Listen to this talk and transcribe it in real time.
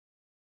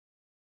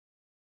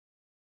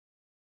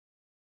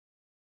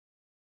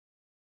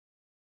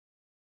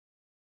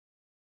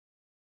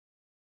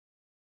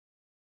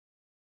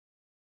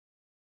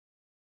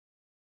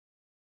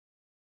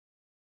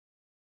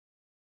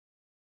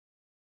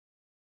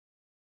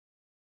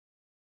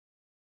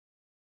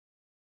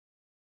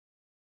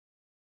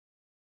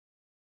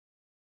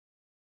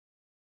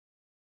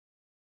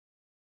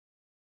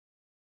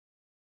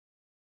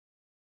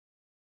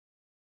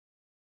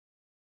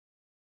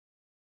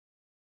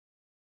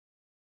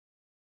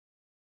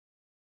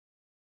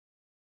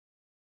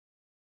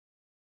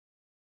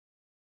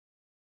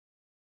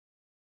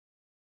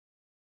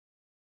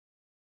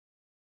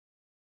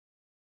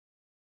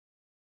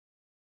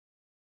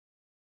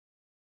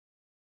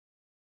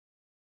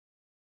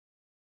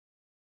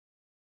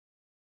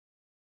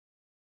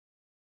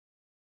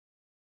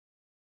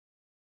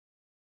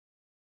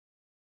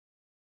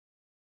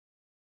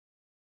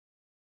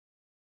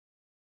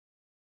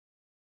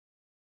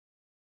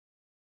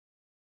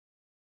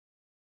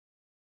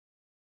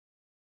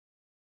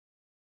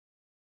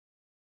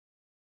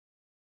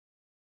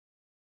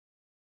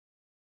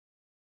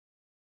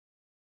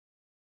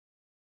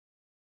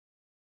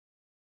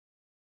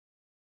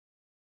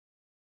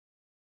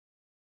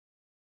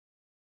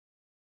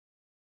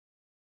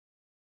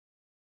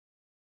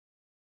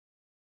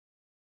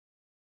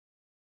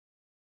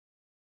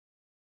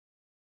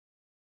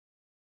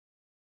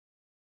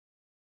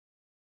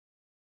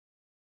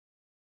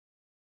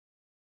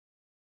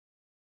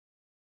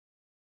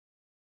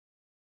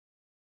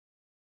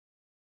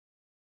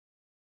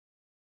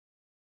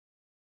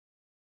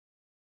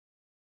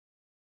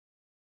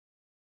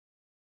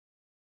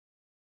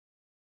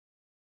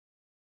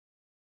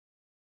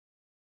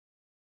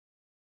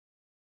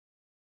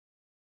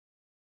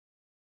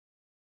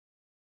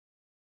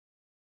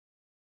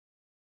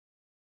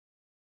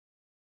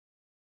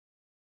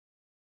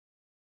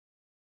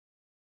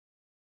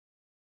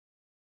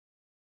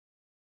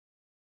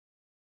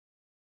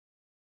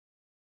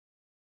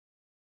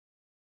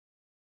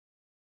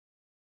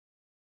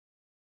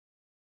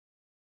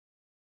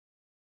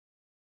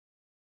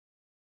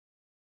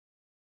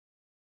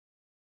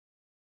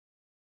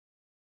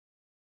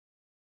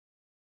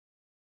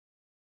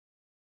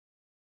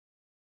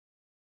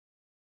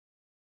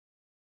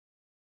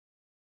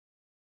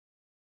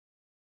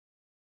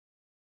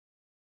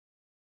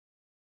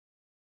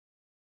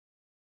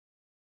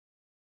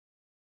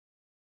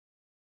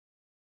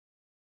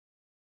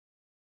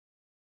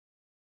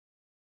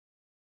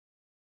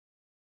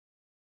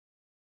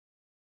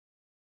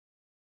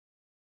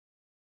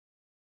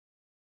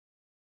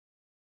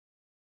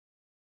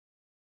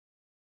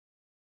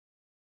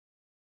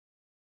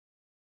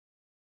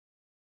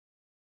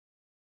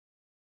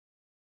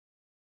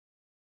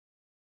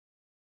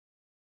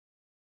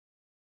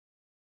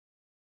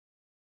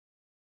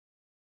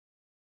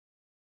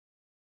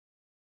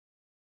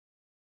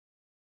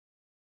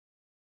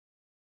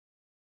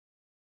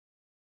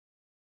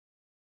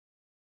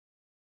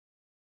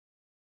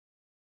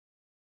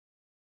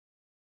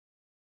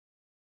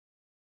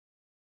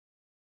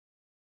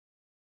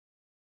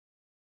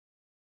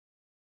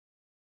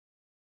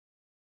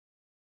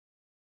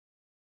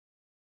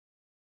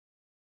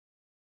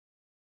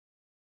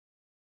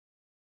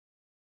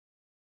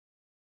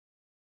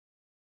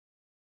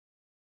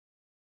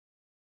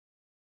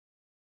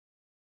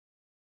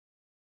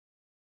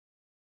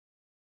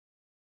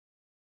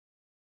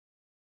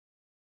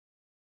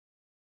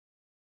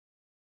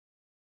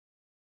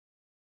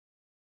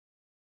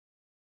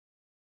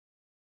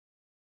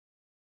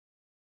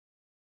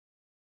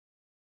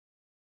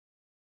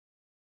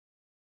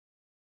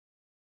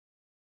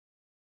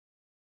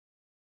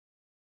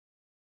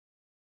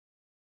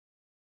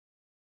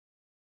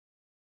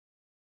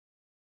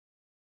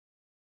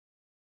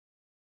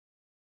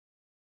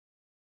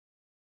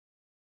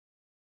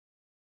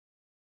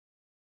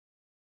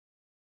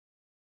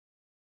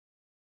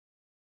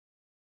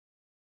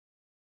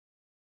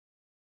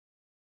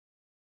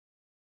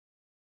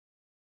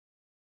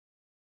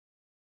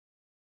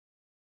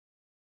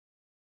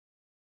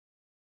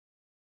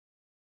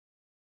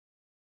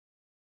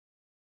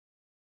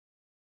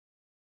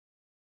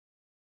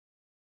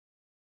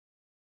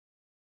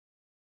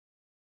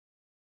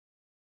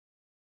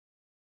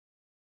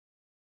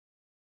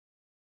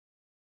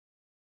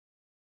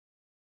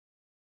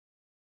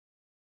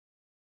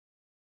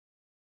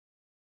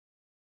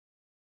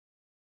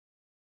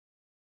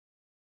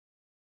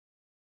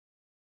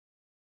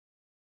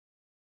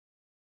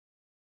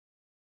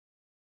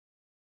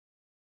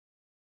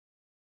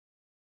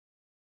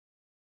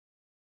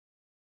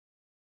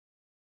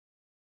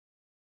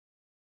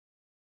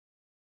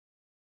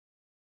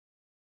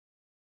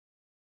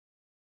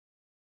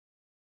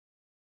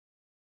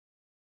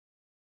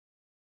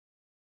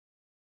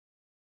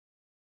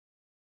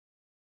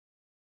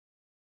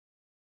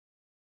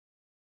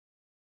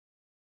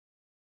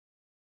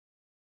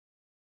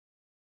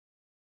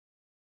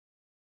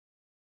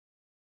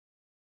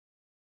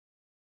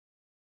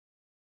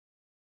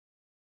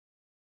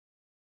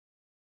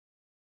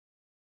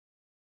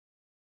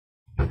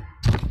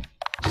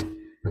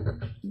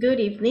Good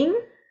evening.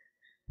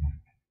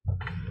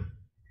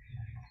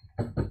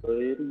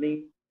 Good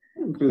evening.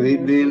 Good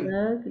evening.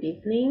 Hello, good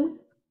evening.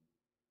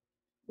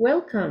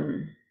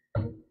 Welcome.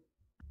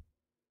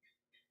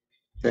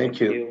 Thank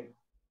you.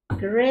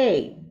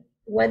 Great.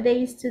 What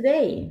day is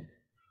today?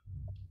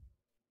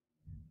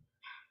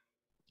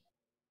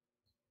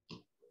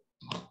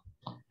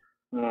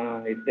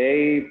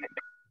 They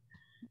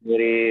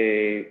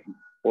very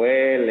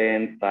well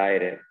and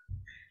tired.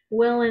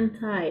 Well and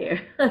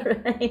tired. All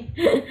right.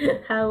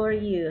 How are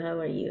you? How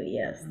are you?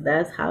 Yes,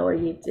 that's how are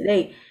you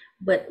today.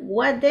 But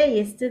what day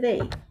is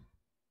today?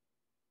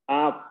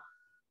 Sorry.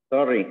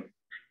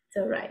 It's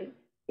all right.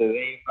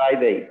 Today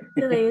Friday.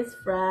 Today is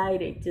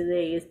Friday.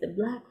 Today is the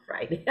Black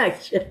Friday,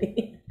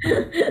 actually.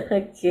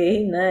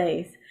 Okay,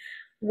 nice.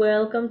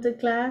 Welcome to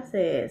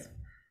classes.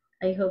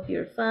 I hope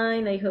you're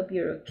fine. I hope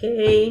you're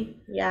okay.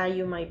 Yeah,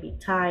 you might be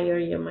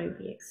tired. You might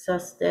be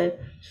exhausted,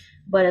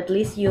 but at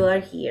least you are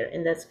here,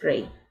 and that's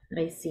great.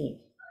 I see.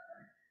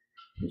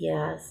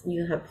 Yes,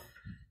 you have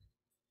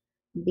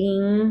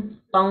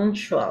been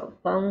punctual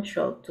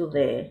to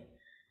the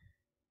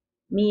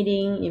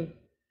meeting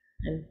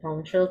and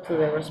punctual to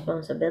the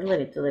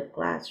responsibility to the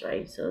class,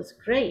 right? So it's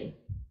great.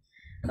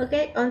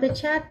 Okay, on the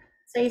chat,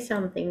 say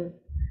something.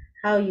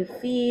 How you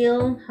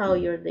feel, how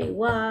your day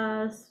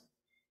was.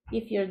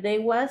 If your day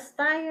was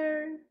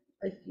tired,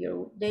 if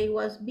your day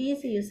was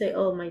busy, you say,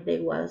 oh, my day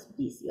was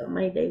busy, or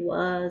my day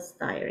was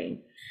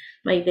tiring.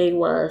 My day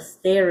was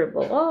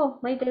terrible. Oh,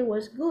 my day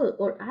was good,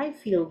 or I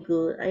feel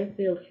good, I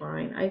feel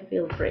fine, I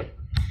feel great.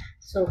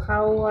 So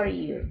how are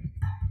you?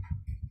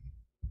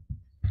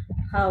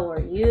 How are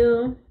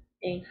you?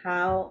 And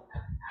how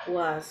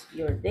was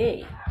your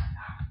day?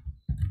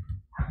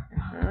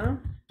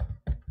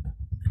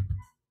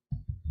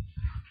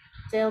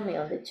 Tell me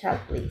on the chat,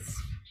 please.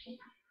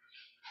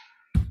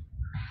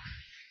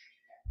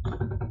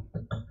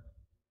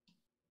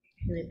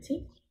 Let's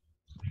see.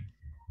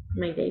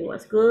 My day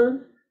was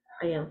good.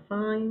 I am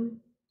fine.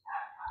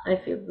 I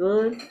feel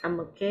good. I'm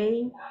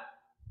okay.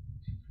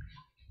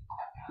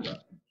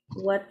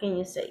 What can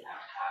you say?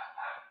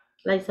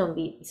 Like some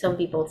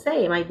people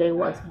say, my day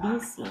was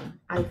busy.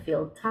 I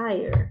feel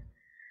tired.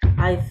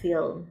 I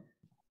feel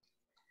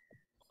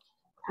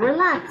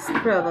relaxed,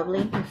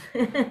 probably.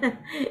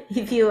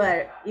 if you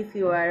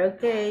are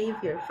okay,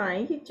 if you're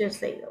fine, you just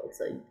say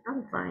also,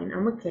 I'm fine.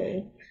 I'm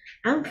okay.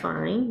 I'm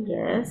fine.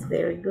 Yes,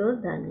 very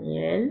good,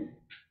 Daniel.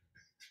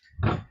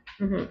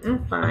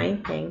 I'm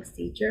fine. Thanks,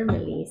 teacher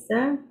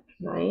Melissa.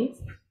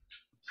 Nice.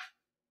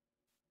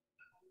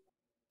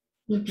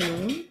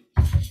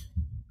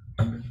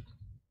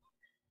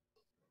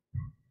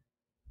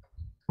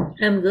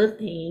 I'm good,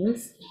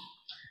 thanks.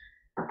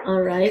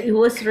 All right, it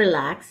was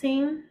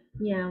relaxing.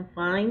 Yeah, I'm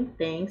fine.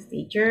 Thanks,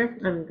 teacher.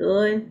 I'm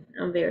good.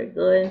 I'm very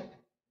good.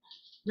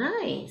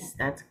 Nice.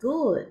 That's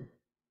good.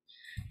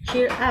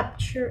 Cheer up,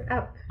 cheer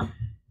up.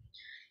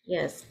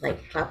 Yes,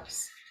 like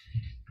pups.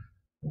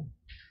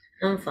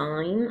 I'm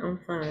fine. I'm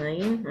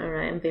fine. All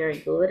right, I'm very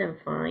good. I'm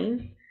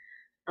fine.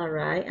 All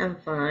right, I'm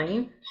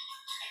fine.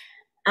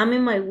 I'm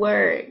in my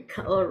work.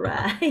 All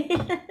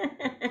right.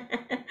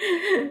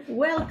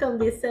 Welcome,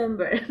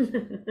 December.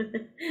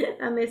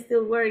 I'm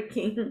still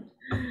working.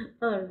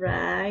 All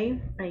right.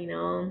 I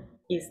know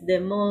it's the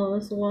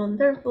most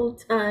wonderful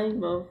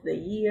time of the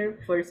year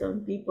for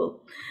some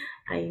people.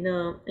 I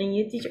know. And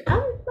you, teacher,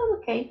 I'm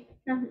okay.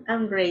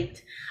 I'm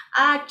great.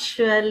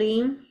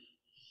 Actually,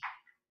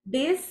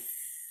 this,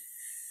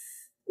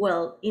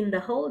 well, in the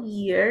whole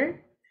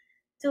year,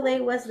 today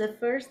was the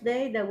first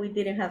day that we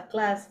didn't have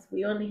classes.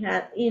 We only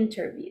had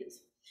interviews,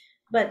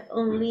 but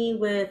only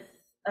with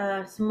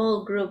a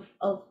small group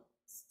of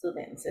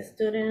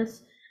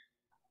students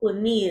who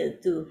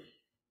needed to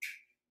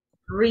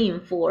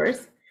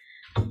reinforce.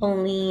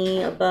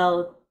 Only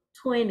about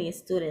 20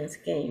 students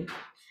came.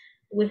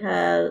 We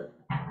had,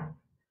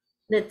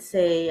 let's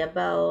say,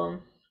 about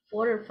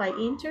 4 or 5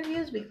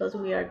 interviews because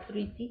we are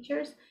 3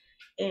 teachers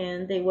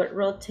and they were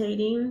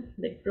rotating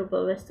the group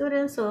of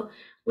students, so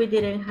we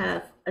didn't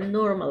have a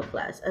normal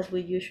class as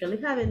we usually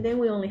have, and then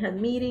we only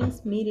had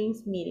meetings.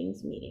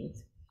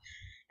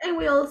 And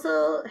we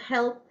also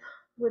help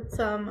with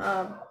some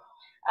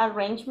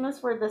arrangements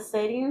for the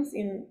settings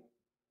in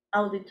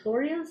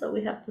auditorium, so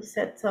we have to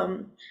set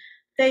some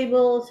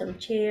tables, some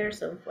chairs,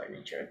 some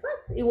furniture.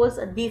 But it was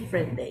a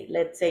different day,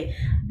 let's say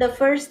the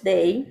first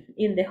day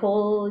in the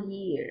whole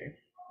year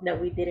that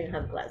we didn't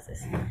have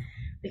classes,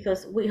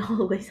 because we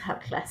always have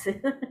classes.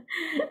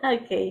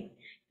 Okay,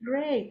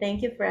 great.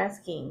 Thank you for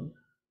asking.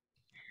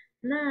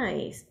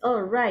 Nice.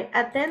 All right.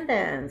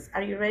 Attendance.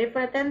 Are you ready for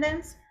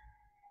attendance?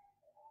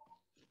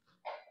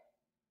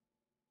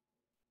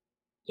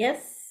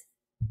 Yes?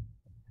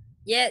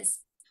 Yes.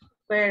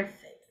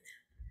 Perfect.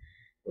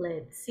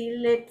 Let's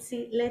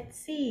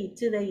see.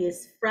 Today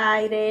is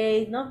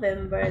Friday,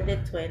 November the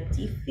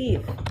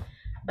 25th.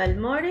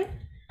 Balmore?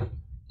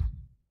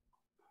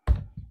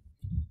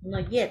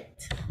 Not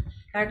yet.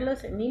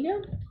 Carlos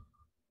Emilio?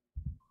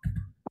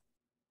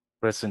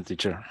 Present,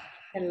 teacher.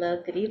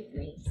 Hello, good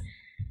evening.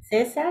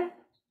 Cesar?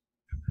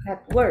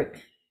 At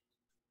work.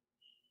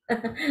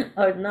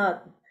 or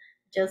not,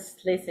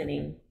 just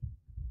listening.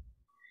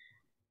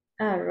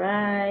 All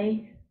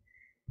right.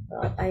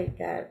 Well, I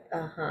got,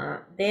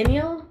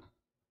 Daniel?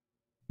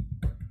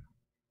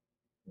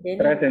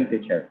 Daniel, Present,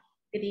 teacher.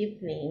 good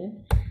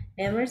evening.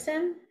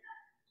 Emerson?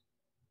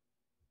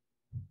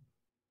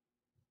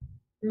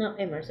 No,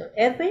 Emerson.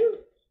 Edwin?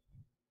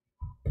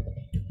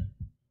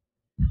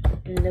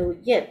 No,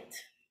 yet.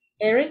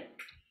 Eric?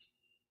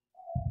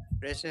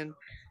 Present.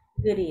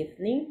 Good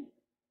evening.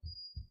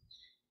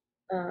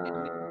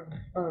 All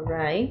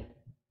right.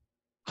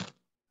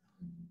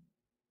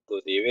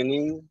 Good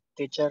evening,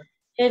 teacher.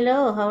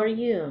 Hello, how are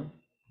you?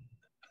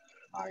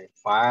 I'm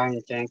fine,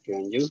 thank you.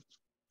 And you?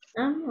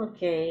 I'm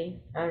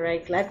okay. All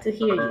right, glad to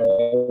hear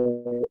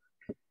you.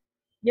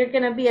 You're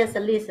gonna be as a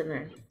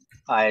listener.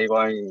 I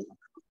going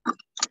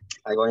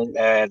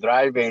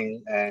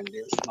driving and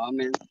this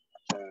moment.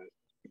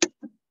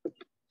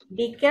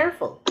 Be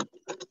careful.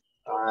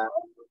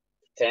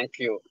 Thank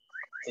you,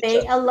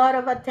 Pay teacher. a lot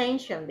of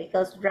attention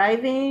because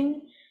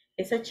driving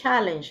is a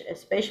challenge,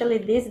 especially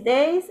these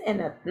days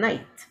and at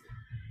night.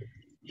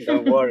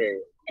 Don't worry.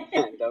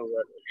 Don't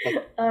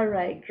worry. All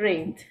right,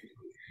 great.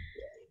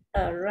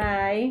 All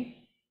right.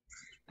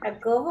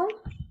 Jacobo?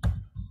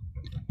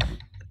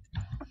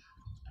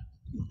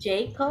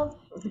 Jacob?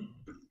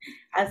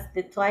 As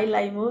the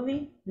Twilight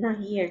movie? Not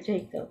here,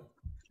 Jacob.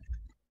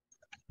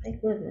 My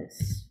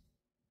goodness.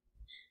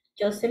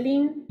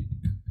 Jocelyn?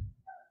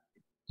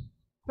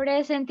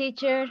 Present,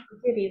 teacher.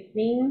 Good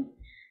evening.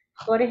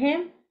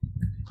 Jorge?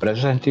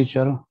 Present,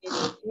 teacher.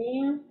 Good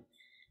evening.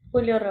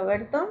 Julio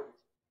Roberto?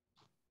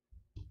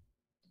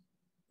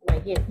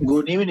 Not yet.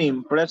 Good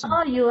evening, present.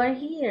 Oh, you are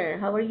here.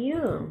 How are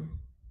you?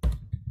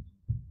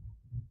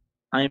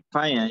 I'm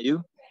fine, and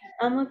you?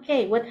 I'm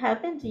okay. What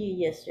happened to you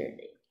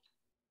yesterday?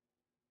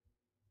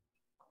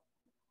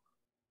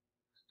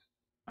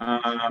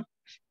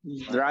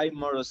 Drive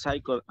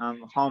motorcycle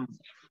and home.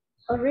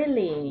 Oh,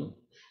 really?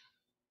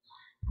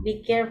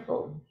 Be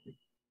careful.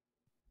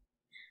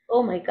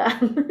 Oh my God.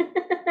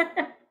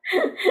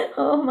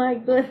 Oh my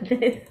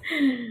goodness.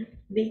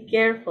 Be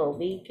careful,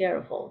 be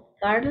careful.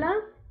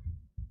 Carla?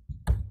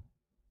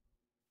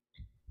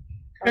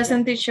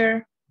 Present,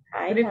 teacher.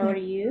 Hi, Good how are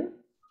evening. you?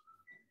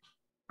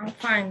 I'm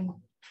fine.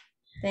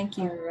 Thank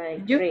you. All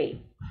right, You?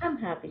 great. I'm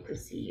happy to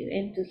see you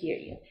and to hear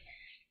you.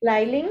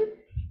 Liling?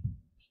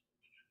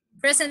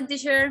 Present,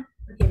 teacher.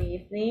 Good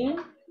evening.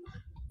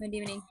 Good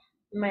evening.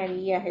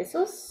 Maria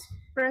Jesus?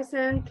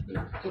 Present.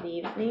 Good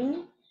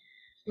evening.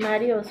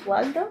 Mario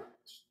Oswaldo?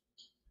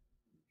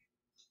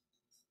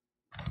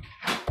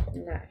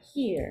 Not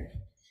here.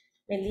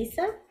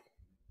 Melissa?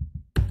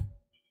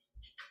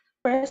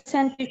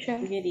 Present, teacher.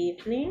 Good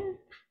evening.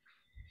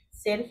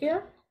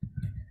 Sergio?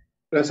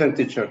 Present,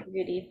 teacher.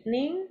 Good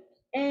evening.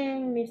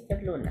 And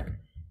Mr. Luna?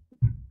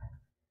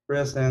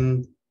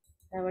 Present.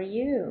 How are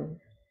you?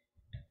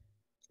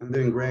 I'm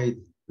doing great,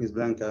 Miss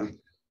Blanca.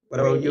 What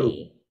about you?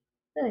 Really?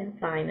 Doing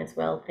fine as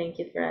well. Thank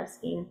you for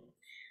asking.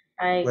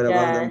 I What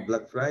about got... the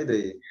Black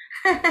Friday?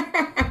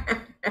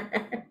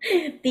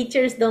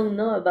 Teachers don't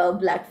know about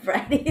Black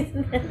Fridays.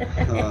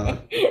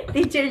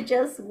 Teachers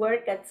just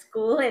work at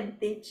school and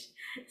teach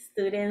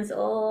students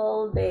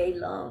all day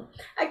long.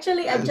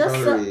 Actually, I I'm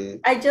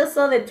just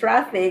saw the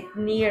traffic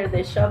near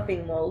the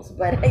shopping malls,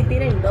 but I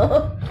didn't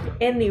go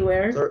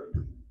anywhere.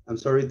 I'm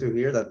sorry to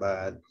hear that,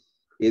 but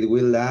it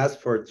will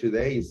last for 2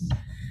 days,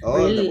 all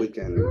the Really?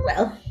 weekend.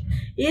 Well,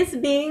 it's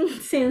been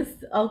since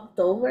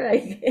October, I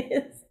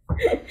guess.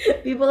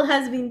 People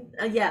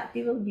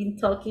been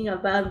talking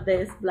about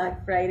this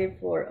Black Friday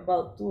for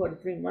about 2 or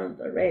 3 months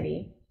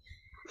already.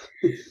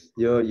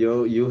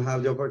 You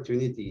have the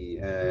opportunity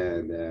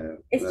and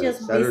It's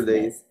just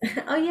Saturday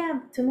business. Oh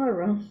yeah,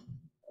 tomorrow.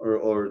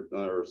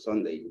 or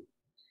Sunday.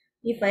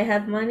 If I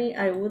had money,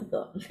 I would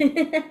go.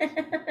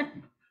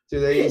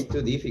 Today is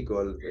too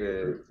difficult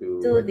to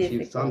Too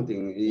achieve difficult.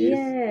 something. It is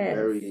Yes.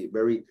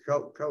 very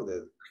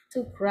crowded.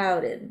 Too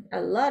crowded.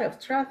 A lot of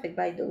traffic,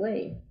 by the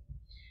way,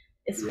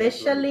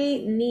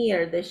 especially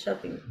near the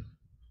shopping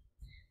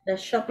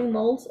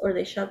malls or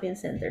the shopping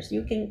centers.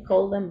 You can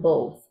call them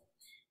both,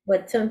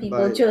 but some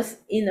people just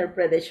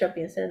interpret the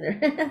shopping center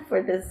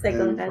for the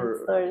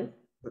second-hand stores.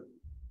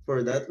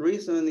 For that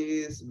reason,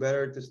 it's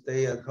better to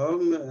stay at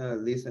home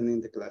listening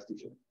the class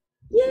teacher.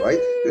 Yes.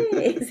 Right?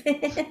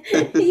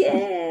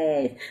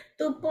 Yes.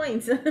 2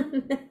 points.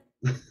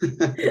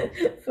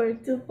 For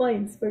 2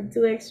 points, for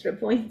 2 extra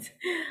points.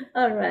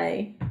 All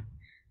right.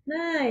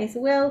 Nice.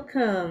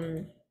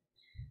 Welcome.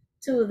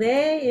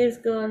 Today is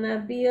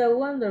gonna be a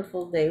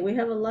wonderful day. We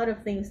have a lot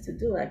of things to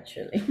do,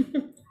 actually.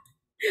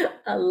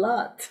 A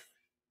lot.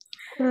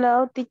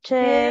 Hello,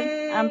 teacher.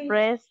 Hey. I'm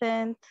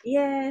present.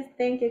 Yes,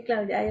 thank you,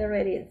 Claudia. I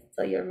already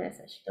saw your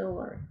message. Don't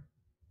worry.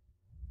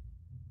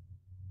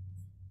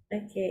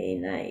 Okay,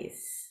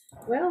 nice.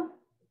 Well,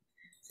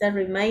 as a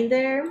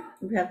reminder,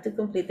 we have to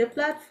complete the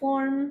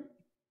platform.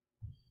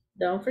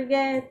 Don't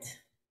forget,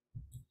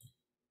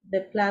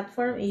 the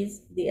platform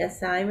is the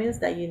assignments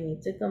that you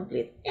need to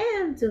complete.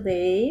 And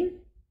today,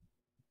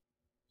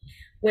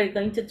 we're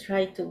going to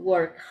try to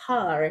work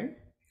hard,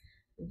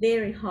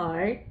 very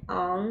hard,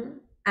 on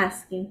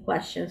asking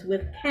questions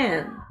with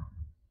can.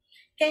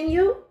 Can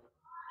you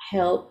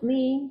help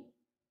me?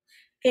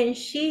 Can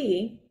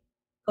she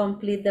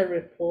complete the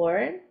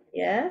report?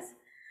 Yes.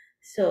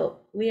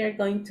 So we are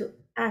going to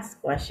ask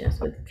questions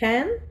with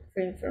can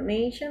for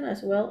information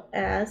as well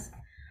as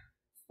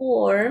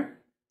for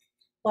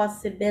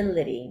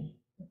possibility.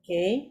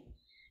 Okay.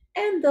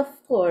 And of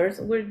course,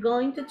 we're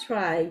going to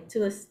try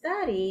to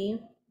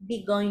study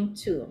be going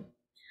to,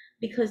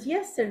 because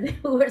yesterday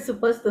we were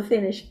supposed to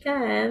finish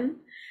can,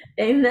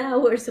 and now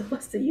we're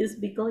supposed to use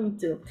be going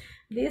to.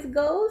 This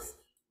goes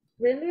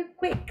really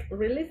quick,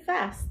 really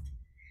fast.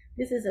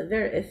 This is a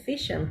very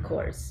efficient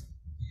course.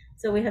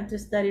 So we have to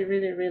study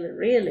really, really,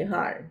 really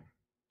hard.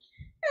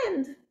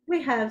 And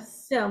we have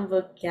some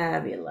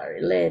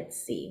vocabulary.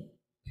 Let's see.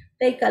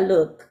 Take a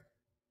look.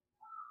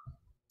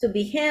 To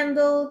be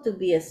handled, to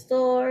be a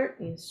store,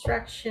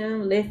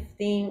 instruction,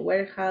 lifting,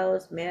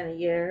 warehouse,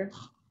 manager.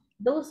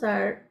 Those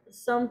are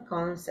some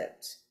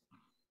concepts.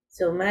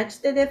 So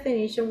match the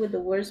definition with the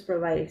words,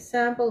 provide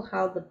example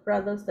how the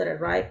products that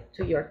arrive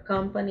to your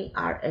company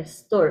are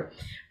stored.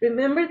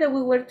 Remember that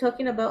we were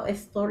talking about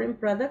storing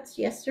products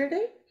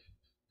yesterday?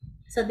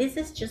 So this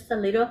is just a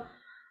little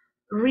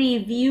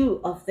review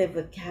of the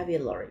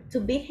vocabulary. To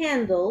be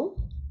handled,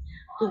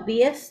 to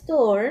be a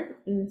store,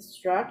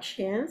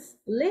 instructions,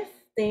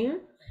 lifting,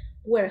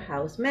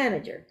 warehouse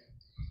manager.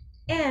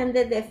 And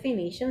the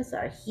definitions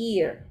are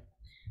here.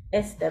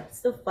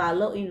 Steps to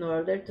follow in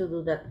order to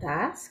do the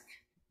task.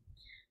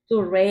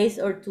 To raise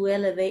or to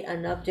elevate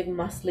an object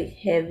mostly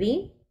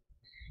heavy.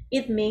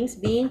 It means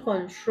being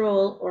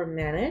controlled or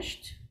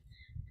managed.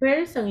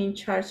 Person in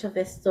charge of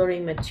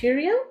storing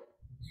material.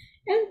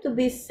 And to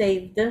be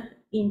saved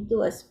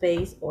into a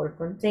space or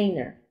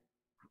container.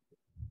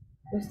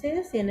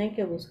 Ustedes tienen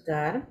que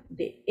buscar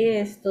de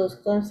estos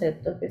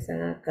conceptos que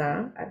están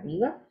acá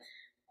arriba,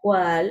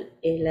 cuál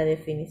es la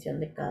definición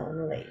de cada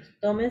uno de ellos.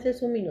 Tómense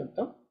su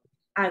minuto,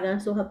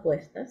 hagan sus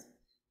apuestas,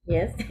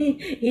 yes,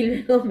 y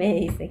luego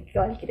me dicen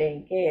cuál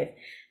creen que es,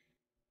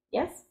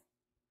 yes.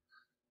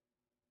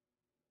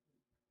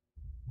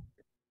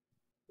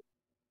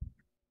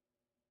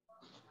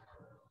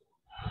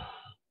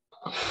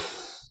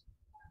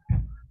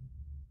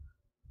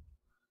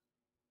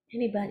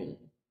 Anybody?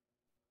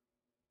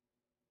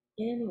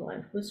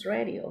 Anyone who's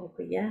ready o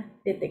que ya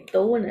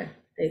detectó una,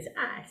 dice,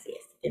 sí,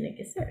 esto tiene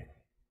que ser.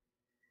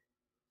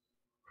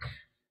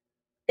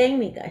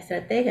 Técnica,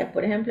 estrategia,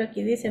 por ejemplo,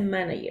 aquí dice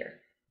manager,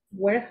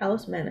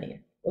 warehouse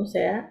manager, o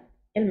sea,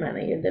 el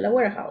manager de la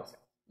warehouse.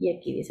 Y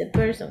aquí dice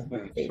person.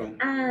 Dice,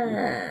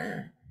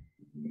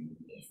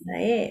 esa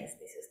es,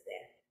 dice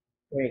usted,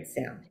 por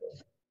ejemplo.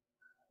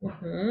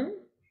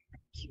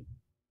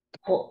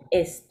 O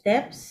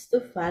steps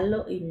to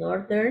follow in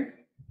order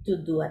to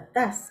do a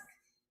task.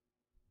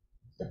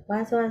 Los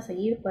pasos a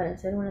seguir para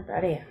hacer una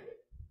tarea.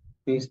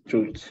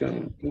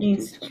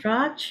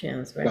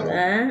 Instructions,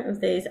 ¿verdad?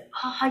 Usted dice,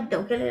 ay,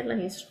 tengo que leer las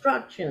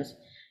instructions.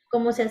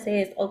 ¿Cómo se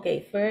hace esto? Ok,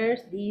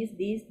 first, this,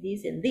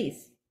 and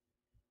this.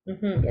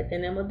 Ya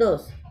tenemos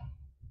dos.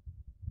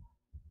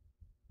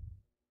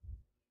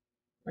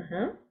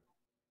 Ajá.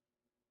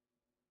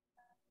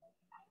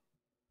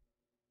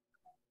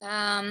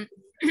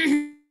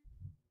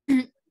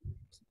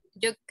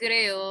 Yo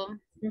creo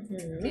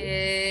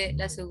que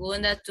la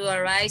segunda, to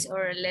arise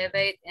or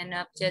elevate an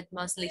object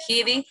mostly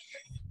heavy,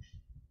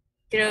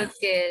 creo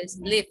que es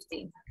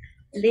lifting.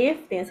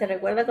 Lifting, ¿se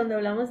recuerda cuando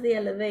hablamos de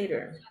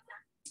elevator?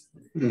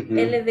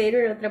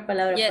 Elevator es otra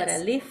palabra para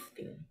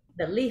lifting,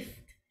 the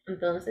lift.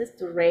 Entonces,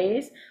 to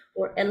raise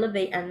or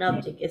elevate an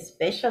object,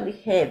 especially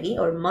heavy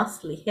or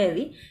mostly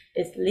heavy,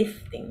 es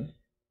lifting.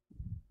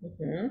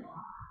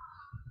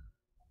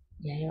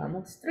 Ya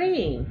llevamos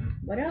 3.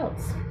 What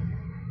else?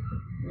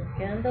 Nos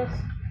quedan 2.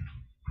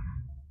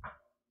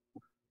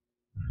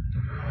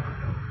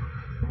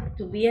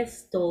 To be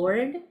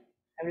stored.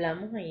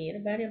 Hablamos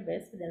ayer varias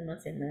veces de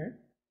almacenar.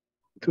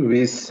 To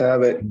be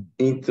saved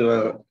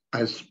into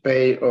a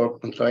space or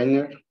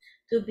container.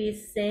 To be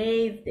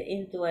saved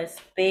into a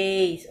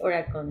space or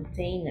a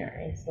container.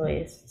 Eso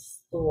es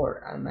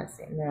store,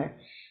 almacenar.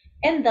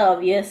 And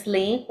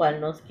obviously, ¿cuál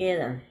nos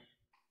queda?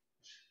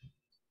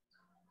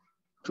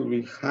 To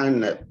be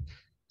handled.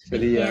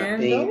 Sería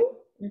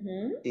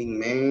it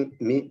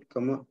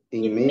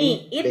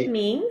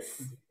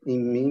means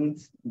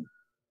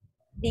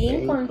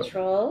being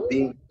controlled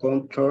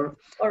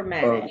or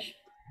managed.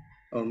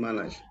 Or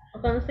managed.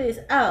 Cuando usted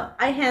dice,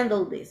 I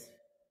handle this.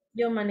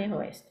 Yo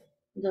manejo esto.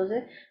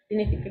 Entonces,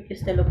 significa que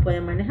usted lo puede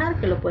manejar,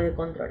 que lo puede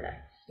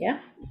controlar.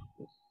 ¿Ya?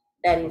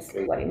 That is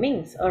what it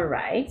means. All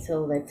right,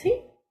 so let's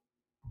see.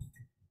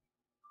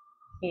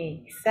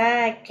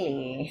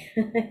 Exactly.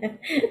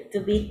 To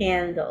be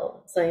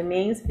handled. So it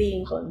means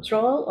being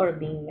controlled or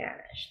being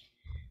managed.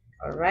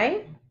 All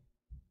right.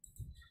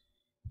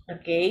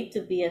 Okay,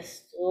 to be a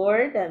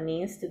store, that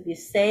means to be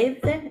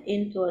saved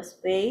into a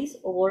space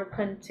or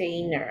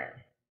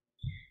container.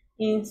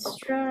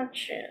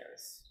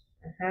 Instructions.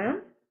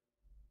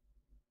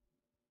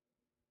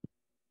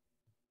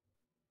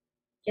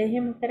 ¿Qué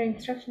dijimos que era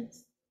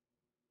instructions?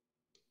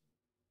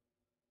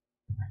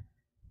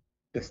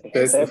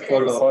 Steps to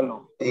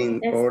follow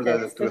in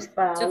order Steps to to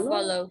follow, To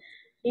follow.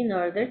 in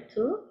order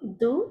to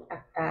do a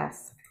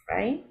task,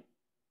 right?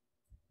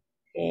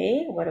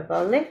 Okay, what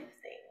about lifting?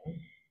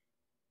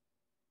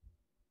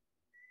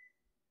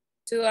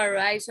 To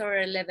arise or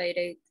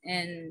elevate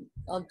an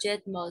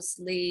object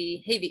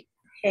mostly heavy.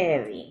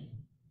 Heavy.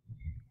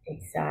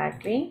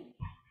 Exactly.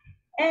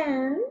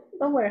 And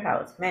the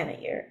warehouse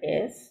manager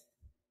is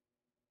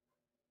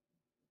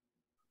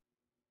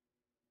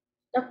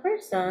the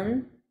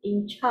person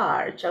in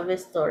charge of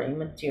storing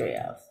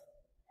materials.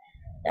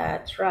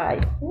 That's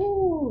right.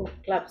 Ooh,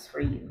 claps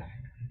for you.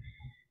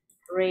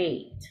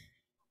 Great.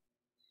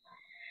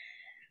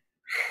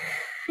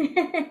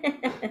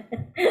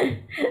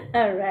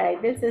 All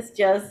right, this is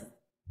just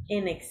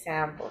in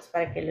examples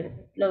para que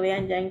lo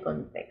vean ya en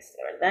contexto,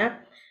 ¿verdad?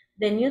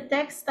 The new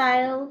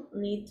textile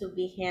need to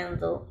be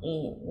handled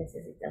in,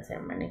 necesita ser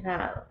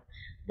manejado.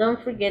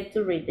 Don't forget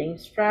to read the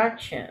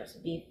instructions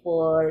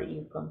before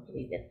you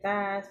complete the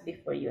task,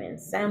 before you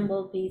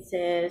assemble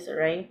pieces,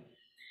 right?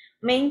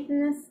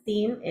 Maintenance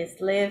team is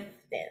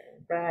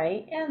lifting,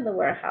 right? And the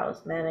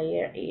warehouse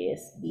manager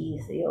is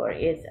busy or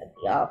is at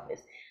the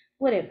office.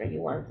 Whatever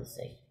you want to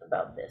say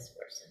about this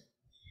person.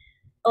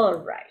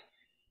 All right.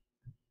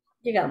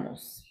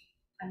 Llegamos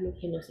a lo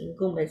que nos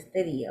incumbe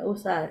este día,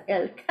 usar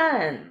el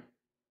can.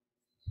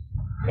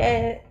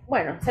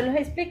 Bueno, se los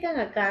explican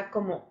acá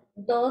como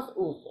dos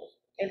usos.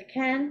 El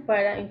can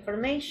para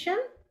information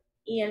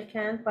y el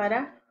can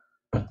para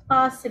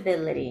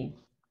possibility.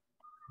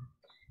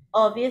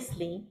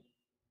 Obviously,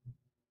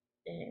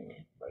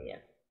 voy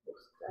a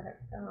buscar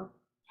acá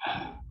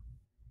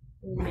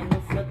un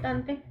menú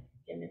flotante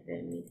que me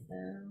permita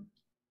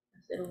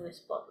hacer un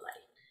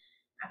spotlight.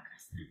 Acá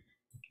está.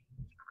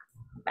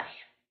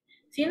 Vaya.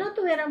 Si no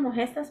tuviéramos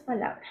estas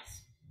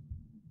palabras,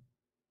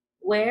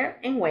 where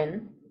and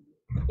when,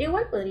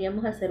 igual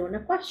podríamos hacer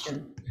una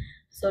question,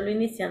 solo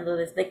iniciando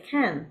desde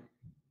can.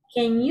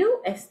 Can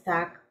you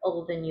stack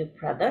all the new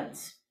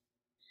products?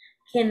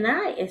 Can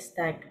I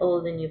stack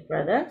all the new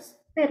products?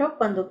 Pero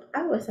cuando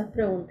hago esas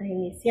preguntas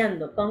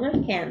iniciando con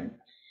el can,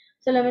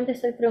 solamente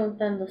estoy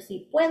preguntando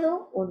si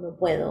puedo o no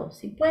puedo,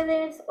 si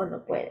puedes o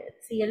no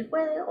puedes, si él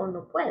puede o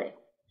no puede.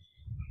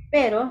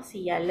 Pero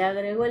si ya le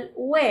agrego el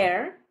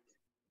where,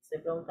 estoy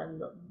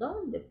preguntando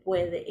dónde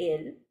puede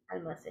él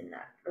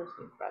almacenar los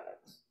new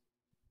products.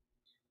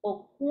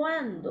 O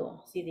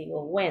cuándo, si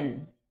digo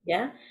when,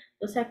 ¿ya?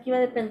 Entonces aquí va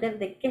a depender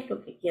de qué es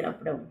lo que quiero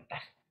preguntar.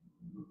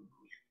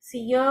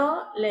 Si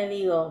yo le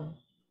digo,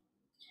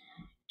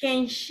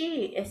 can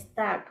she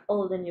stack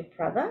all the new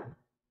products?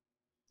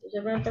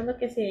 Estoy preguntando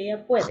que si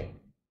ella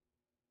puede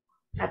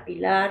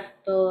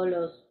apilar todo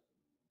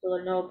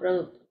el nuevo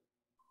producto.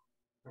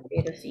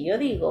 Pero si yo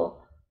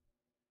digo,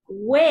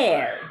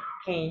 where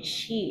can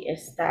she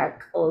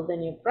stack all the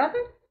new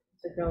products?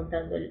 Estoy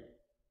preguntando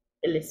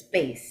el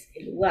space,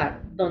 el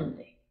lugar,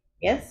 ¿dónde?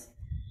 Yes?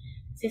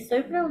 Si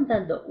estoy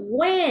preguntando,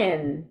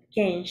 when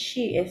can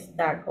she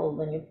stack all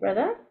the new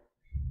products?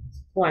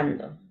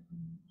 ¿Cuándo?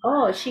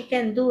 Oh, she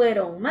can do it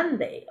on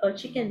Monday, or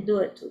she can do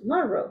it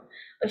tomorrow,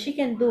 or she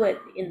can do it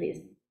in this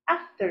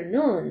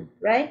afternoon,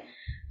 right?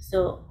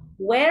 So,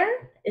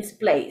 where is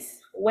place?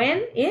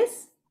 When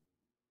is?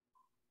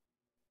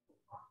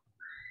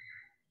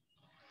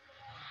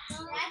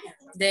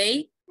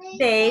 Day.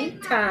 Day,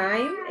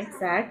 time,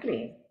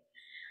 exactly.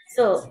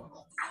 So,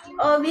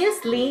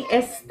 obviously,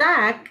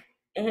 stack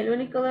es el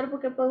único verbo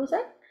que puedo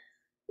usar.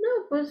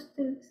 No, puedes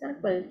utilizar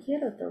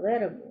cualquier otro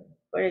verbo.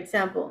 For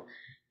example,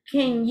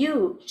 can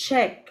you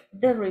check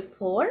the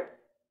report?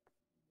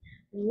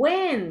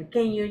 When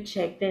can you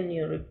check the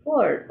new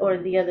report or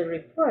the other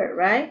report,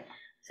 right?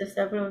 Se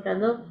está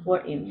preguntando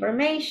for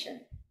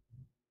information.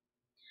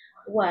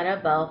 What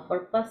about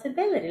for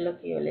possibility? Lo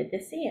que yo les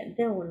decía,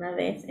 de una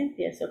vez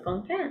empiezo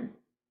con can.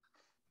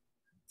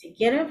 Si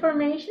quiero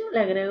information, le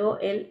agrego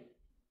el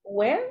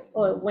where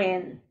o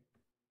when,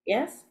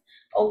 yes?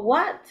 O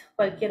what,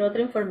 cualquier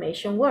otra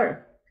information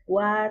word.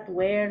 What,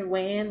 where,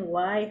 when,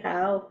 why,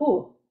 how,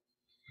 who.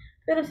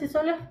 Pero si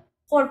solo es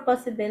for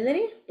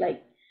possibility,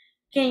 like,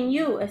 can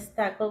you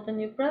stack all the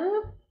new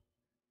product?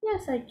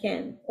 Yes, I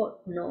can. Or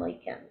no, I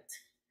can't.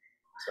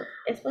 So,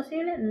 ¿es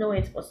posible? No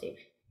es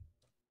posible.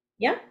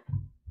 Yeah?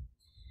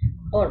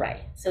 All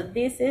right. So,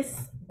 this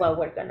is what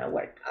we're going to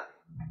work on.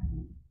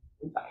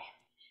 Bye.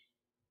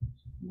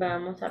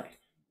 Vamos a ver.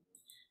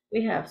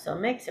 We have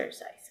some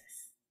exercises.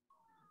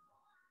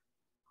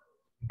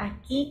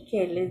 Aquí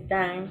que les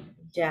dan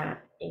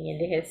ya en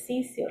el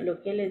ejercicio,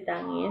 lo que les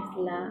dan es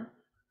la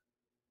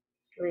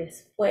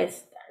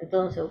respuesta.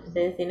 Entonces,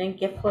 ustedes tienen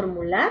que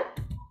formular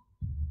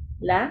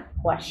la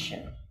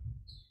question.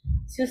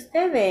 Si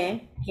usted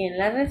ve que en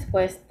la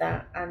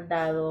respuesta han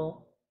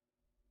dado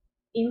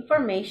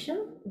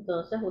information,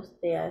 entonces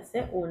usted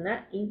hace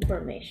una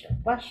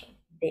information question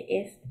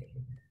de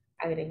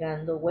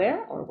agregando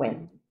where or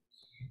when.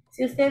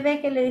 Si usted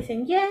ve que le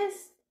dicen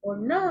yes o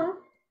no,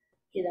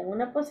 y dan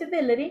una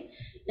possibility,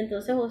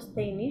 Entonces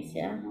usted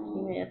inicia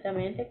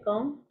inmediatamente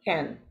con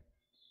can.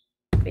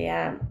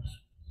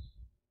 Veamos.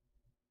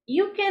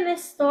 You can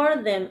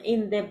store them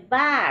in the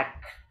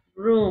back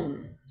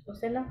room.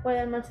 Usted las puede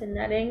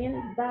almacenar en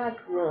el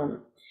back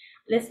room.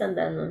 Le están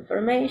dando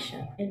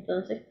information.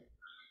 Entonces,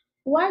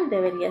 ¿cuál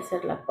debería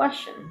ser la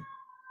question?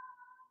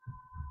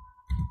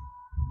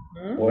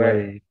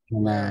 Where?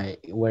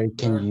 Where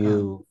can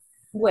you,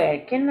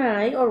 Where can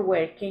I or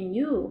where can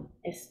you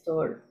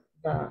store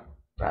the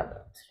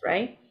products,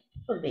 right?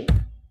 Could be.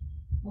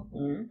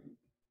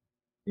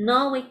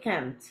 No, we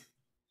can't.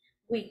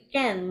 We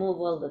can move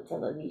all the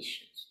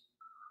televisions.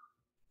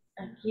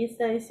 Aquí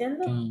está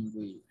diciendo, can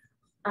we?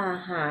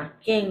 ajá,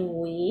 can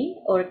we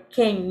or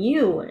can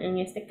you en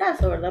este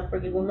caso, ¿verdad?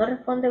 Porque uno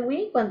responde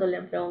we cuando le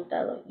han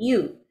preguntado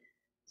you.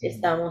 Si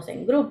estamos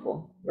en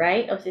grupo,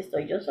 right? O si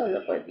estoy yo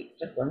solo, pues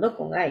respondo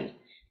con I.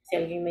 Si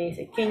alguien me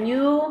dice, can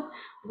you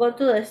go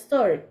to the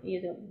store? Y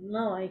yo digo,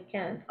 no, I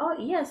can't. Oh,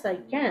 yes, I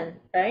can,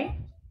 right?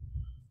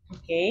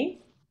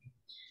 Okay.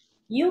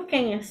 You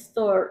can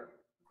store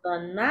the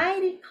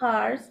 90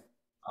 cars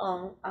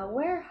on a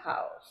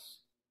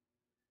warehouse.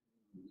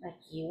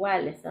 Aquí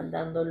igual le están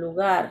dando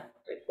lugar.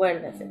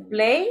 Recuérdense,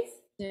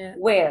 place, Yeah.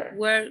 where.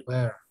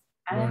 Where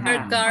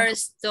Ajá. car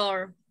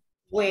store.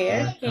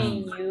 Where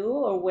can you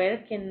or where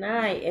can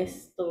I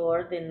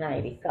store the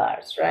 90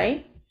 cars,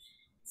 right?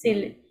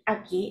 Si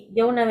aquí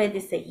de una vez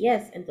dice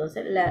yes,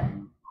 entonces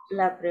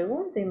la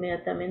pregunta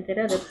inmediatamente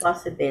era the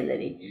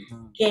possibility.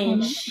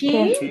 Can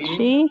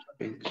she?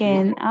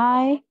 Can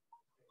I,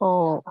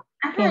 o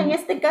Ajá, en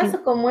este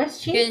caso, como es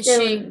she,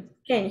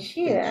 Can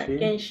she?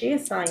 can she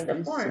sign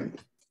the form?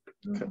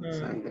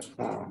 Sign the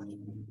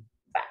form.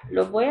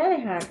 Lo voy a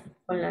dejar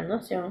con la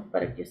noción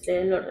para que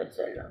ustedes lo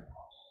resuelvan.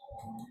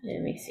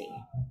 Let me see.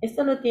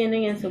 Esto lo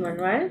tienen en su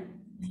manual.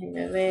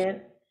 Déjenme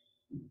ver.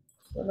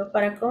 Solo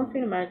para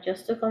confirmar,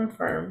 just to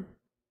confirm.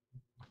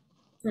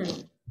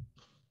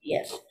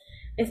 Yes.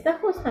 Está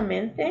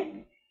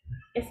justamente,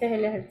 ese es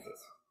el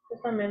ejercicio.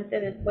 Justamente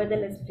después de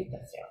la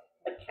explicación.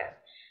 Okay.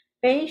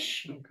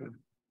 Page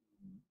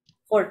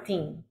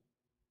 14.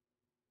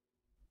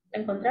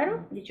 ¿Lo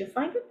encontraron? Did you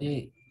find it?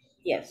 Sí.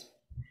 Yes.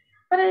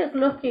 Para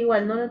los que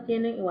igual no lo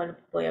tienen, igual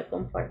voy a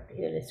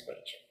compartir el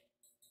screenshot.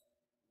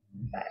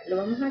 Vale, lo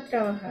vamos a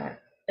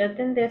trabajar.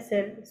 Traten de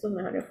hacer su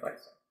mejor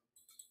esfuerzo.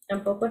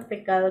 Tampoco es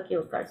pecado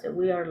equivocarse.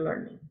 We are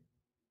learning.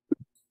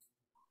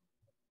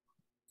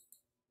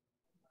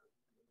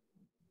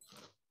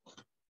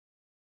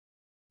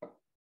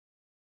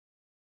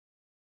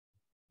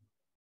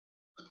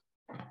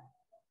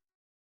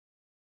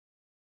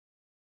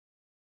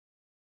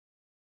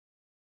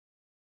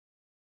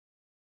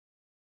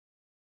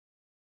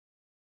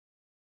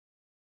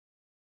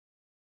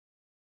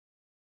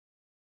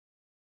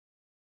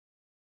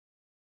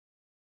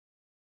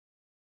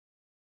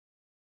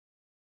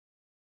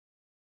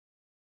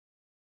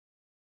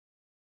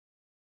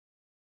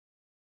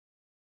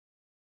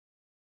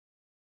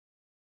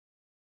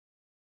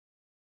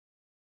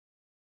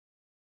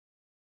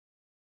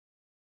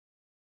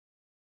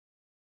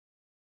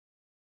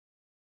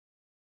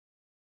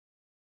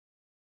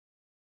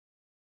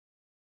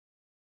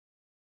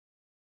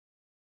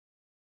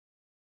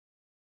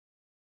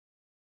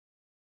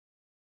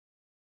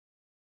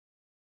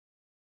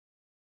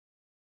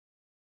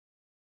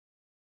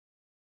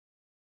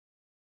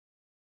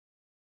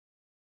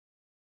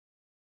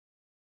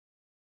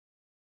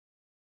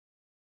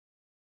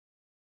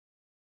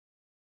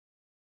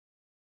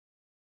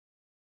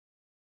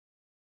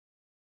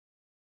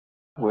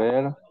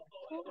 Where?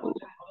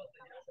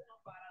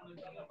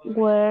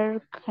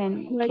 where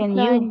can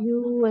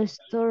you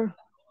store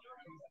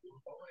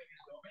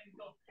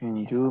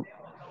Can you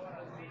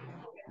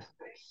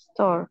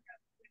store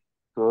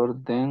store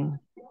them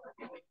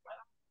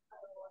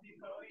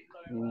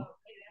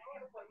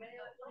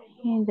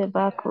in the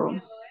back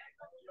room?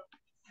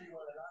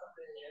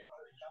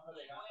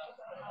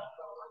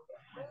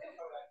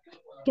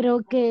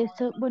 Creo que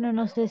eso, bueno,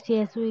 no sé si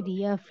eso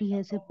iría,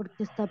 fíjese,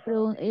 porque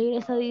ella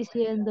está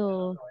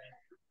diciendo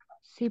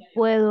si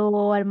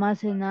puedo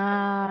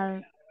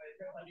almacenar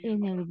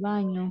en el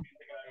baño.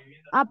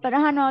 Ah,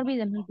 pero no,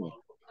 olvídame.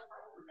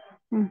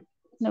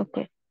 Ok.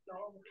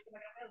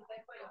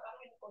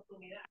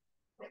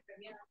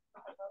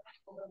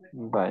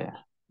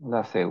 Vaya.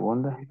 La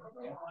segunda.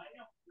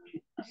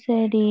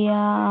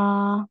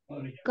 Sería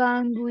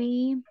Can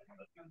we,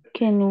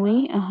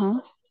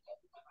 ajá.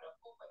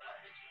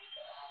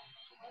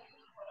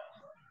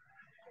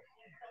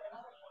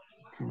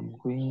 Can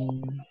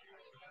we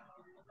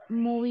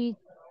move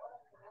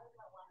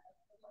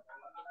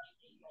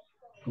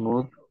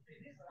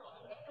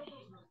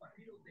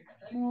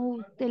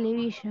move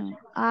television,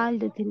 all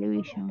the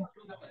television?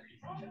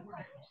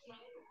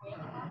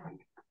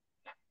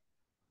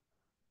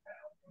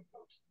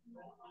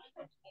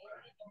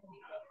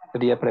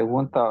 sería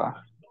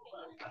pregunta?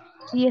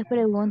 Sí, es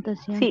pregunta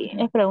siempre. Sí,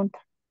 es pregunta.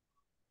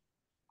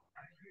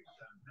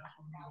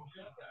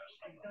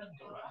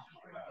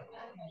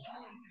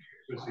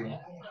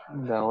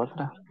 La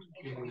otra.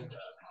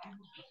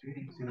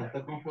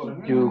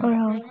 You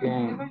Ajá.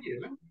 can,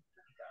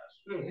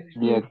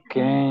 you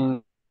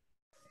can,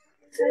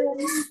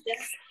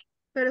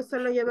 Pero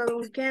solo lleva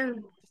un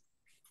can.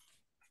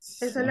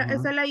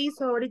 Esa la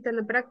hizo ahorita en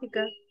la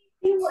práctica.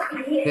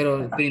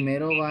 Pero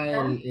primero va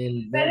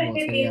el verbo,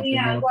 sería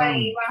primero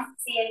can.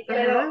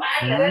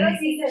 Ajá. Can,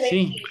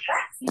 sí.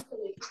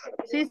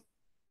 Sí,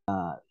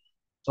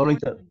 Solo,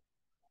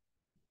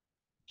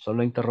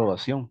 solo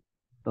interrogación.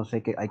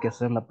 Entonces hay que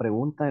hacer la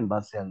pregunta en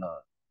base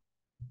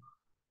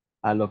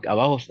a lo que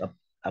abajo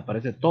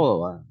aparece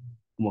todo, ¿va?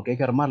 Como que hay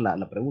que armar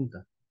la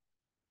pregunta,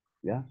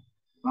 ¿ya?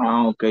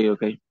 Ah, ok,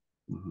 ok.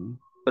 Ujú.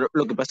 Pero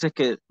lo que pasa es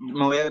que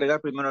me voy a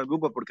agregar primero al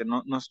grupo porque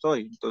no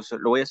estoy. Entonces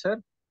lo voy a hacer.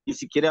 Y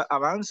si quiere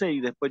avance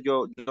y después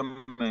yo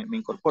me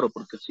incorporo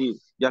porque sí,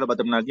 ya lo va a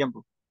terminar el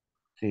tiempo.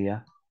 Sí,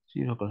 ya.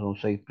 Sí, son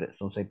seis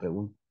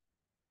preguntas.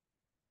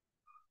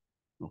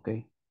 Ok.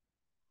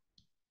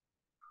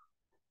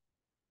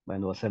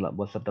 Bueno,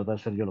 voy a tratar de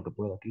hacer yo lo que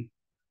puedo aquí.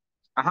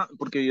 Ajá,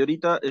 porque yo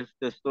ahorita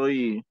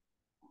estoy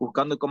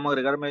buscando cómo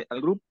agregarme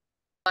al grupo.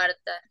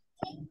 Cuarta.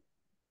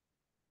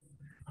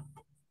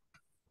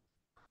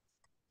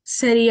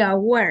 sería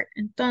where,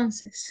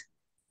 entonces.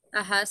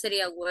 Ajá,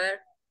 sería where,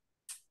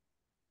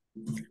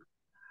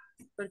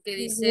 porque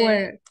dice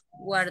Where.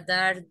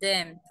 guardar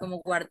them, como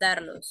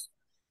guardarlos.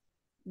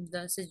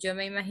 Entonces yo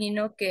me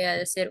imagino que ha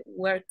de ser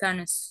where can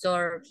I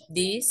store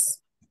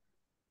this,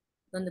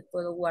 donde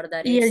puedo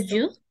guardar ¿Y el esto.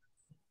 you? Ay,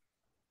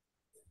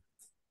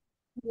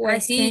 Where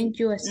can sí,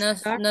 you nos,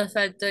 start? nos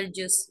faltó el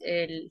use,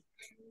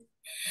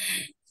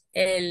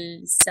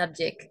 el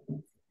subject.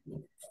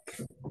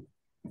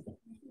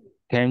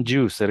 Can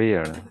you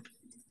sería.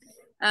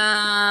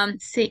 Ah,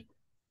 Sí.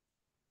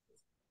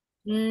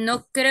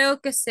 no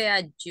creo que sea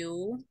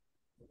you,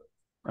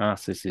 Ah,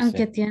 sí, sí, sí.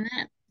 Aunque tiene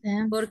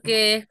them.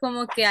 porque es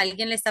como que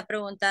alguien le está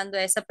preguntando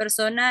a esa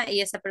persona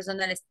y esa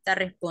persona le está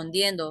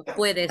respondiendo,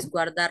 puedes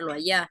guardarlo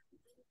allá.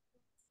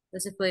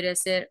 Entonces podría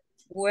ser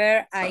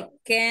where I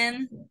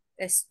can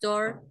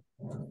store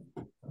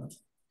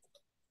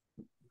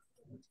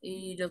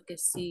y lo que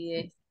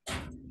sigue.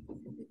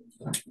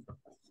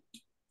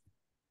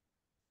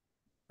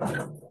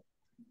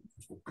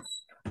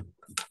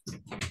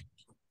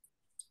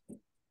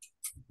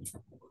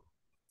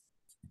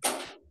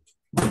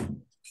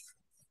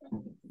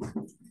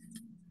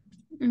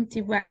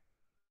 Sí, where.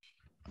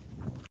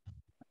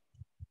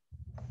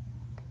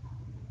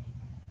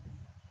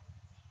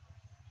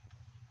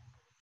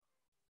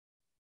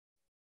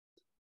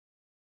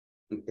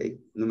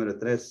 Okay, número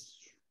 3.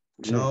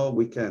 Sí. No,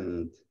 we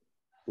can't.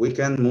 We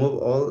can move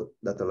all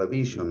the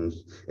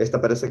televisions.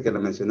 Esta parece que la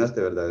mencionaste,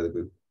 ¿verdad,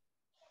 Edwin?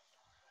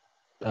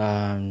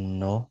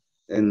 No.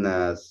 En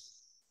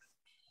las...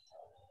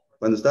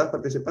 Cuando estabas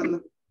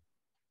participando.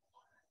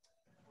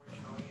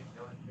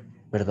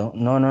 Perdón.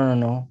 No.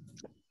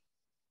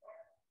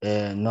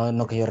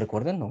 No que yo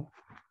recuerde, no.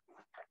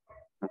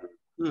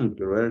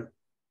 Quiero ver.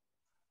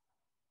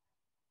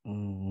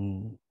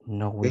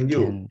 No, we Can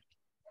you? can.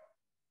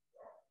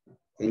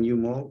 Can you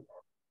move?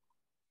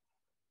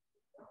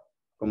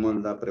 Como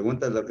la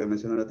pregunta es la que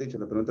mencionó la teacher,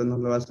 la pregunta nos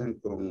lo hacen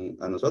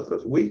a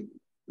nosotros, we.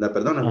 La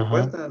Ajá.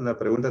 respuesta, la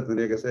pregunta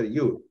tendría que ser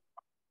you.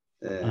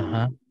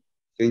 Ajá.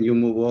 Can you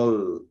move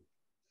all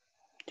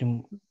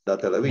You- the The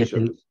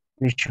televisions?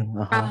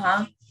 television. Ajá.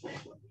 Ajá.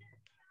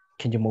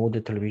 Can you move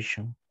the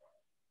television?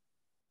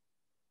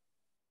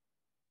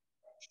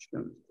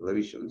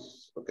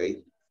 Televisions, ok.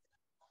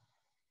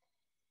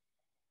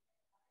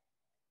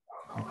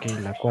 Ok,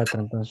 la 4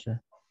 entonces.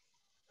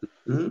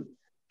 ¿Mm?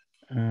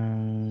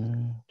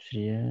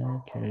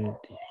 Sería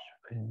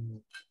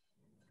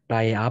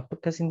Play up,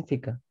 ¿qué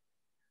significa?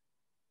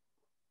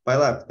 Pile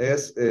up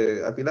es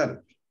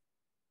apilar,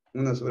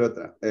 una sobre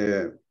otra.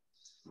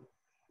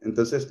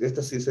 Entonces,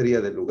 esta sí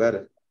sería del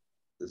lugar.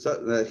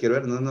 Quiero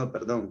ver,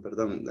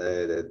 perdón,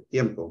 de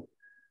tiempo.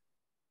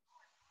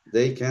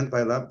 They can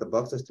pile up the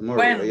boxes tomorrow.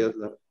 When. Ellos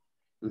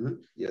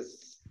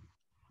yes.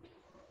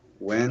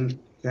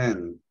 When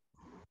can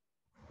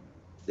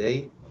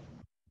they?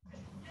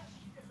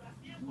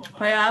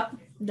 High up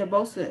the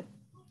boxes.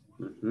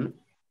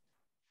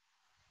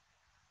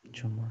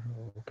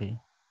 Tomorrow, ok.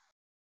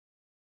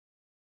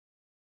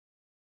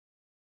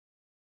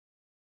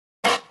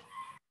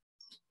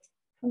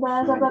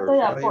 Number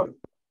 5.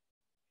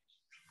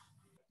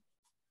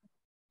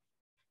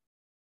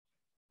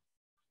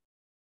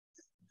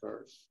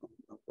 First,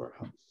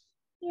 warehouse.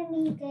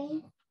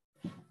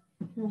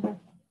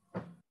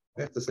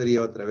 Esto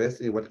sería otra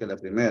vez igual que la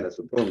primera,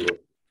 supongo.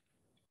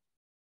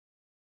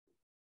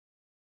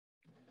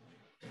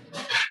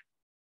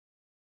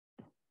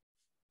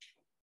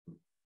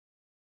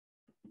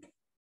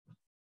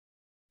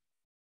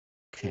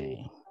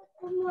 Ok.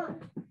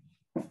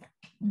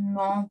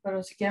 No,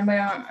 pero si quieren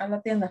vayan a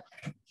la tienda.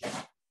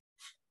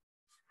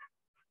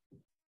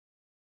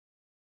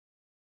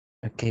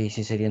 Ok,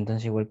 sí sería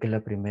entonces igual que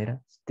la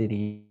primera.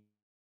 Sería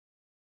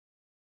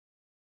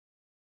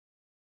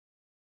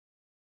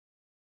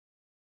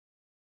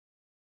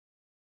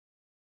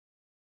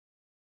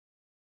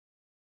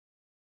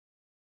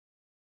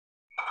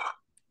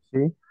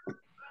Sí,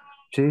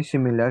 sí,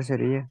 similar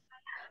sería.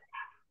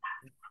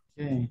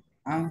 Sí.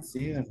 Ah,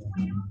 sí, ¿verdad?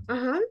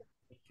 Ajá.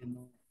 ¿Por qué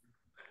no?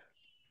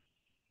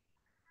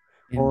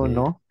 O Day.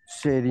 no, ¿O no?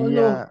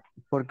 sería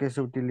porque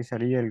se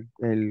utilizaría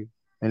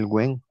el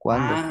when,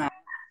 cuando. Ah,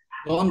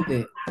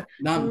 ¿dónde?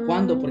 No,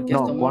 ¿cuándo? Porque es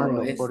No, tomorrow.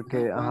 cuando, Es, porque,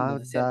 ¿cuándo?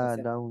 ajá, Es cierto, es da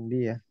cierto. un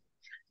día.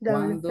 Da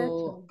una fecha.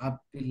 ¿Cuándo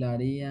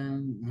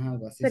apilarían? Ajá,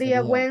 algo así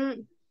Sería sería.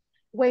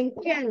 when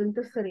can,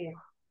 entonces sería.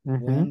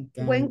 Ujú. When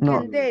When can No,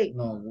 can you? they?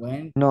 No,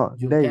 when no,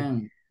 you they,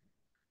 can.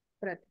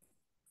 Espérate.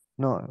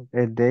 no,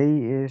 el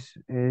they es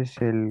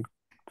el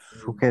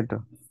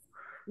sujeto,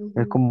 es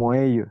Ujú. como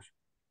ellos.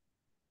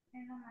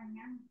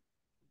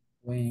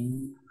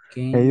 When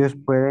Ellos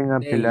can pueden they?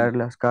 apilar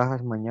las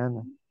cajas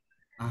mañana.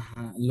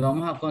 Ajá. Lo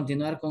vamos a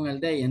continuar con el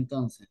day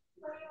entonces.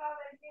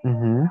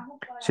 Ujú.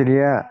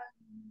 Sería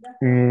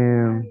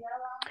eh,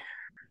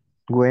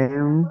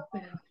 when,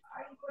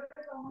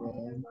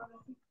 When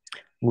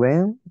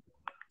when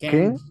can,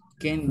 can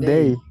can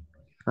they, they?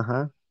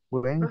 ajá,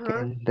 when Ajá.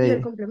 can Y el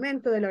they,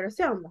 complemento de la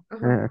oración, ¿va?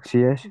 Ajá.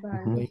 así es. Va,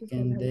 Ujú. When entonces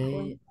can sería they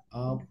when.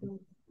 up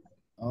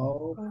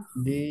of Ah,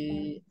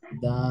 the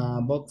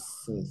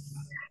boxes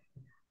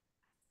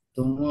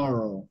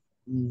tomorrow?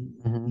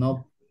 Ujú.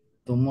 No,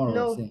 tomorrow,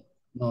 no. sí.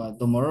 No,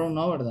 tomorrow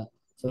no, ¿verdad?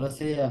 Solo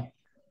sería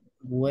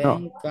No,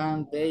 when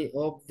can they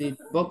up the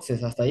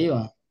boxes, hasta ahí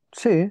va.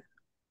 sí,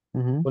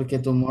 ujú. Porque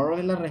tomorrow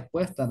es la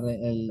respuesta,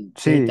 el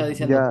day está Sí,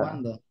 diciendo ya,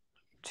 cuándo.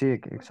 sí,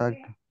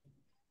 exacto.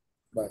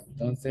 Vale,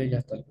 entonces ya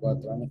está el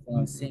 4, vamos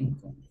con el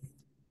 5.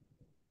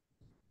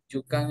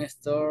 You can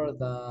store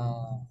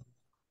the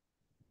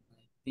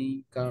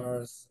pink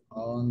cars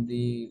on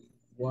the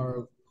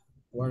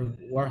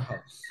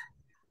warehouse.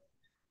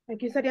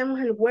 Aquí seríamos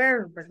el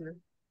where, ¿verdad?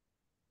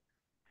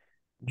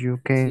 You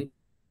can, Sí,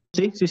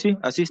 Sí, sí, sí,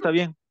 así está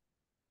bien.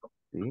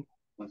 ¿sí?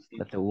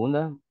 La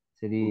segunda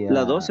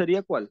 ¿La dos sería,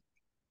 sería cuál?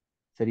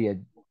 sería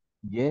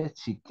yes,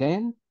 she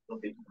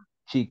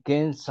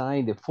can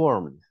sign the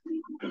form.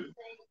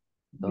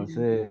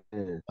 Entonces,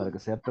 para que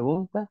sea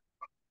pregunta,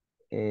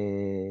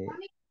 eh,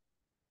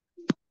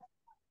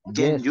 Can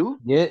yes, you?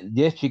 yes,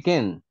 yes, she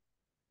can.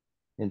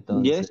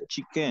 Yes, Entonces,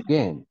 chicken.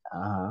 can,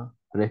 ajá.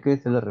 Pero es que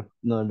esa es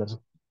no, esa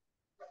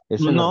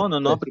es la No, no,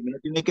 no. respuesta. Primero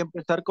tiene que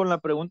empezar con la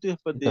pregunta y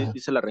después Entonces,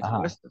 dice la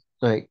ajá. respuesta.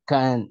 Entonces,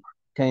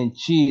 can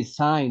she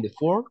sign the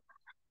form?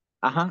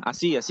 Ajá,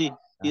 así, así.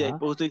 Y Ajá.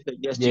 después usted dice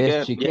yes, Yes,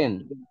 chicken. she Yes, can.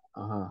 chicken.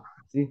 Ajá.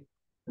 Sí.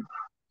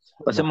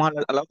 Va. Pasemos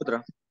a la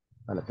otra.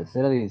 A la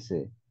tercera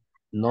dice,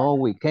 no,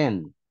 we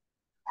can.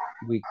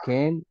 We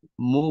can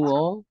move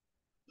on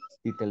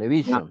the Ah,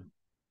 television.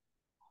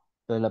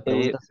 Entonces la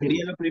pregunta sería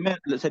sería, lo primero,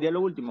 sería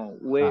lo último.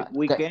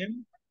 We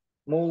can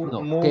move,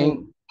 no,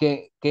 move.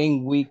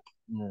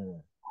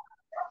 no,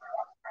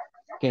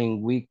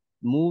 can we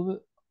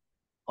move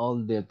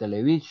on the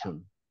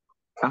television?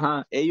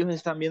 Ajá, ellos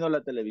están viendo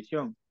la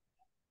televisión.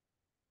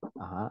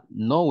 Ajá.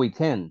 No, we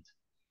can't.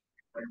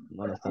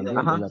 No la están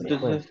viendo, Ajá, es la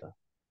entonces respuesta.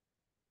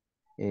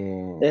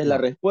 es la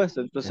No,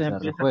 respuesta. Entonces es la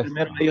empieza respuesta.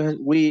 primero Ajá. ellos,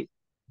 we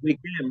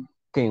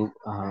can.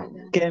 Ajá.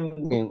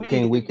 Can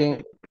Can we we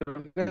can,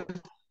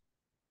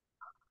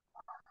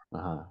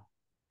 ajá.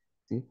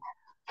 Sí.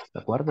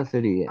 La cuarta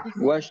sería,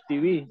 watch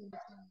TV?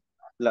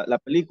 La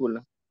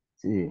película.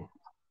 sí,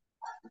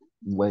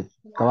 pues,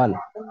 cabal.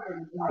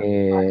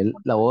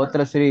 La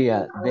otra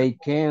sería, they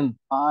can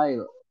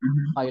pile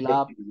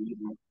up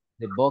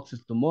the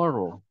boxes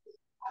tomorrow.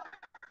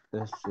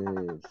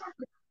 Entonces,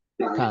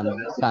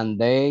 can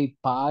they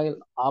pile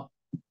up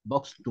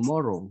box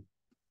tomorrow?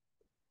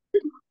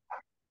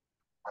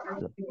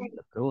 La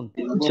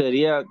pregunta.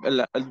 Sería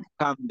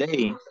can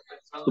they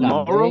Can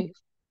tomorrow? they,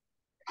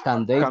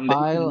 can they Can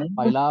they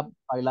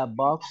pile up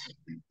box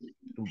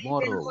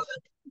tomorrow?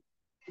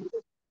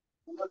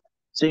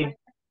 Sí,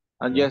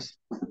 ¿Ya? yes.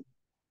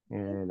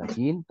 La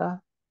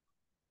quinta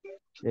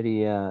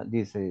sería,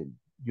 dice,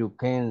 you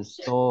can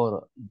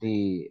store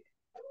the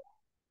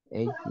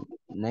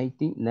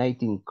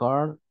 19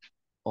 car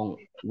on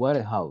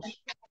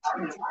warehouse.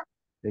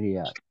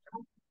 Sería,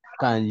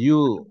 can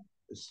you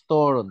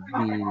store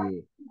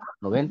the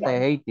 90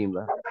 18,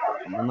 ¿verdad?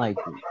 No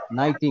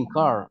 19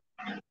 car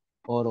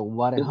or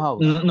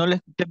warehouse? No, no le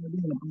escuché muy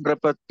bien,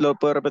 lo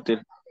puedo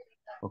repetir.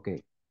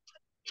 Okay.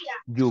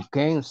 You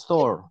can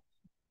store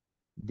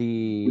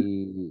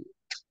the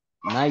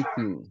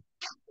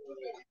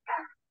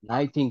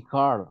 19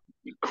 car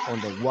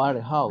on the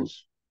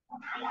warehouse.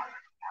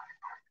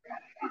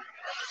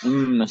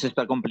 Esa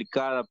está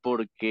complicada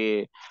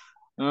porque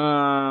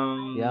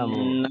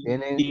Digamos,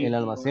 tienen en el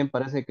almacén,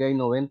 parece que hay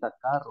 90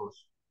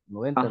 carros,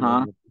 90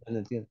 ajá. no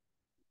entiendo.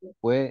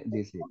 Pues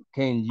dice,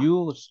 can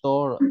you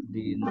store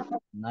the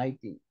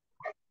 19,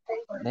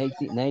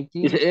 19?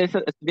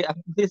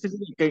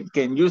 Sí,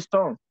 can you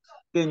stone?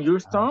 Can you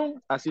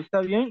stone? Así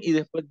está bien. Y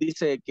después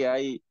dice que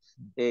hay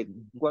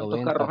 ¿cuántos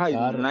 90 carros hay?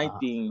 car,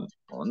 19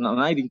 o no,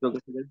 19 creo que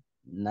sería.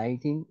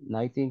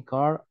 19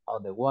 car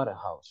of the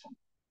warehouse,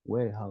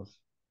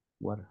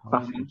 Ajá.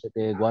 no sé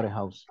qué es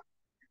warehouse.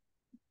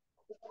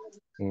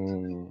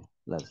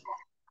 Las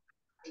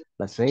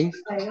La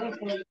 6.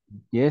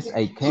 Yes,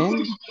 I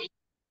can.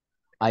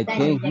 I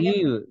can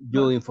give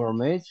you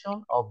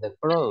information of the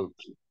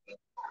product.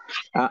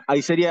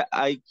 Ahí sería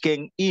I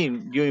can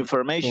in your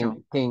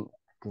information. Can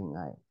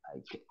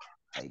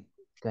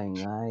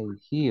I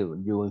give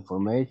you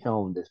information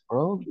of this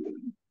product?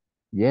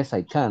 Yes,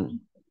 I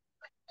can.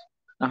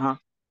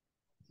 Ajá.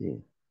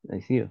 Sí, I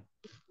hear.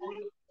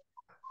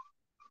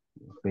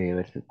 Voy a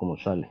ver cómo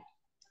sale.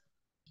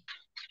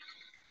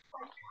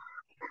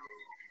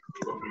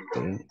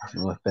 Okay.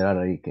 Vamos a esperar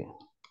ahí que...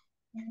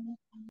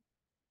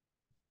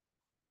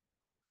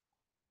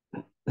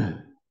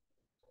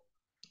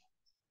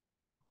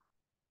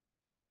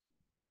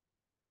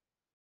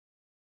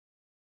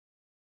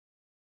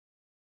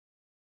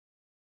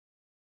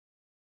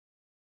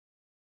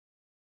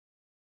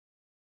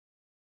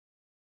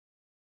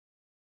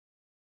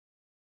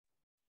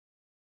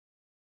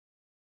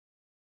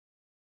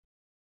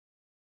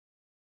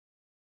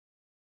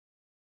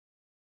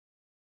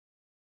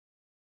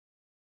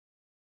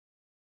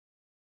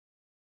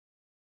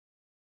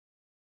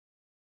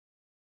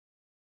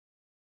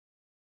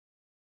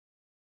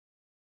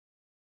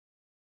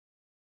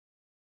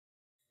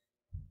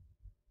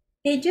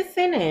 Did you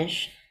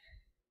finish?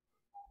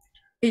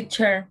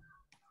 Teacher,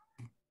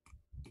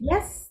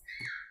 Yes.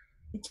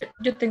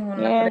 yo tengo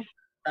una Yes.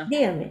 pregunta.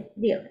 Dígame.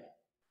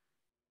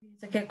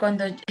 Dice que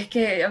es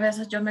que a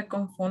veces yo me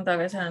confundo a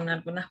veces en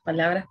algunas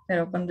palabras,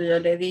 pero cuando yo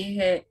le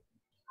dije,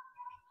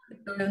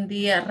 tuve un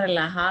día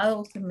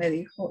relajado, usted me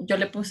dijo, yo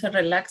le puse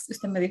relax,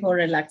 usted me dijo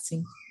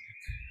relaxing.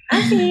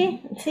 Ah,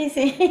 sí.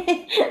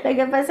 Lo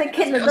que pasa es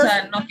que los O dos...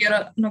 sea,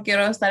 no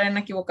quiero estar en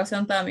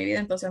equivocación toda mi vida,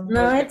 entonces...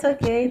 No, it's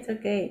okay.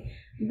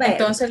 Vaya,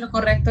 Entonces lo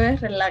correcto es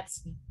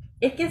relaxing.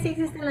 es que sí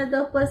existen las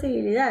dos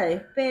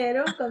posibilidades,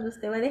 pero cuando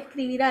usted va a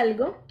describir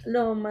algo,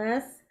 lo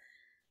más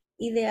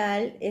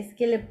ideal es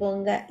que le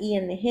ponga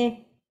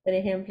ing. Por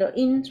ejemplo,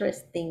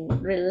 interesting,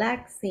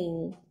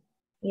 relaxing,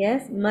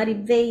 yes,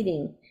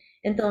 motivating.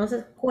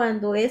 Entonces,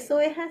 cuando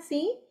eso es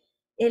así,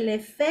 el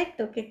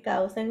efecto que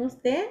causa en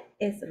usted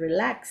es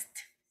relaxed.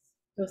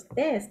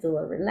 Usted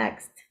estuvo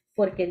relaxed,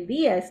 porque el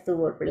día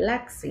estuvo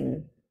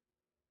relaxing.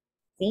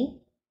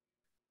 ¿Sí?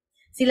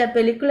 Si la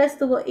película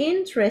estuvo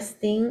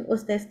interesting,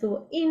 usted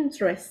estuvo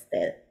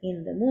interested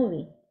in the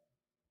movie.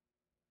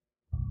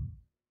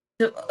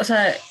 O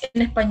sea,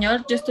 en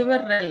español yo estuve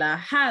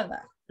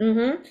relajada.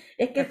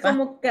 Es que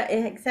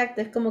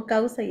exacto, es como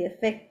causa y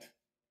efecto.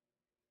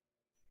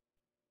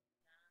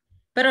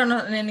 Pero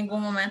no, en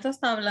ningún momento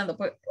está hablando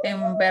pues,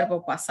 en un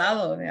verbo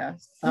pasado, ¿verdad?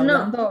 Está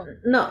hablando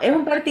No, es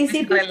un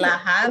participio.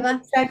 Relajada.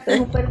 Exacto, es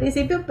un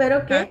participio,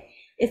 pero que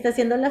está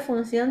haciendo la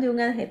función de un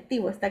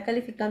adjetivo, está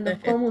calificando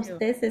cómo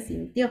usted se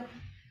sintió.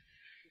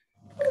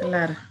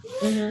 Claro.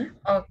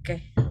 Ok.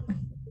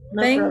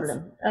 No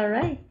problem. All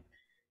right.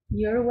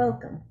 You're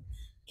welcome.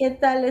 ¿Qué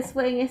tal les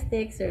fue en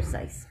este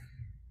exercise?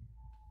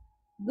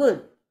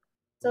 Good.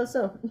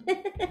 So.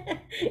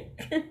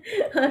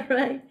 All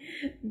right.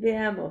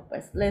 Veamos,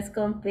 pues. Let's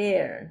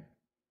compare.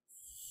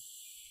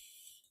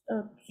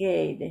 Ok,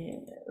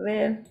 déjenme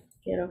ver.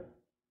 Quiero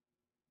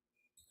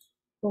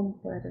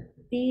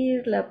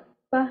compartir la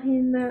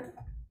página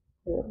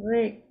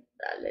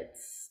correcta.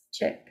 Let's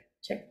check.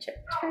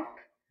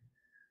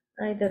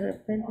 Ay, de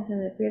repente se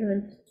me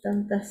pierden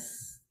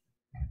tantas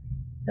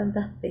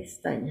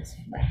pestañas.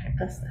 Vaya,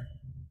 acá está.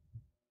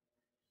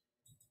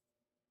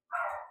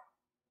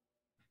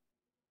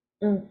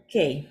 Ok.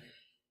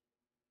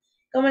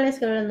 ¿Cómo les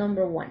quedó el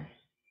number 1?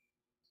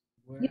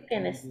 You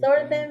can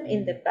store them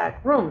in the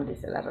back room,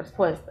 dice la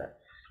respuesta.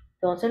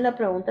 Entonces la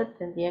pregunta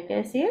tendría que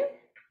decir,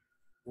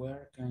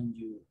 Where can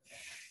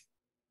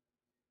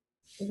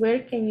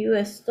you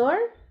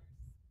store?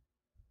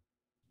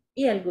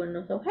 Y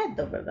algunos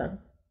objetos, ¿verdad?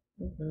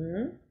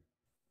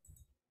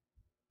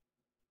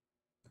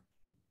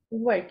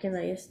 Where can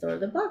I store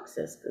the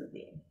boxes? Could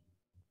be.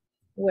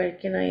 Where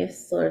can I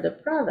store the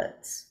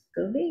products?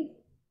 Could be.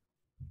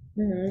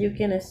 You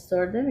can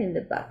store them in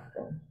the back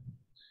room.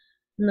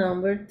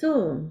 Number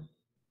 2.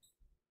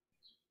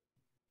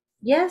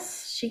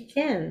 Yes, she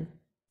can.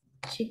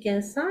 She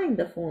can sign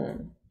the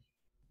form.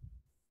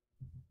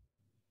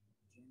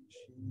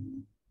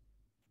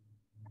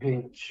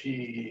 Can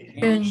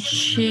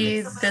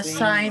she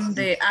design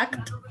the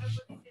act?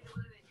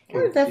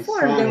 The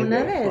form de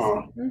una vez.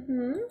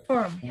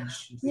 Form.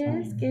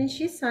 Yes, can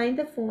she sign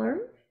the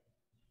form?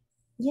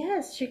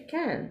 Yes, she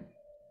can.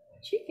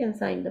 She can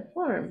sign the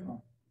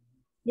form.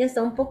 Ya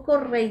está un poco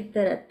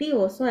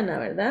reiterativo, suena,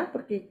 ¿verdad?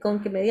 Porque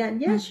con que me digan,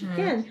 yes, she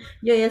can,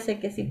 yo ya sé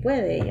que sí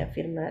puede ella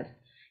firmar.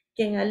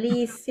 Can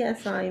Alicia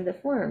sign the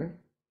form?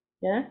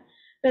 ¿Ya?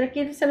 Pero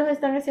aquí se los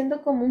están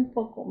haciendo como un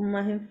poco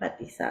más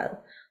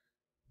enfatizado.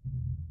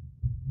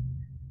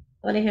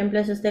 Por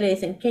ejemplo, si usted le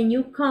dicen, can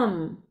you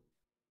come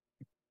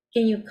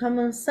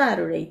on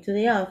Saturday to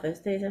the office?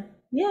 Usted dice,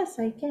 yes,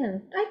 I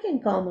can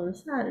come on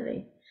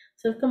Saturday.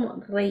 So es como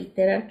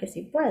reiterar que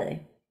sí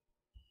puede.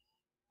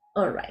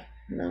 All right,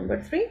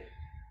 number 3.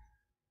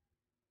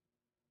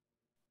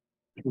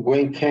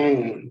 When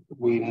can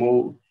we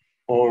move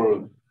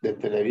or the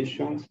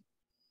television?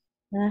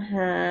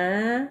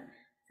 Ajá.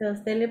 Si a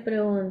usted le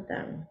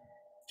preguntan,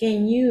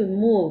 can you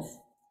move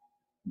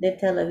the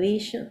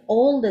television,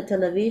 all the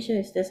television?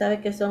 Usted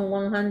sabe que son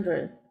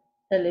 100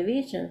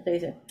 televisions. Usted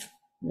dice,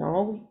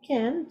 no, we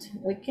can't.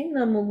 We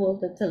cannot move all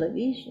the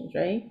televisions,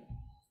 right?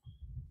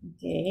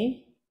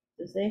 Okay.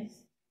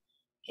 Entonces,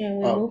 can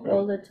we move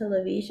all the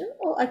television?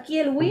 O aquí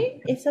el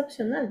we es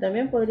opcional.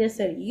 También podría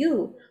ser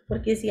you.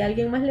 Porque si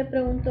alguien más le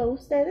preguntó a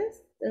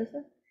ustedes,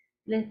 entonces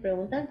les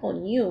preguntan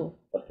con you,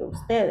 porque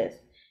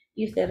ustedes.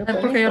 Y ustedes Es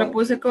responden porque yo lo con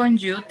puse con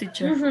you,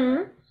 teacher.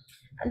 Ujú.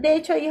 De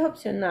hecho, ahí es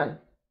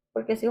opcional,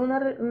 porque si es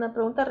una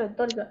pregunta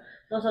retórica,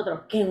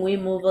 nosotros, can we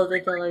move all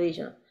the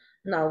television?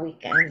 No, we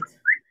can't.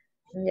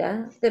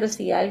 ¿Ya? Pero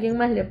si alguien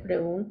más le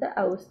pregunta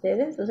a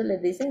ustedes, entonces les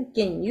dicen,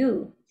 can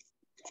you?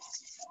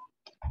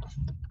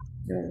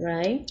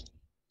 Alright.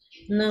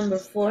 Number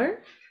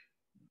 4,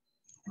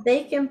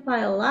 they can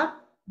pile up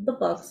the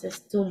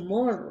boxes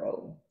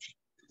tomorrow.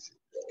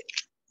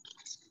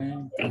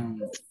 When can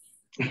the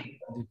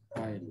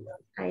pile?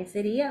 Ahí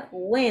sería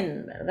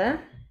when,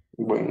 ¿verdad?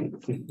 Bueno.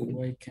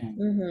 Why can?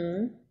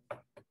 Ujú.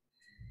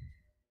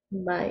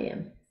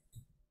 Vaya.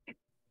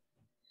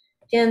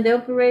 Can the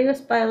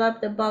operators pile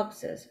up the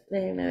boxes?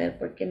 Déjenme ver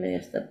por qué me dio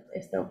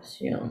esta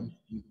opción.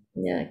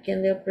 Ya,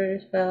 can the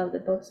operators pile up the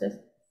boxes?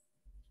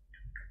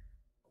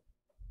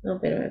 No,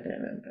 espérame.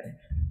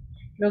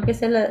 Creo que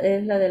esa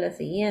es la de la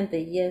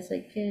siguiente. Yes,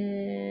 I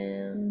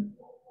can.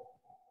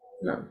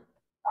 No.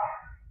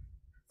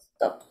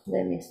 Stop.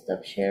 Let me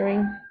stop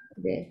sharing.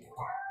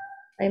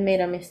 I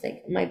made a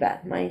mistake. My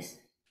bad. My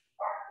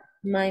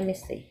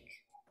mistake.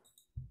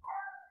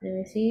 Let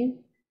me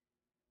see.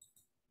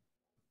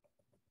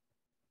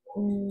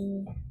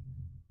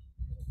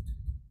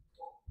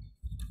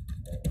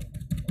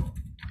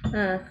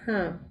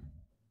 Ajá.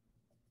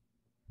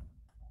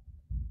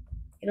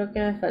 Creo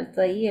que me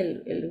faltó ahí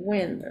el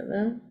when,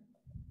 ¿verdad?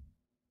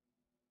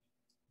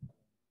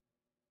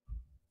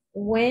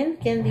 When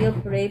can the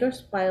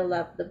operators pile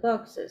up the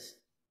boxes?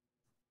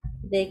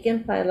 They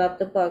can pile up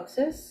the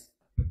boxes.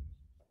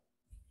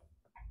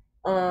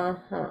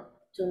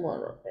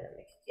 Tomorrow.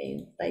 Espérame, que hay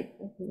un type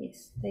of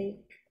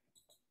mistake.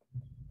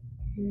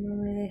 No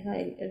me deja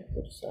el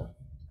cursor.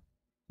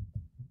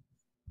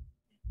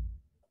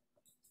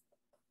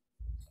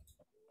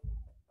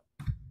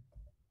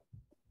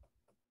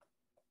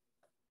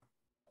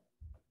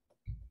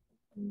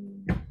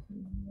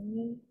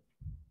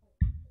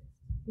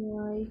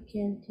 Why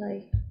can't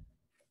I?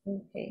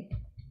 Okay.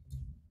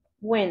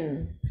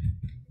 When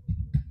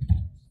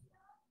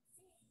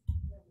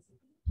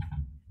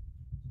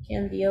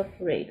can the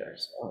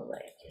operators? All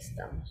right, aquí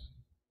estamos.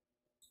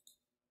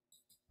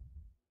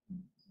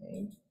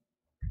 Okay.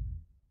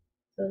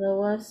 So that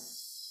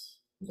was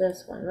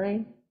this one,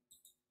 right?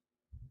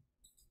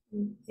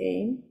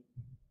 Okay.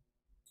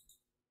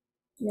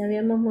 Ya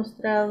habíamos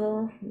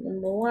mostrado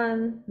number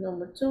 1,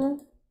 number 2,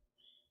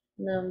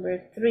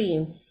 number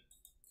 3.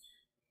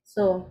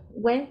 So,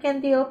 when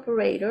can the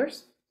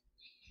operators?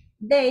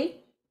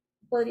 They,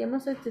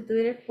 podríamos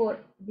sustituir por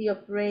the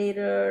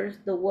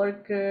operators, the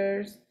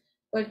workers,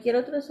 cualquier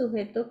otro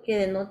sujeto que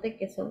denote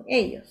que son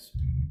ellos.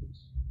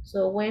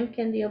 So, when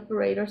can the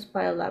operators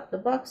pile up the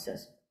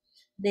boxes?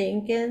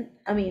 They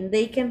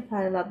can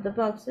pile up the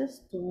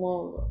boxes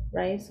tomorrow,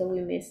 right? So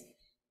we miss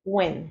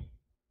when.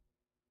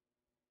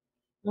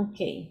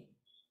 Okay.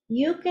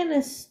 You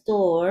can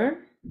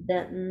store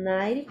the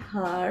 90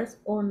 cars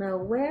on a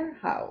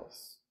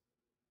warehouse.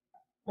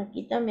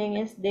 Aquí también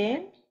es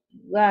de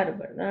lugar,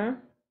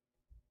 ¿verdad?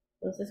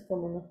 Entonces,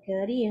 ¿cómo nos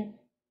quedaría?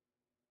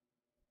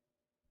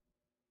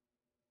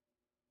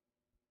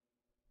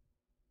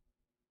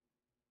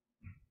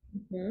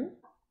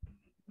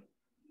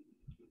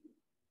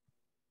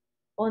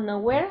 On a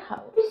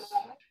warehouse.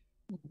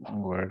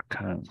 Where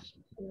can?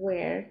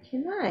 Where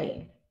can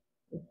I?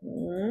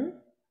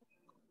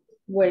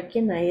 Where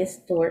can I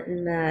store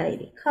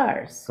 90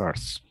 cars?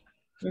 Cars.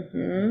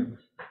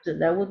 So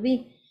that would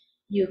be,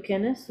 you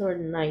can store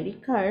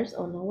 90 cars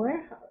on a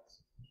warehouse.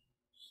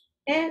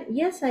 And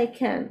yes, I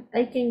can.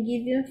 I can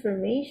give you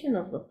information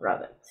of the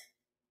product.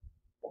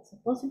 That's a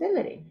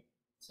possibility.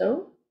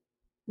 So?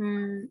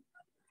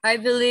 I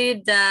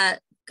believe that,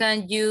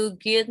 can you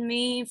give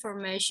me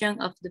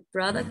information of the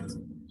product?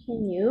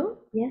 Can you?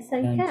 Yes,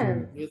 I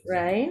can.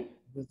 Right?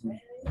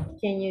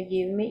 Can you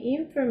give me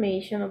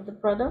information of the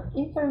product?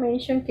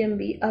 Information can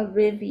be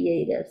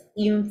abbreviated as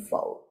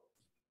info,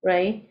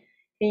 right?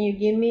 Can you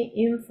give me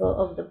info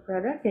of the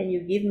product? Can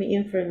you give me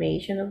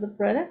information of the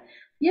product?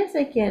 Yes,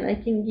 I can. I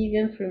can give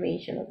you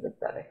information of the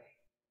product.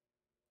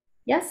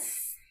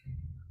 Yes.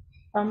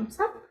 Thumbs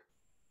up.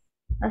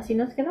 Así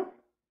nos quedó.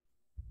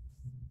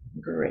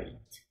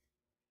 Great.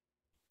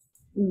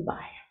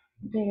 Vaya.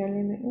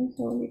 Regálenme un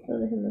segundito.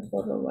 Déjenme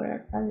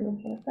corroborar algo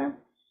por acá.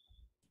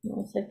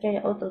 No sé que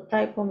haya otro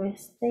typo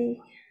mistake.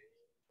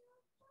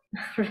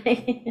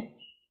 Right?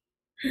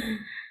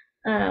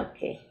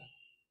 Okay.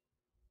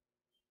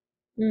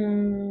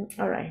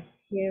 All right.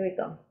 Here we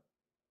go.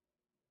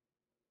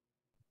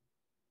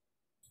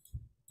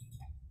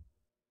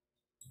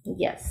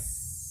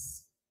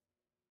 Yes.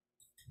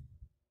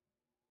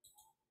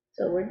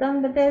 So we're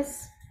done with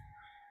this.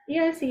 Y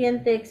el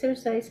siguiente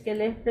exercise que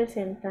les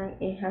presentan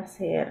es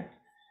hacer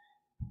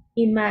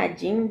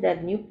imagine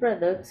that new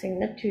products and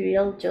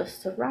material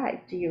just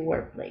arrived to your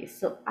workplace.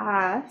 So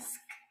ask,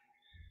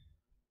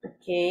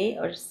 okay,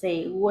 or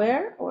say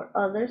where or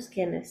others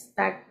can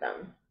stack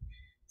them.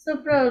 So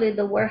probably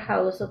the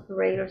warehouse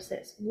operator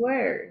says,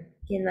 where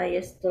can I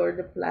store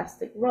the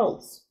plastic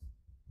rolls?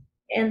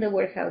 And the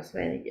warehouse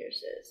manager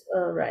says,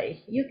 all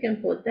right, you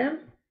can put them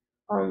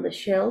on the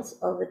shelves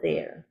over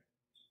there.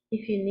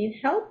 If you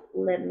need help,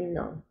 let me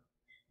know.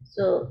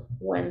 So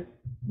when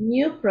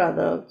new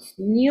products,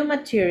 new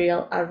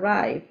material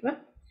arrive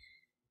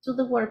to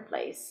the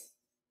workplace,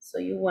 so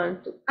you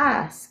want to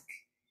ask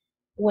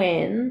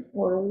when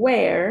or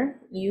where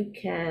you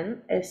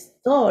can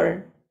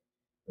store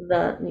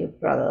the new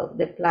product,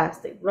 the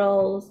plastic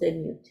rolls, the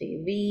new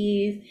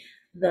TVs,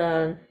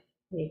 the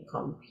new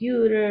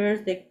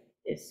computers, the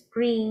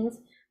screens,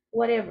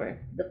 whatever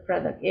the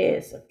product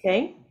is,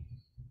 okay?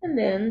 And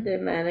then the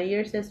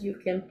manager says you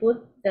can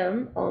put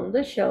them on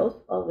the shelf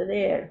over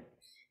there.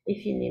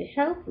 If you need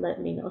help, let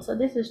me know. So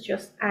this is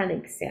just an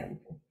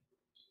example.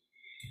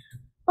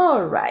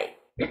 All right.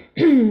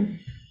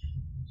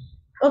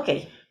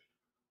 Ok.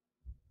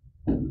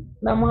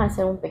 Vamos a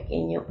hacer un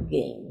pequeño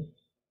game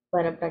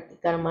para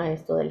practicar más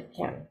esto del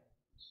can.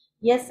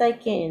 Yes, I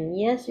can.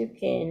 Yes, you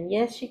can.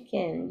 Yes, she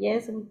can.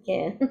 Yes, we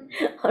can.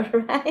 All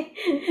right.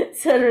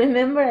 So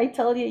remember I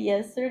told you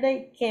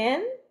yesterday,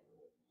 can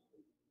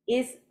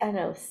is an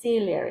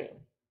auxiliary.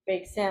 For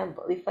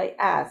example, if I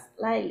ask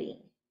Lily,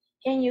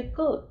 can you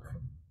cook?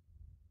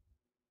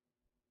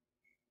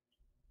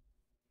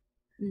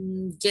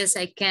 Yes,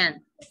 I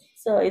can.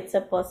 So it's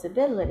a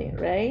possibility,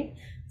 right?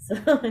 So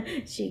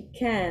she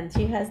can,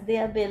 she has the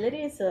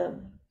ability, so,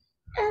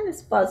 and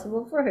it's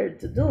possible for her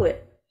to do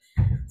it.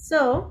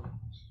 So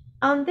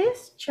on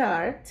this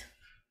chart,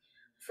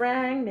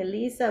 Frank,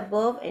 Melissa,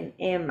 Bob, and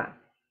Emma.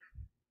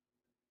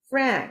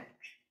 Frank.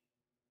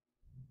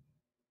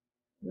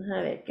 Vamos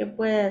a ver, ¿qué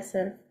puede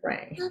hacer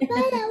Frank? ¡Papá,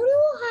 la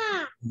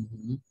bruja!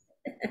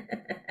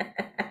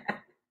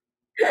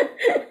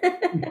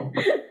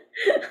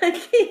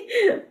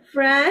 Okay,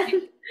 Frank.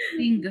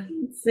 Bingo.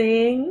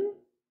 Sing.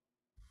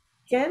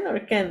 Can or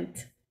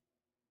can't?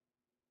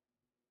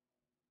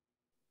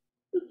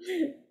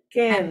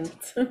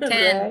 Can't,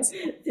 right?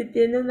 Si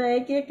tiene una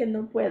X que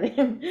no puede.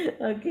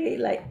 Okay,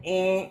 like,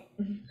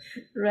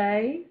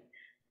 right?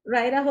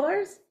 Ride a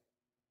horse?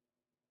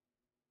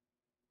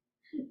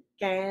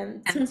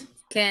 Can't.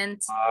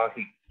 Can't.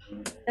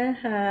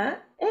 Uh-huh.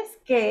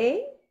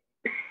 Escape?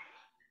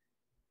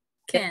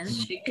 Can.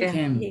 She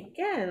can. He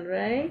can,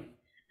 right?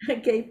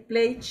 Okay,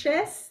 play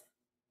chess?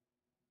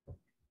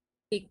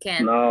 He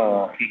can.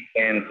 No, he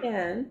can't.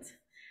 Can't.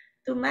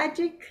 Do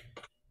magic?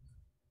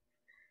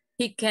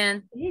 He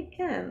can. He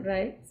can,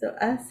 right? So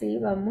así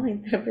vamos a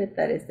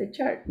interpretar este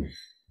chart.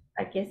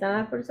 Aquí están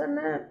las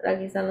personas,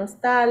 aquí están los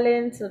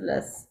talents o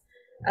las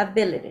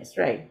abilities,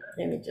 right?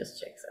 Let me just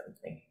check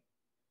something.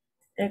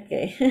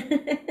 Okay.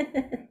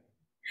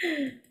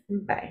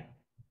 Bye.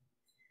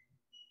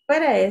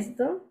 Para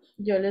esto,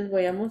 yo les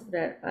voy a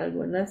mostrar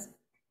algunas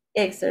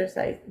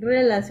exercises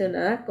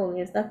relacionadas con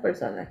estas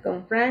personas,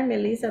 con Frank,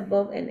 Melissa,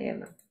 Bob y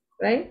Emma,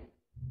 right?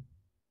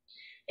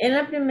 En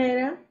la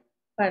primera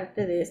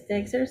parte de este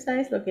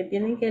exercise, lo que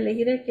tienen que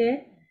elegir es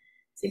que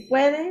si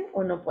pueden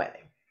o no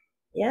pueden.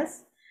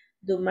 Yes?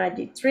 Do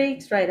magic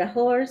tricks, ride a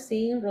horse,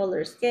 sing,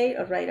 roller skate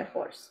o ride a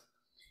horse.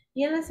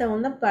 Y en la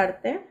segunda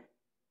parte,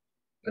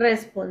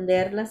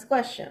 responder las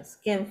questions.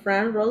 Can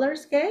Frank roller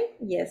skate?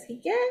 Yes, he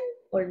can.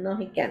 Or no,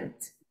 he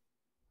can't.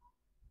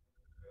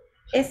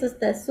 Eso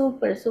está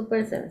súper,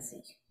 súper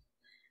sencillo.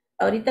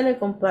 Ahorita le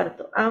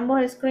comparto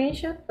ambos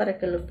screenshots para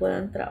que lo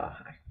puedan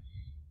trabajar.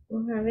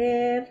 Vamos a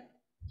ver.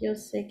 Yo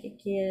sé que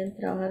quieren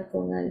trabajar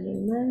con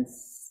alguien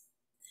más.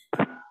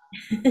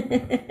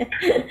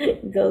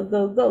 Go,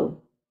 go,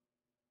 go.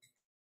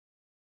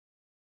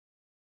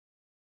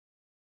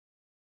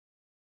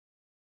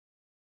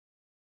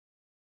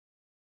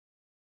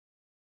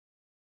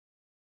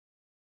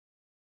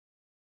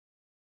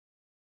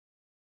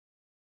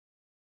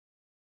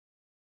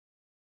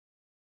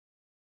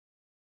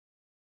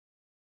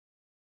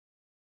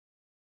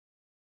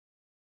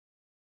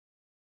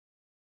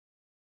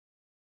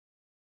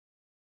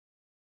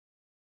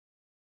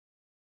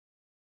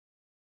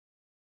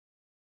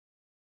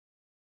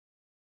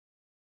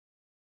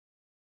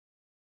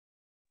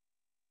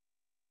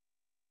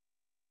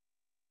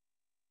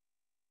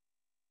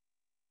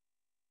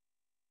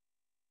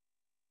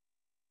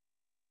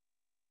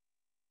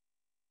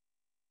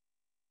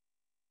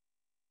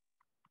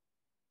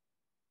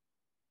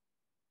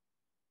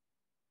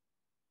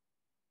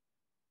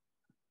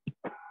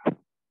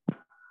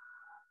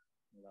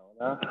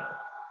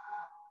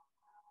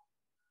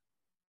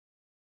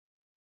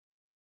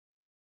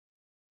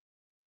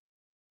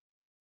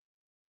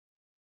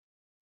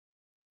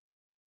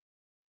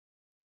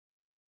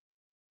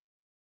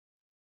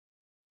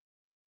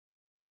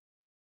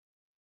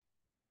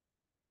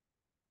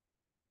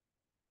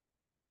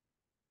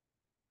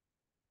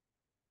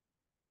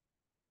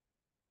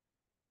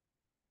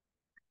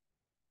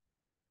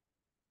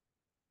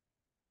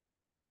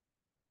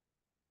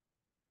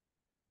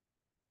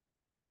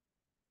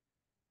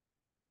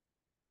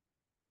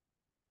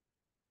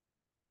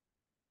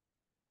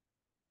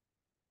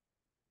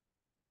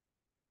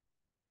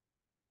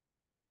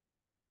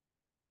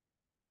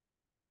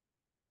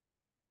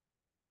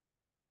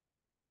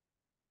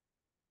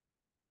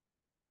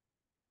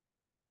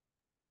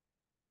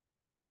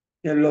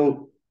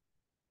 Hello.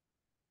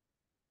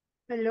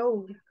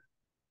 Hello.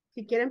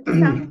 Si quiere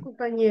empezamos,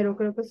 compañero.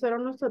 Creo que solo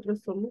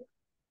nosotros somos.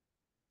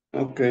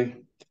 Ok.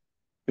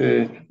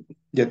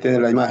 Ya tiene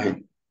la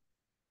imagen.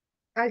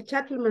 Al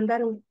chat le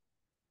mandaron.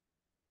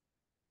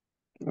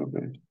 Ok.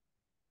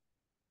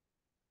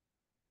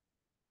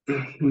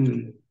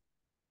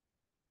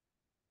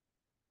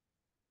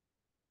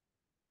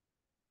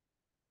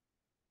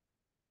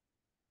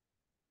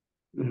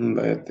 Mm,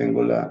 Vaya,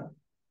 tengo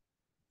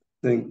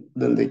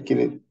donde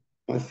quiere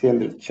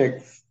haciendo el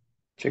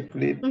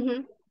checklist.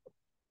 Ujú.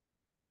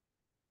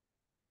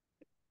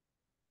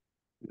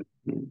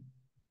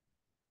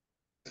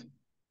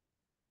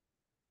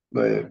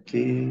 Vaya,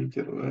 aquí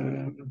quiero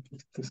ver.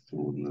 Esta es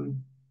una.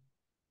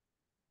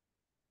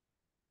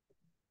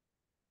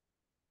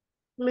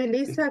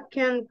 Melissa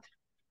Kent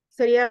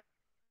sería.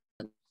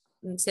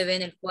 Se ve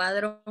en el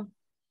cuadro.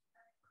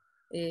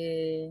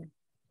 She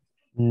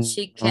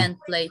No. can't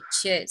play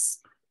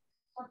chess.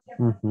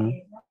 Ujú.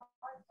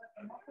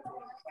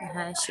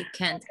 Ajá, she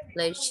can't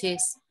play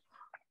chess.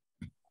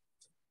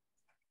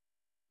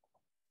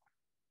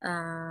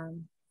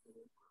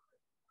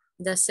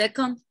 The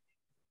second,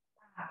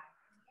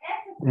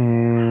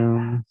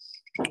 Em,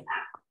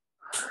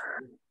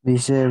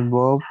 dice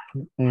Bob,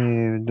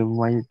 The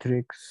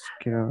Matrix,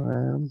 quiero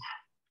ver.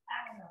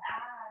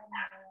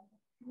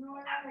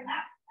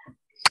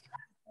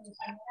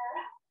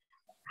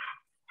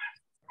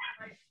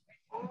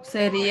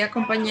 Sería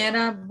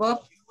compañera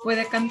Bob,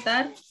 ¿puede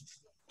cantar?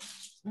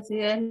 Así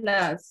es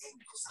las...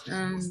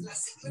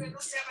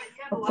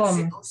 ¿O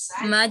cómo?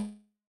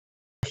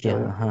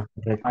 Ajá,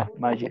 correcto.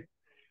 Magic.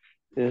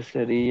 Entonces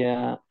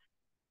sería,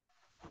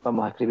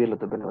 vamos a escribirlo,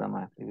 tal vez lo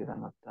vamos a escribir,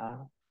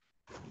 anotar.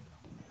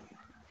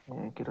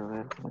 Quiero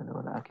ver,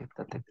 aquí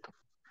está texto.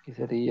 Aquí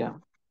sería,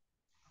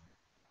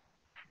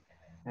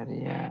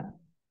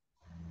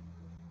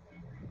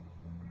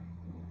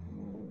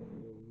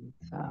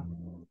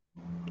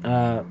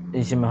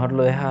 Y si mejor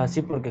lo dejas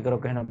así porque creo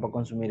que no va a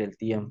consumir el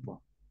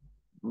tiempo.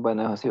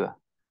 bueno, eso sí va.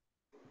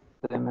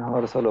 Entonces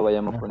mejor solo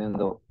vayamos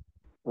poniendo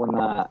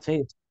una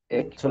Sí,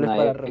 X, solo es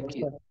para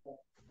repasar.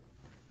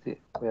 Sí,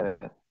 voy a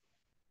ver.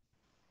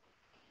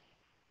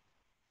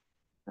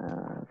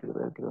 Quiero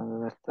ver,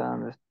 ¿dónde está?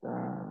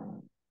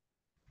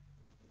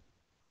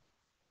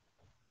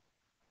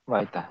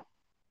 Ahí está.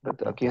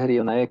 Aquí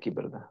sería una X,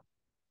 ¿verdad?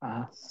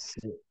 Ajá. Sí.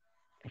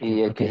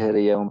 Y Ok. X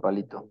sería un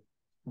palito.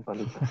 Un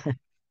palito.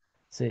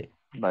 Sí.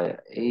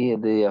 Vaya. Y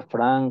diría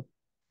Frank,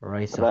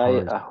 Raise a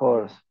ride horse. a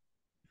horse.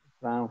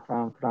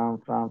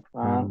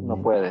 Frank,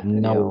 no puede.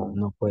 Sería No, un...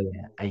 no puede.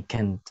 I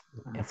can't.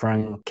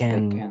 Frank I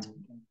can't. can.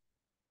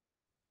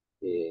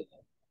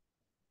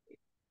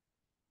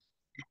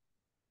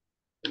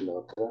 La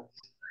otra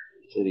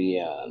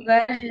sería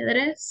Jugar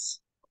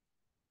ajedrez.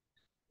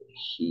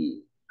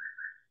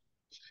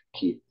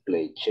 he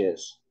play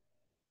chess.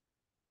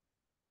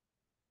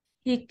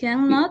 He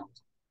cannot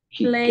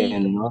He play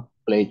cannot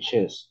play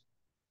chess.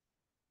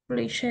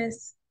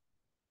 chess.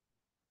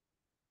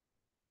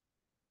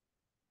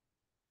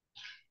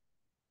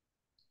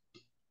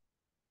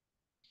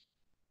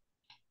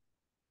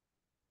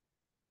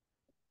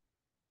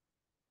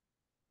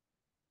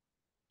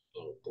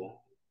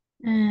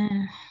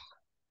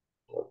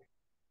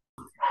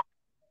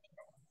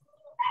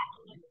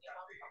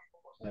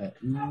 Eh,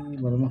 Y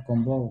volvemos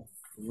con Bob.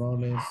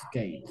 Roller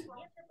skate.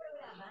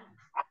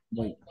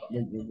 Voy.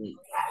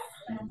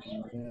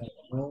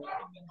 Bob.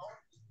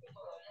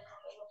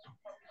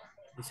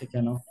 Dice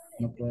que no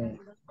puede.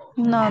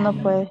 No, no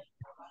puede.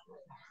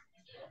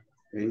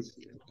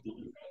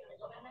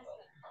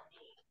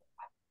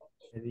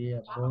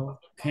 Sería Bob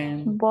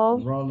can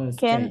Bob roller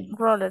can skate.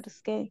 roller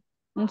skate.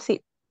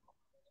 Sí.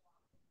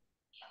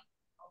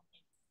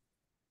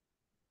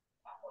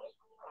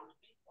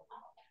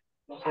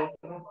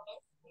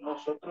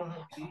 Nosotros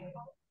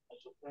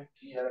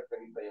aquí, a la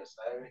carita ya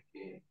sabes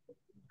que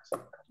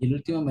Y el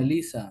último,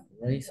 Melissa,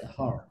 raise a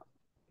heart.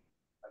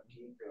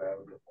 aquí,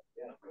 claro,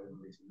 no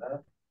pueden decir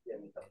nada, y a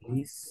mí tampoco.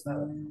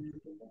 Melissa,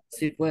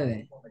 sí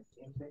puede,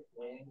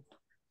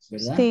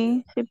 ¿verdad?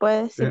 Sí, sí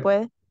puede, sí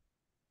puede.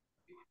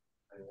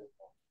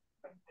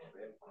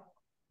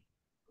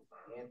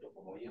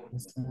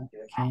 Melissa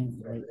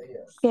can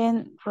raise.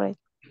 Can right.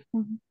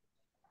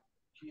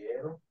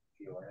 Quiero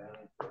que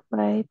vayan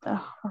Right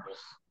a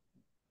horse.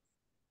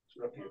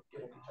 lo que yo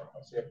quiero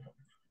que sepan.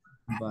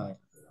 Vale.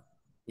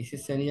 Esa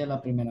sería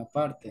la primera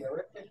parte.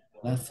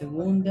 La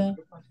segunda,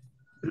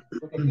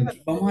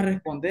 vamos a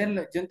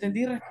responderle. Yo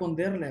entendí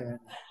responderle,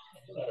 ¿verdad?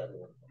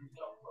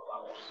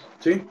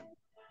 Sí,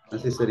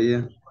 así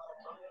sería.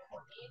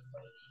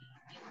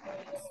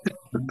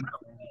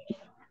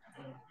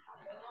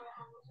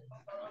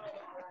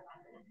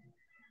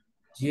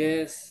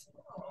 Yes.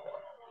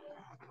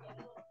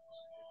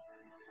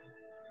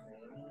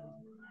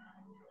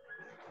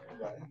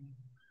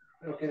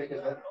 Pero quiere que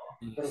dar,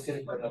 pero quiere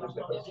que dar los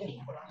de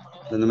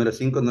La número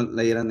 5, no,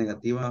 la era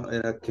negativa,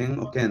 era can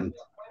o can't.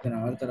 Pero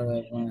ahorita lo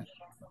voy a poner.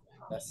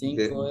 La Que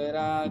 5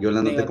 era yo la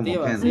anoté como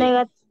negativa, can. ¿sí?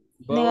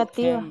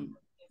 Negativa. Can.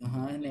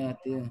 Ajá, es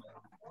negativa.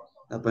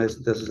 Pues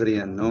entonces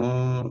sería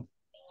no,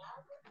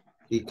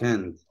 he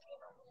can't.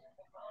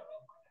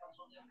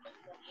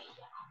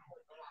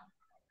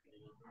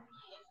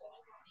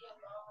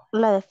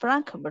 La de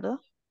Frank, ¿verdad?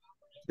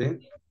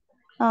 ¿Sí?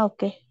 Ah,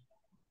 ok.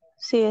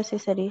 Sí, así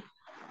sería.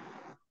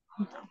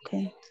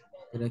 Ok.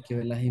 Pero hay que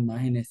ver las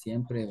imágenes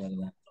siempre,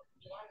 ¿verdad?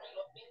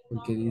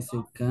 Porque dice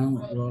can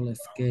roll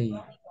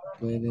skate.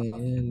 Puede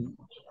él.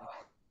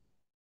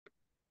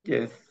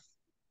 Yes.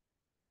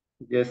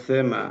 Yes,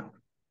 Emma.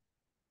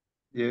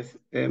 Yes,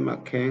 Emma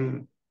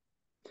can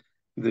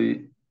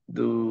do,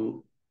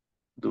 do,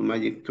 do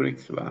magic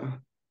tricks,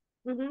 ¿va?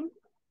 Ujú.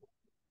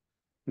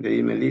 De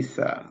ahí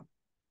Melissa.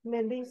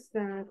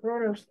 Melissa,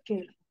 roller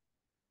skate.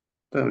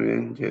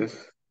 También,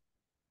 yes.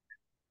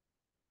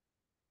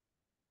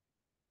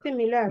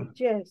 Similar,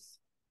 yes.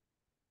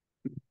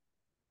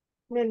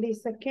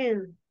 Melissa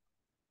can.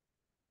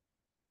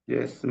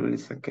 Yes,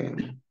 Melissa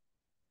can.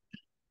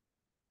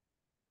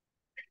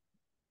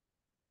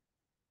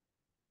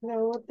 La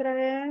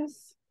otra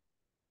es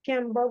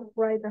can Bob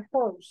ride a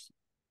horse?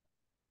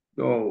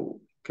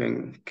 No,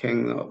 cannot.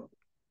 Cannot.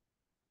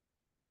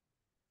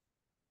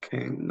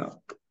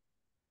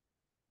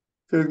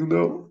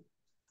 Cannot.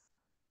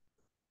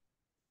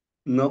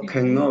 No,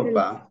 cannot,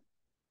 va.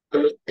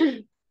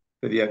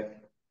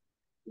 Sería,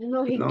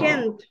 No, he no.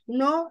 can't.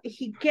 No,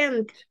 he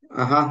can't.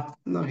 Ajá,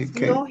 no, he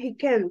No, can't. he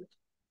can't.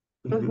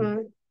 Mhm. Ajá.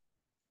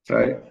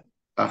 Right.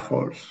 A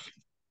horse.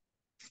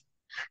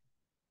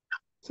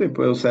 Sí,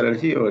 puede usar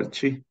el he o el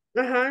she.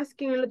 Ajá, es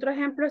que en el otro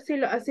ejemplo sí,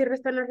 así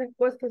restan las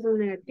respuestas en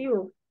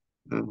negativo.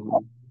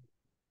 Ujú.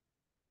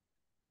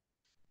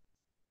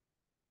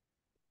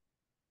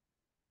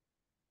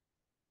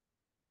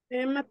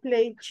 Emma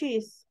play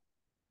cheese.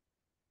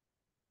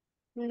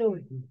 No,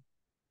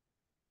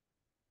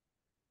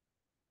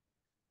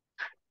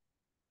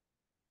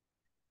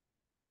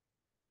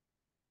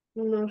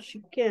 no,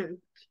 she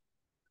can't.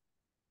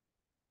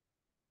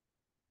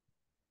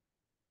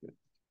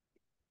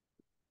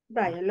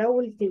 Vaya, la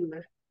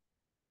última.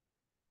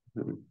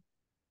 Ujú.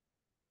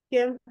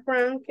 Can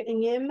Frank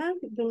and Emma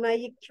do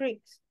magic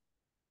tricks?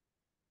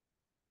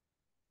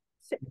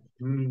 Sí.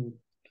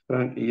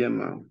 Frank y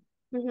Emma.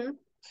 Ujú,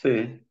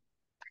 Sí.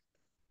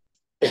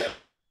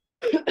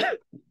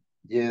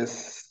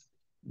 Yes,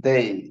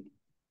 they.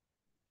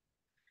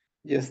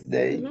 Yes,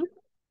 they ujú.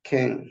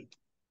 can.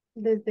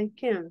 Desde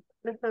can.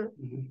 Ajá.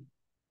 Ujú.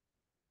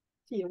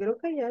 Sí, yo creo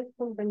que ya es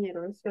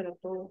compañero, eso era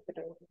todo,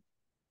 pero...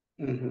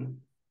 Ujú.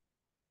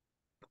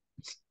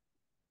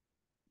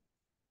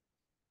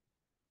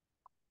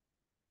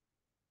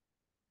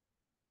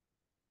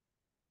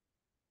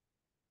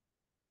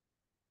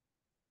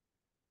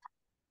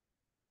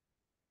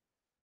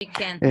 She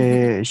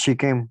can. She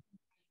can.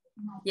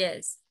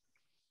 Yes.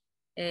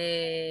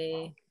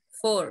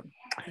 4.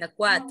 La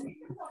 4.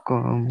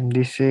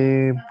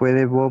 Dice,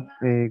 ¿puede Bob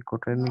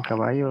correr mi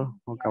caballo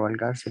o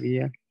cabalgar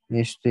sería?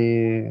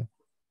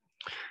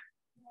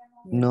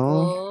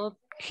 No, Bob,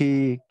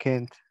 he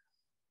can't.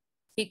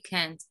 he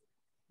can't.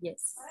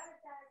 Yes.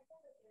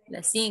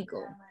 La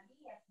 5.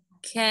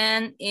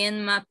 Can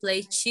Emma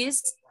play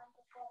chess?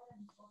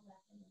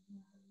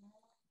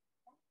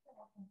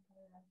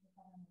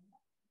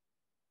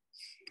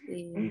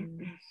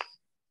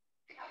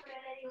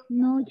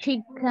 No,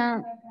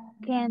 chica,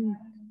 can.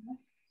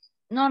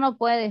 No, no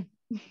puede.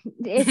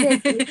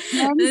 Ese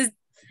can,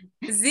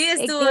 Sí,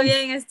 estuvo can.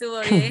 bien, estuvo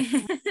bien.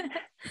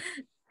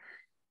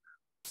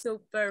 So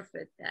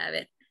perfect. A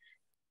ver,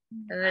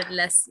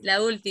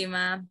 la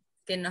última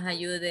que nos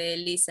ayude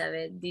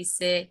Elizabeth.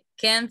 Dice,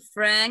 can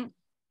Frank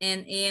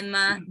and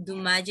Emma do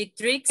magic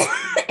tricks?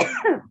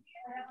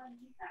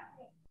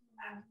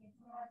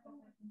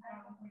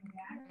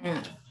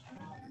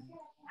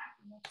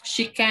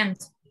 She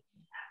can't.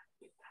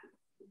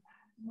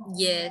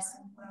 Yes,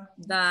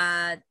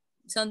 but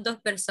son dos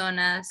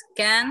personas.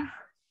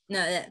 No,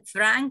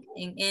 Frank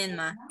and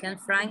Emma. Can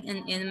Frank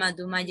and Emma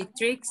do magic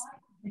tricks?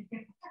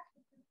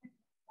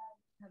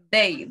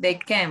 They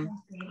can.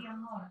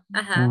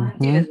 Ajá.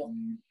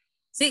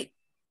 Sí.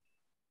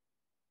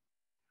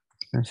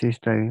 Así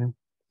está bien.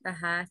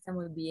 Ajá, está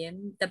muy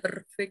bien. Está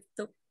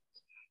perfecto.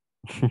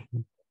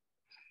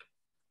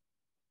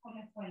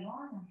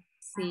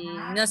 Sí,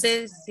 no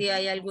sé si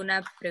hay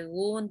alguna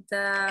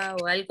pregunta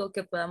o algo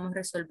que podamos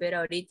resolver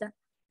ahorita.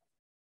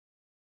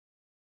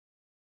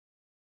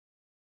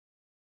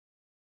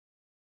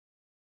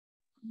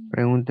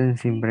 Pregunten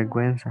sin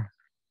vergüenza.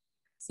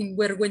 Sin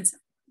vergüenza.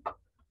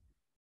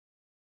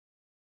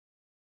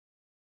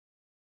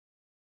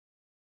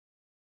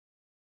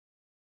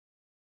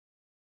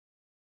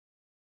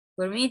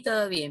 Por mí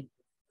todo bien.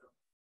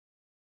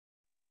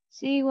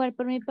 Sí, igual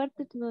por mi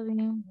parte todo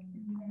bien.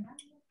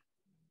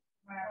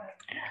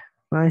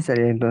 Ahí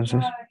estaría entonces.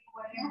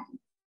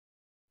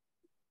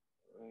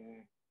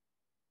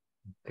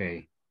 Ok,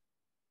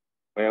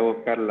 Voy a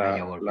buscar ya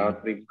la volví.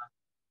 otra imagen.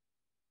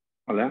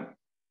 Hola.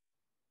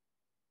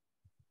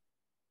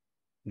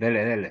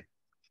 Dele, dele.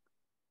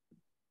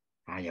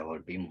 Ya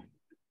volvimos.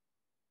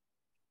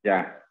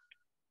 Ya.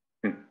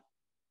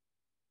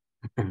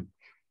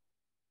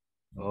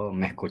 Oh,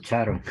 me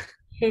escucharon.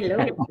 Hello.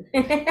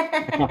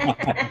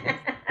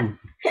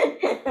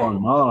 Oh,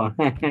 no.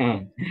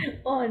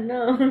 Oh,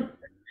 no.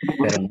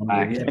 Pero no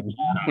me vieron.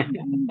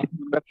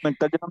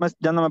 Mental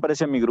ya no me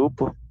aparece en mi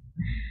grupo.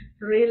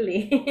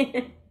 Really?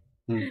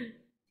 Mm.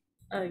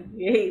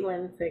 Okay,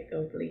 1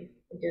 second, please.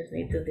 I just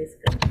need to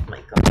disconnect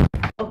my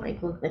computer. Oh my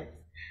goodness.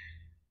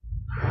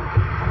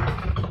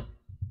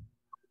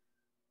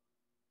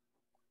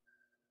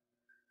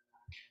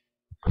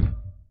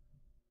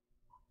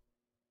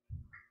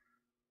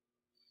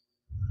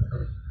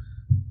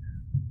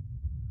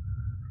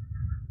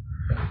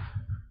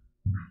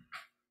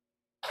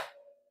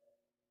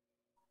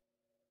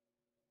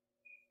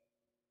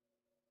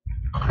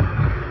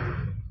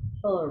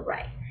 All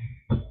right.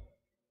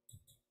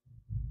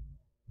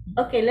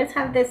 Okay, let's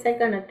have the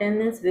second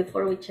attendance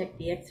before we check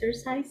the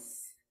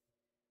exercise.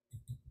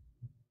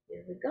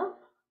 Here we go.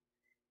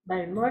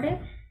 Balmore,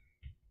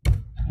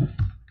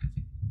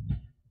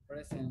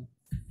 Present.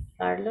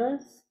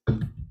 Carlos,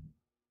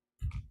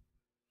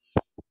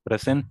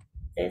 Present.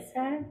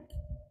 Cesar,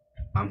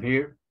 I'm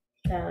here.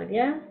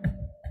 Claudia,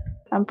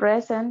 I'm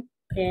present.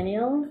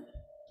 Daniel,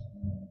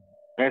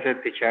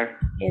 Present, teacher.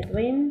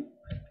 Edwin,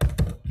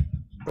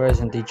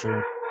 Present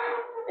teacher.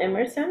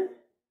 Emerson.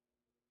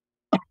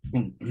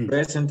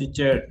 Present,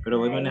 teacher, pero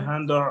voy Hi.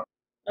 manejando.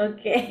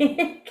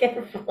 Okay,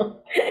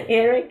 careful.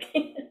 Eric.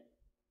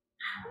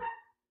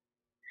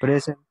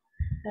 Present.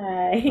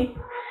 Hi.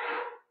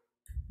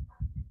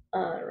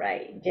 All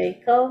right,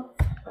 Jacob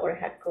or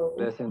Jacob.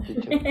 Present,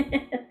 teacher.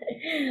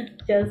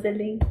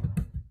 Jocelyn,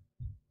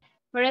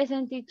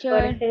 Present teacher.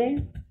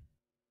 Jorge,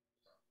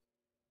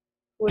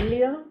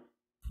 Julio.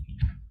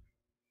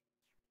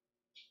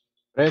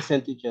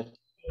 Present, teacher.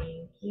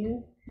 Thank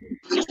you.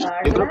 Yo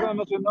creo que me Carla.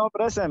 mencionó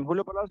present,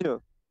 Julio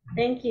Palacio.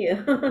 Thank you.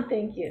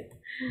 Thank you.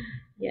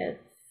 Yes.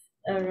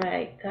 All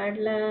right.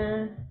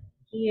 Carla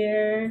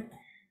here.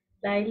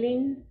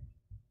 Lailin.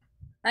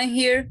 I'm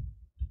here.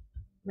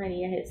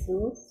 María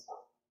Jesús.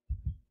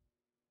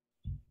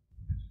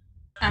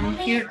 I'm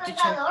here,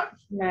 teacher.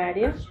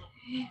 Mario.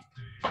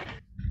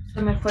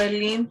 Se me fue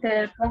el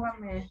Inter,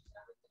 póngame.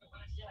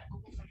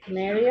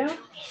 Mario.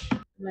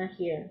 Not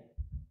here.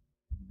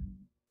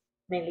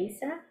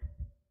 Melissa.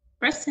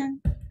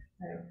 Present.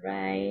 All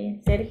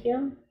right.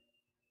 Sergio.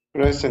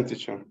 Present,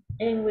 teacher.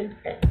 And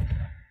Wilfred.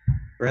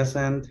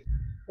 Present.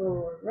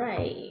 All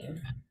right.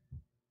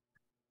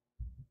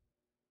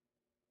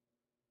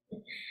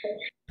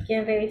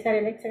 ¿Quieren revisar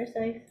el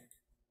exercise?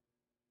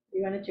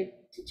 You want to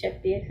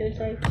check the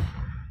exercise?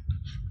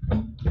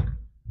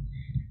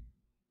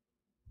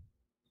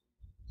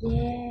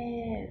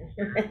 Yeah.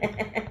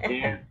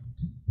 Yeah.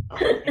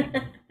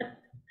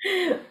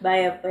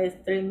 Vaya,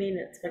 pues 3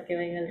 minutes para que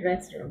venga al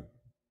restroom.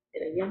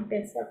 Pero ya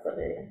empezó a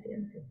correr el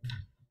tiempo.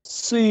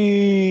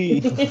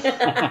 Sí.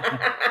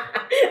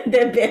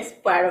 The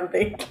best part of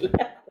the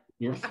class.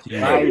 Yes,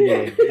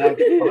 Friday. Black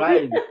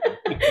Friday.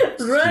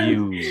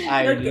 Run.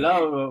 I Lo que-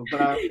 love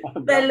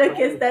Pero los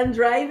que están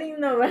driving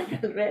no van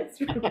al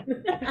restroom.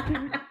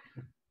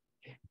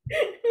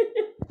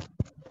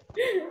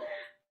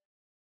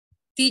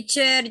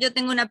 Teacher, yo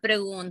tengo una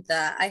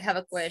pregunta. I have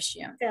a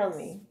question. Tell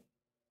me.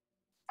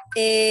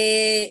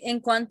 En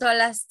cuanto a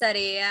las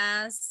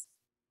tareas,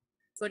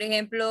 por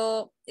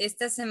ejemplo,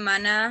 esta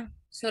semana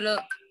solo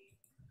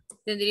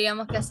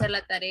tendríamos que hacer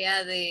la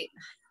tarea de,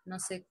 no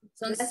sé,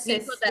 son La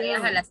 5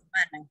 tareas a la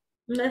semana.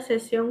 Una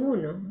sesión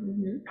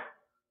 1.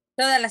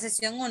 Toda la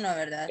sesión 1,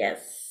 ¿verdad?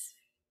 Yes.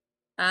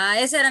 Ah,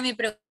 esa era mi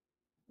pregunta,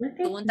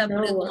 No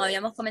porque como worries.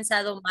 habíamos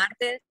comenzado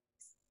martes,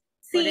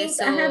 por Sí,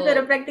 eso... ajá,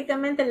 pero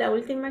prácticamente la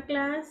última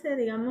clase,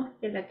 digamos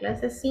que la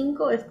clase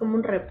 5 es como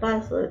un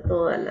repaso de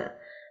todas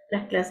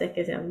las clases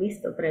que se han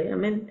visto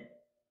previamente.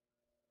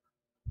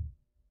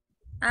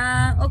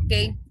 Ah,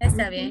 ok,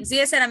 está bien. Sí,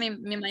 esa era mi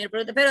mayor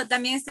pregunta, pero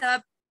también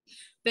estaba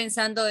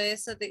pensando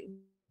eso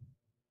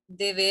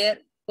de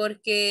ver,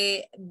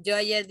 porque yo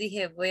ayer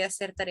dije, voy a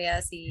hacer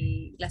tareas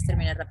y las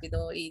terminé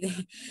rápido y,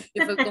 y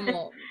fue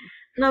como,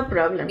 No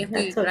problem, que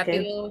fui that's okay.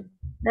 rápido.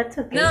 That's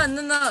okay. No,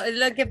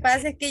 lo que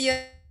pasa es que yo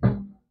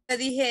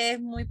dije es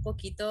muy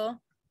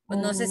poquito,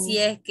 no sé si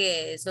es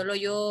que solo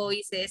yo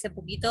hice ese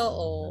poquito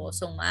o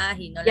son más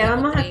y no les Ya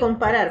vamos a encontré.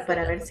 comparar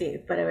para ver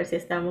si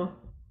estamos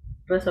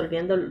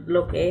resolviendo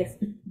lo que es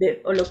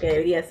o lo que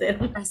debería ser.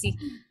 Así.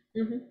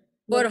 Ujú.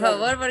 Por No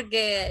favor, problem.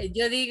 porque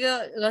yo digo,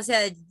 o sea,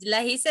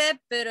 las hice,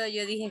 pero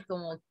yo dije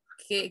como,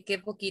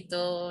 qué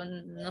poquito,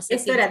 no sé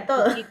Esto si es era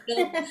todo. poquito,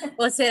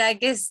 o será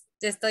que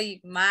estoy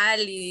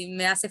mal y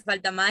me hace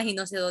falta más y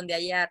no sé dónde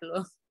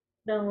hallarlo.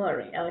 Don't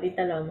worry,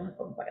 ahorita lo vamos a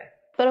comparar.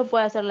 Pero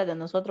puede hacerle de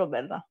nosotros,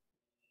 ¿verdad?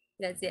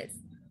 Gracias.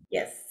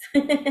 Yes.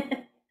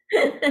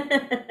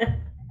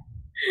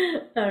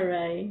 All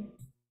right.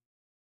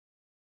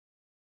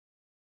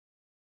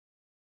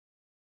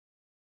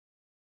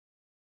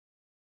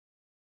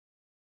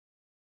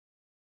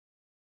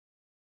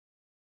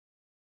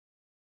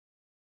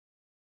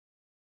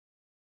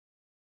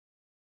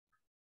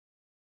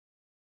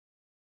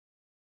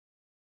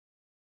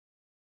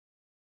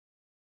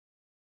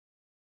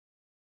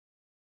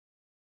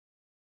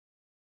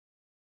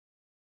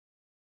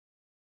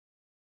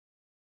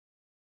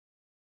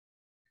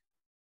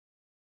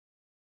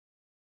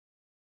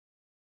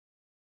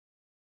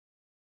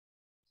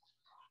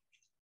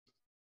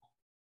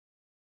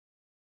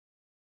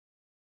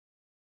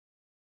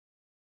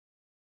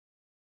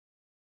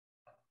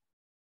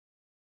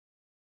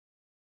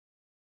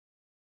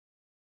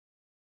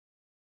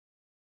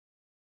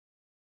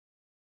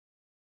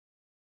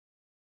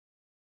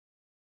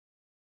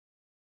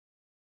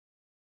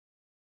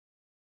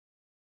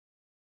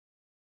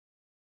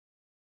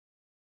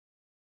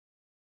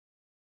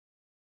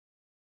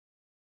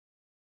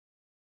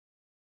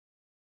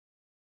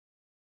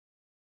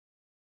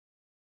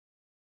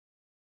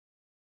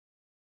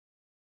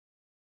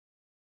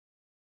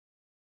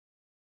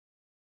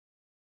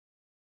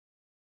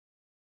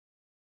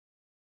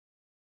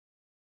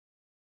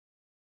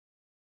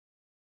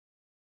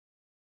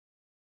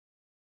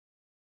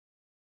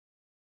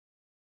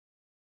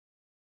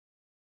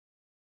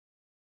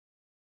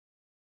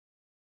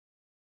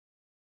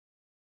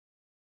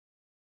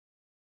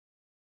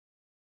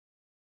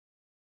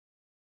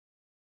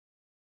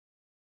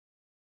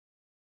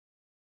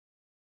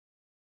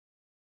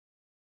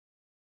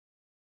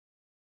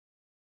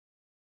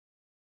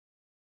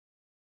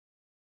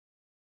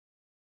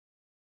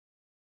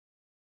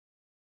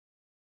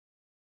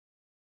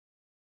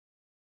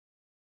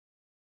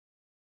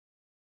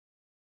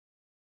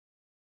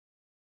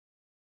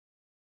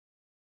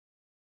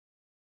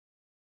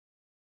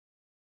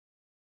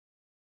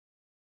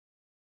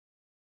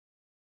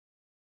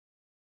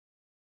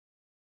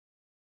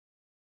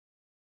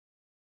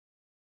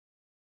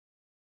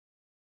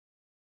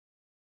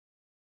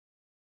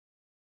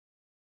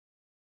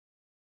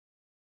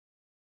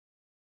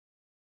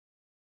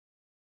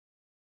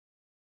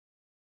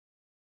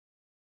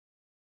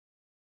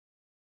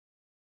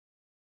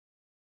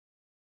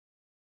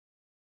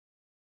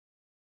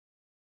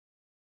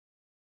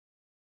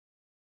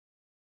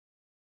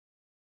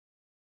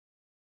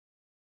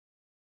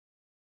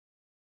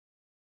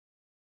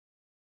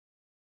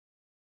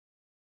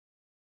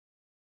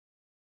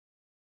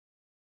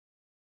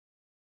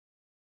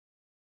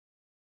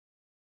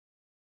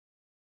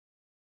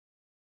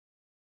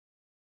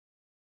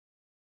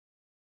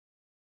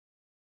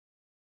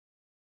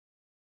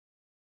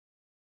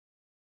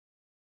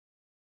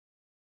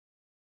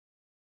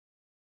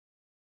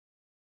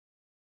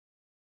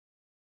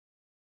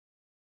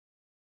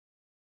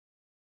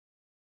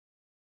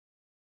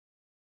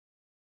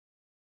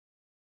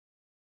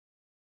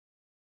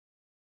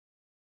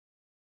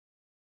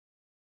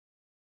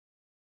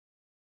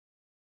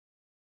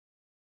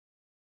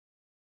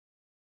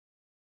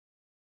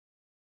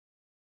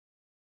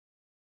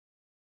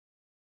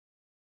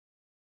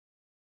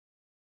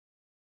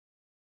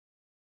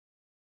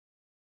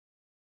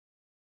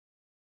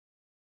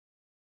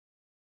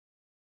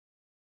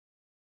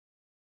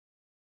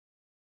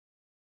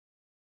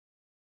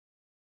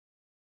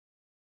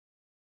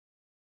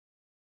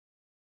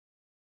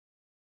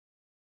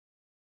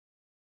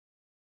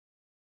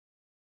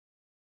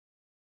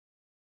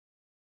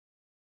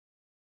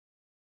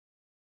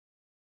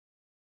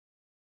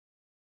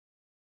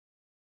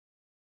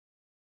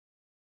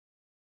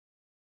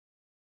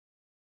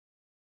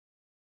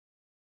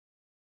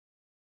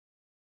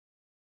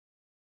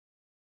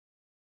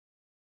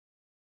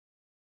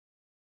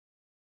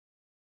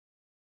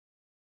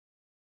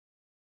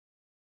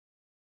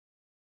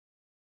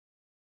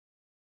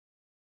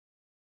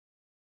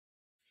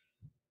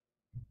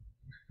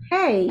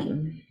 Hey,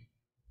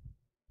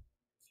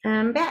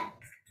 I'm back.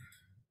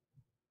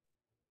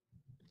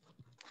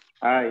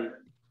 Hi.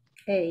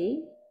 Hey,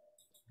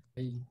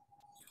 Hey.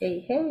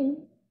 hey.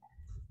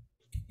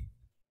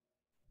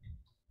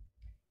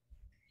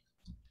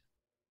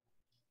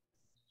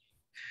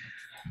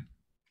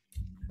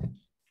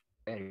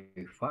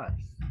 Very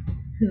fast.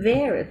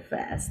 Very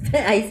fast.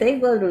 I say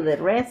go to the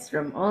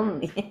restroom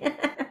only.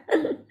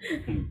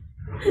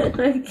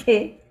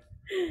 Okay.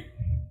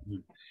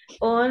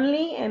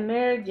 Only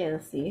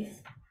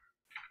emergencies.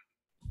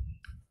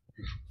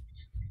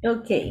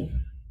 Okay.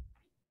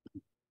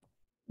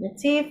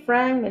 Let's see,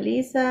 Frank,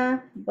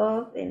 Melissa,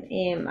 Bob, and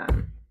Emma.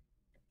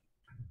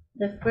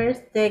 The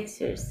first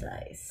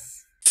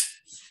exercise.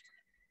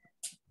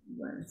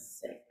 1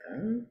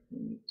 second. I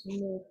need to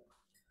move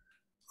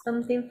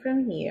something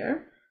from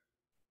here.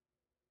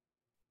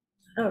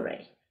 All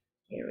right,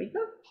 here we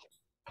go.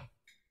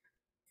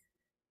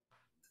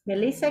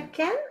 Melissa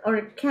can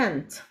or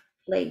can't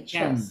play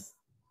chess?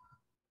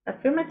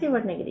 Affirmative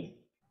or negative?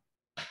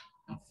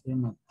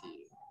 Affirmative.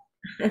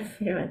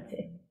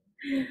 Affirmative.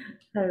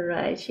 All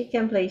right, she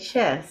can play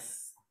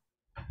chess.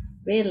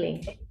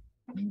 Really?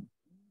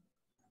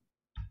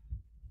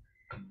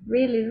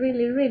 Really,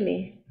 really,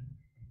 really?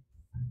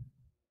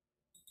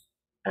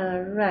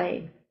 All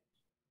right.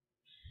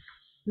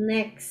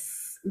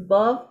 Next,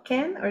 Bob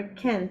can or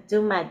can't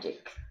do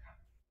magic?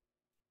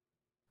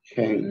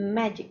 Can.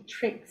 Magic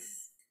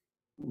tricks.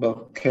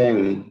 But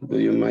can do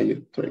you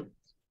magic trick?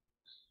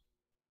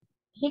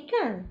 He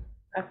can.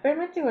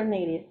 Affirmative or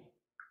negative?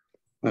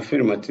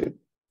 Affirmative.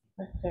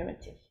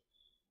 Affirmative.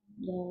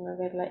 Déjenme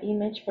ver la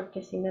image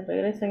porque si me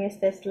regreso en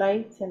este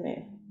slide se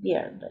me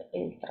pierde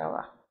el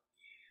trabajo.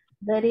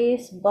 That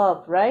is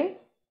Bob, right?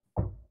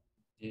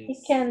 Yes. He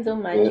can do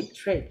magic Yes.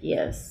 trick.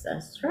 Yes,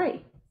 that's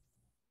right.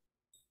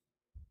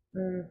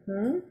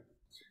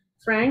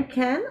 Frank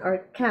can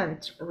or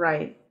can't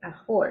ride a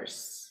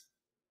horse?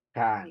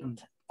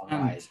 Can't.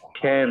 Can't.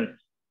 Can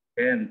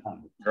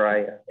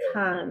right.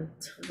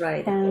 Can't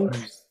ride a Can't.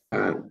 horse.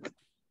 And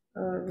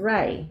All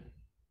right.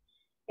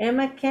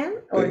 Emma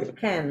can or Yes.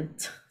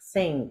 can't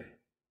sing?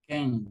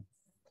 Can.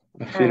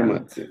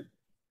 affirmative.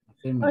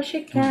 Oh,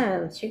 she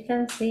can. She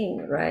can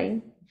sing,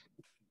 right?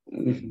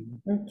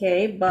 Mhm.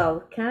 Okay,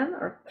 Bob can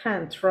or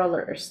can't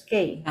roller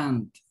skate?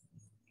 Can't.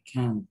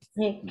 Can't.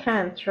 He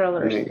can't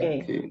roller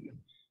skate. Negative.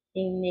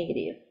 In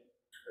negative,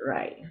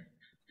 right?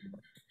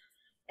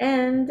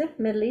 And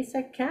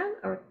Melissa can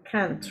or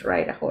can't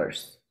ride a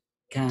horse?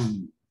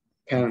 Can.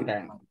 Can.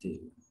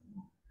 Affirmative.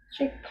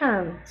 She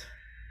can't.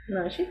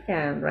 No, she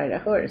can ride a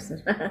horse.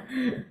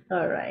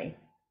 All right.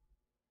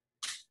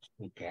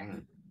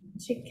 Can.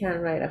 She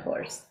can ride a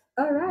horse.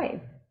 All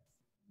right.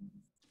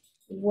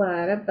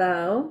 What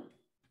about,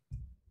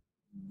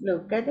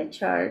 look at the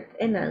chart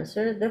and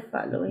answer the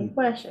following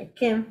question.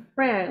 Can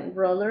Frank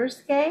roller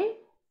skate?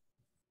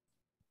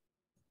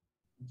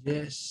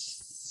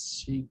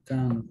 Yes, she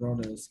can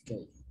roller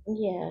skate.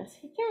 Yes,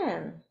 he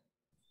can.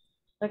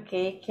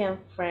 Okay, can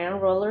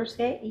Frank roller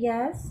skate?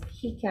 Yes,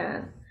 he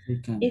can. He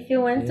can. If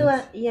you want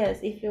Yes. to, yes,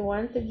 if you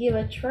want to give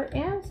a short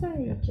answer,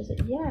 you just say,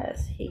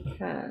 yes, he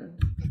can.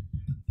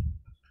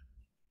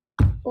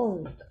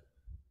 Punto.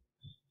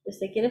 Si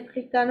usted quiere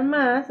explicar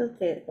más,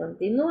 usted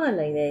continúa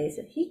la idea y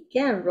dice, he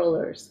can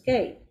roller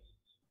skate.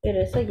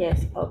 Pero eso ya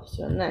es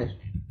opcional.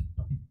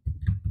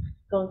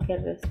 Con que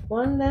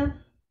responda,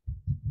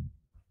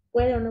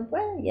 puede o no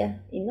puede,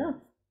 ya, y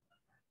no.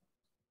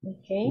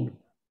 Ok.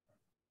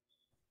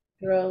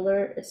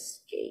 Roller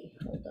skate.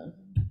 Hold on.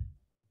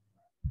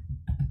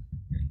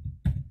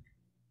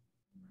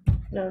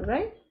 All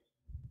right.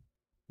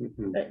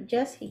 But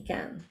yes, he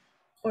can.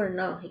 Or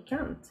no, he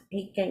can't.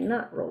 He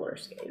cannot roller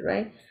skate,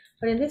 right?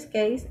 But in this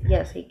case,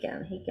 yes, he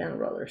can. He can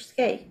roller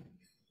skate.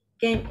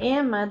 Can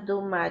Emma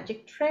do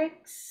magic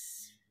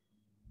tricks?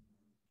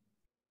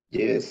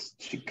 Yes,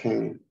 she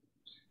can.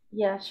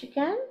 Yes, she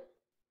can.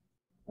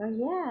 Oh,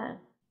 yeah.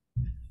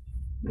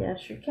 Yes,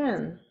 she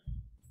can.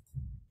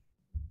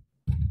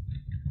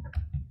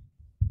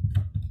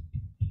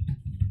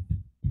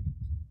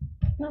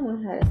 Vamos a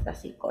dejar esta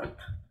así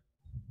corta.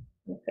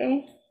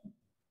 Okay?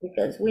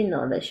 Because we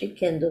know that she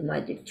can do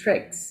magic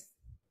tricks.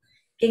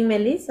 Can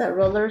Melissa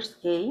roller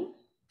skate?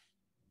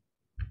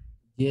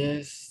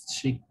 Yes,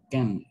 she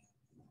can.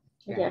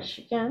 Yes,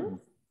 she can.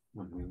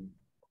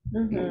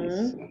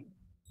 Yes.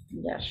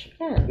 Yes, she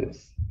can.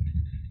 Yes.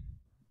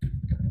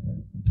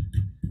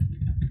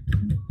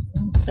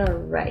 All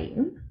right.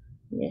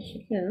 Yes,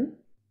 she can.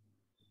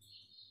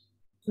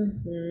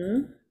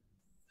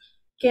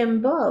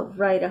 Can Bob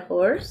ride a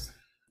horse?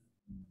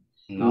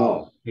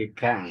 No, he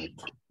can't.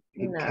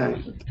 No,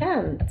 he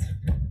can't.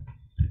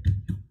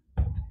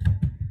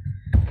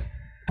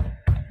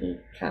 He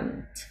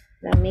can't.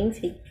 That means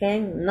he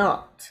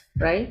cannot,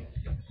 right?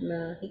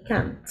 No, he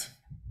can't.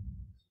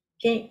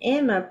 Can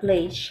Emma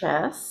play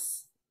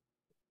chess?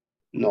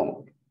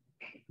 No.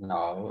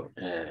 No,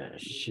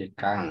 she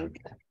can't.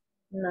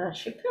 No,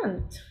 she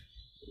can't.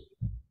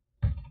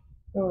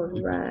 All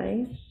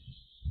right.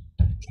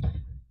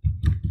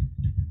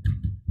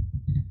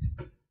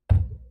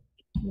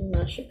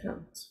 No, she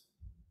can't.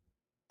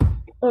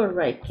 All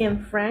right,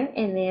 can Frank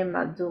and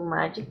Emma do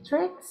magic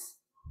tricks?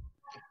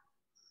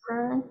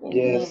 Frank and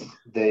Yes, Emma.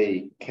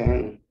 they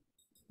can.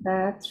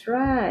 That's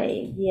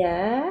right.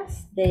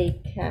 Yes,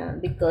 they can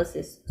because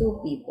it's two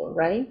people,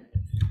 right?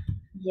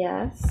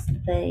 Yes,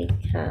 they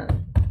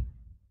can.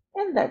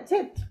 And that's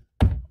it.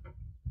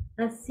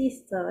 Así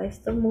está.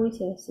 Esto muy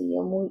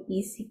sencillo, muy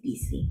easy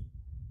peasy.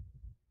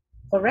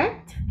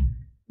 Correct?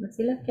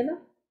 ¿Así les quedó?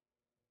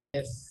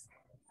 Yes.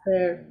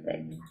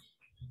 Perfect.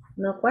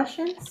 No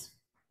questions?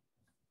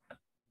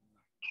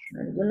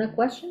 ¿Alguna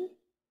question?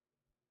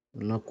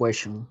 No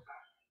question.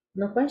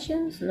 No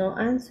questions, no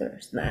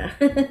answers. Nah.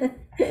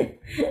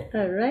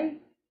 All right.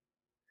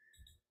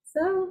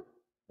 So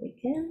we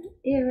can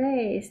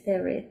erase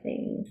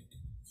everything.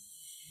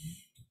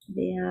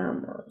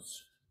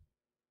 Veamos.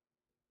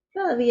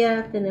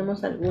 Todavía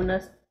tenemos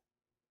algunas,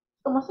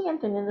 como siguen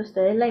teniendo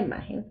ustedes la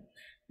imagen,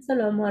 eso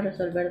lo vamos a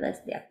resolver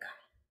desde acá.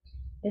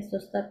 Esto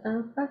está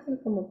tan fácil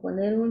como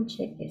poner un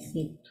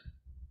chequecito.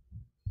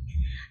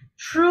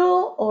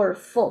 True or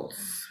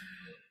false.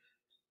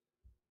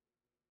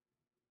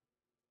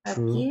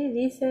 Aquí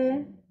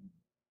dice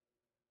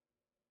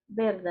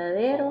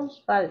verdadero,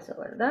 falso,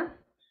 ¿verdad?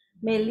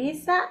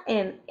 Melissa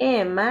and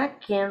Emma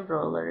can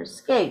roller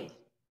skate.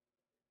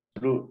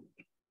 True.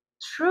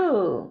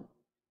 True.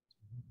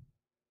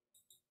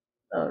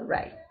 All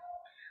right.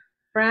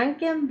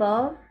 Frank and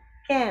Bob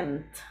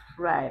can't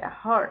ride a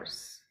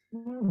horse.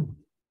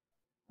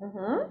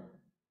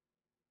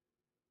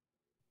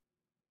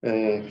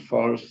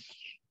 False.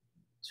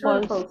 True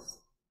or false?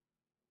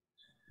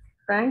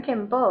 Frank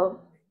and Bob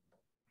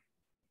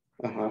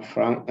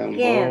Frank and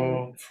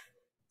Bob.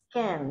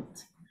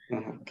 can't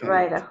Can't.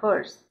 ride a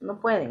horse. No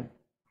pueden.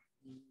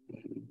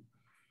 Sí,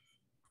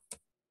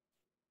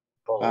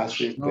 No, that's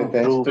true.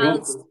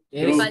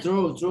 Es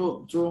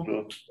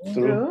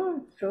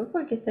true. True,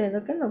 porque está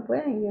diciendo que no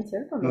pueden, y es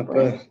cierto, no No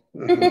pueden.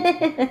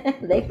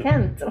 puede. They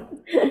can't.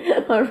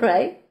 All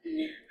right.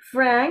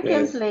 Frank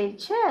can Yes. play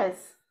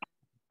chess.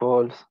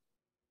 False.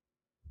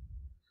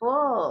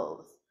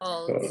 False.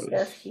 False.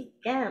 Because he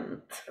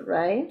can't,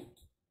 right?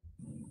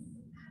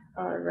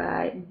 All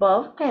right.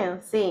 Bob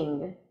can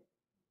sing.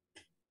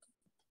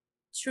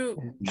 True.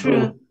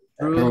 True.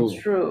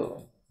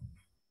 True.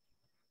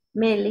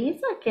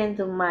 Melissa can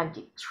do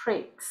magic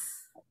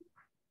tricks.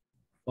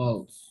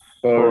 False.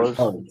 False.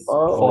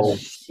 Oh,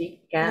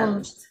 she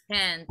can't.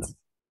 Can't.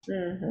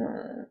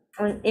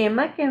 And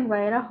Emma can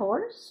ride a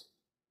horse.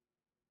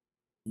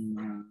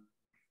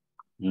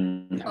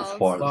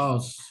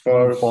 False.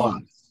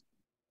 False.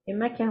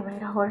 Emma can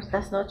ride a horse.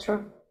 That's not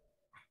true.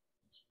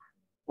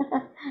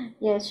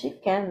 Yes, she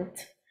can't.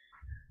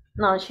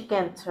 No, she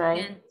can't,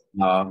 right?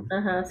 No.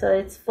 So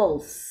it's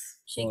false.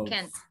 She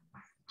can't.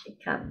 She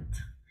can't.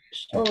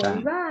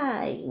 All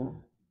right.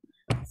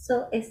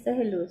 So este es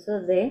el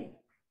uso de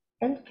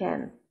el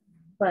can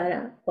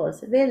para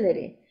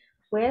possibility.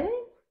 ¿Puede?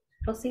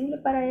 ¿Posible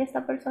para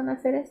esta persona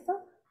hacer esto?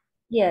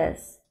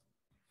 Yes.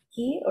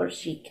 He or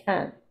she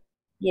can.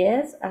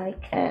 Yes, I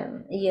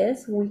can.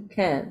 Yes, we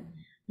can.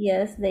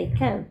 Yes, they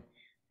can.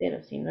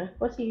 Pero si no es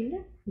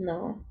posible,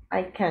 no,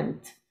 I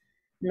can't.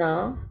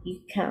 No,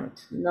 you can't.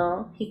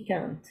 No, he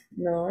can't.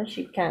 No,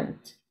 she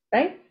can't.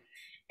 Right?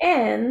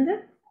 And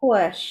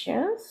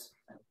questions.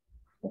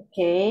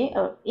 Okay,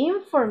 or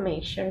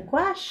information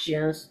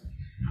questions.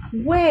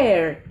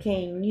 Where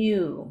can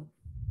you?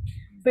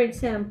 For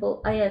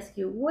example, I ask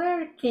you,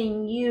 where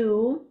can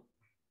you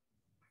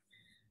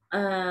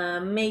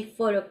make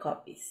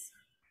photocopies?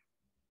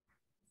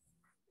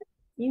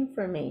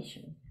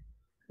 Information.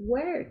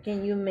 Where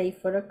can you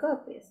make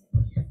photocopies?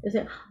 You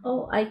say,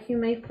 oh, I can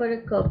make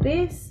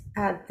photocopies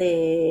at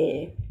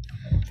the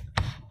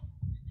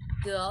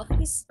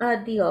office.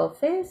 At the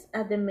office,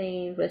 at the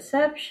main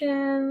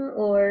reception,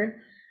 or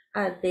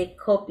at the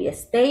copy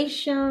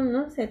station.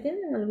 No sé,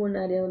 ¿tienen algún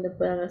área donde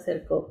puedan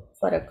hacer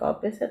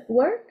photocopies at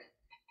work?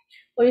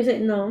 Or you say,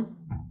 no,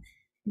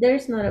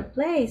 there's not a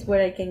place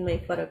where I can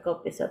make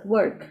photocopies at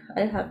work.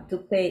 I have to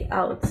pay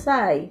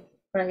outside,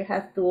 or I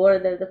have to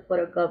order the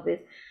photocopies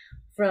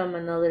from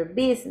another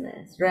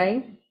business,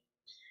 right?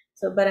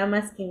 So, but I'm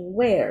asking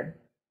where.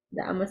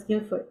 I'm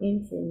asking for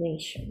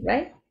information,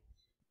 right?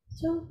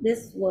 So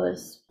this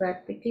was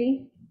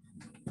practically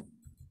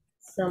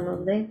some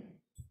of the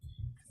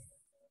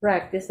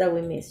practice that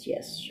we missed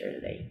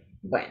yesterday.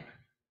 Bueno,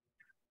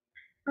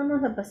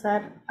 vamos a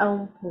pasar a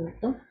un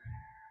punto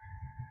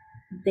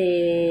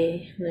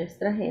de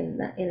nuestra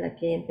agenda en la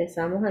que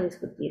empezamos a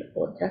discutir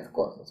otras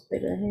cosas,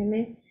 pero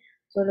déjenme,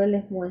 solo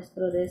les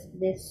muestro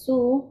desde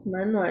su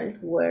manual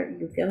where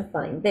you can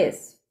find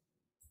this.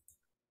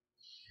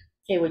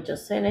 Okay, we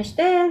just finished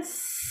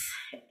this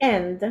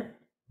and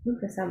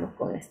empezamos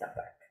con esta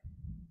parte.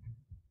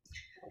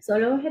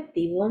 Solo el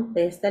objetivo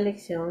de esta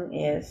lección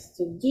es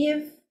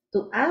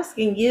to ask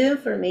and give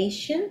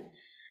information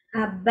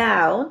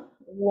about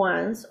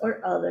one's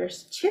or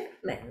other's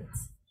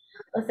achievements.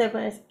 O sea,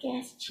 pues, ¿qué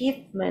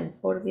achievement?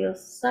 Por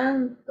Dios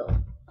santo.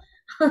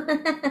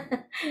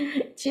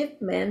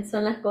 Shipments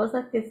son las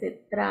cosas que se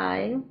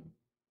traen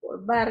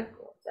por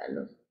barco, o sea,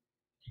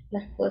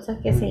 las cosas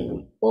que se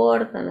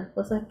importan, las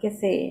cosas que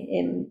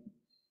si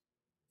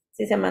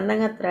se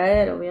mandan a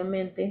traer,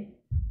 obviamente,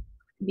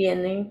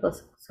 vienen,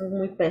 pues son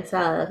muy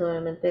pesadas,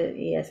 obviamente,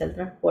 y es el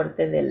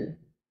transporte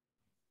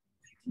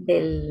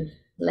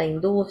la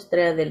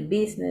industria, del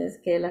business,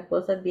 que las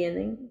cosas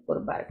vienen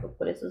por barco,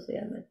 por eso se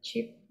llama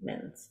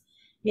shipments,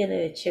 viene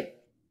de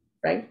ship,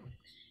 right?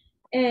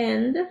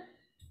 And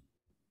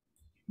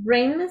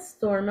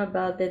brainstorm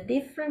about the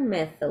different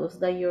methods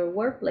that your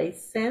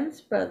workplace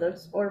sends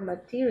products or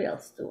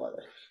materials to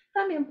others.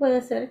 También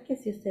puede ser que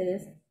si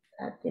ustedes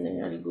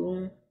tienen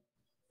algún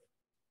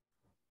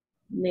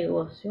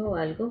negocio o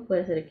algo,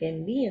 puede ser que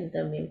envíen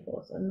también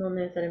cosas, no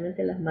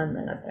necesariamente las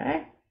mandan a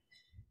traer,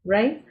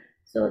 right?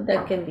 So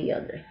that can be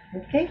other,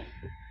 okay?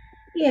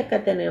 Y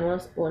acá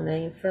tenemos una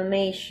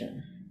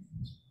information.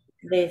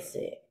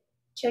 Dice,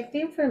 check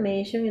the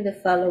information in the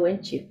following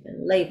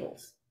shipment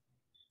labels.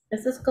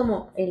 Esto es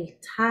como el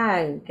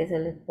tag que se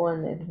les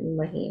pone, me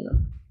imagino.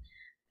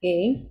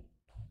 Okay.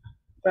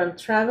 From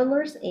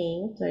Travelers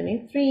Inc.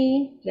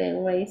 23,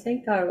 Glenway,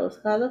 St. Carlos,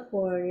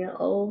 California,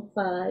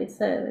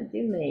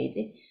 0570,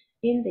 made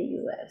in the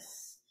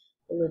U.S.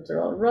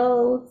 Lutteral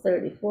Road,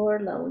 34,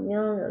 La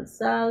Unión, El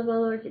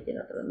Salvador, que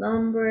tiene otro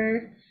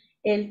number.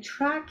 El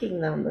tracking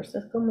number, esto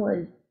es como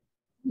el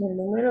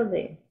número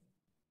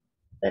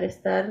para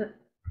estar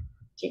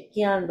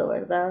chequeando,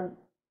 ¿verdad?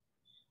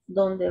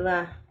 ¿Dónde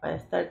va? Para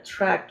estar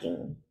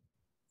tracking,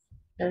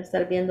 para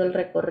estar viendo el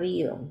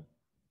recorrido.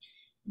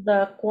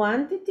 The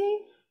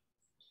quantity,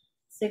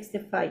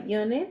 65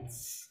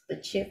 units.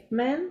 The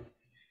shipment,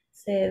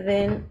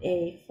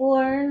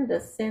 7A4. The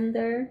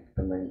sender,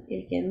 como el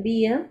que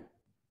envía.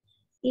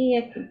 Y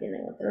aquí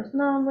tienen otros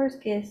numbers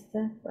que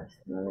esta,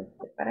 pues no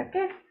sé para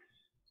qué.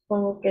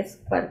 Supongo que es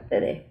parte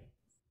de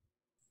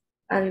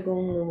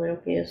algún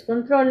número que ellos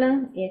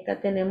controlan. Y acá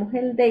tenemos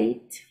el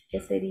date, que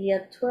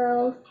sería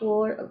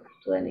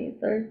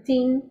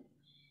 12/4/2013.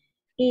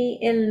 Y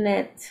el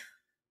net,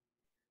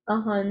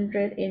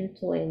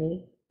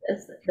 120,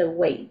 es the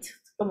weight,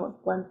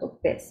 como cuánto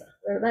pesa,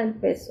 ¿verdad? El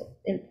peso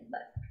en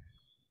total.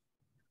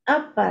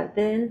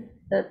 Aparte de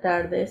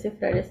tratar de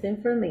descifrar esta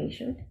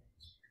information,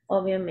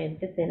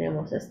 obviamente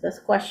tenemos estas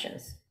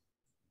questions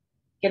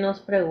que nos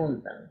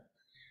preguntan.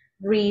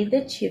 Read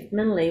the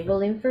shipment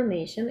label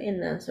information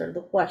and answer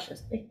the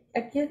questions.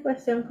 Aquí es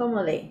cuestión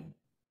como de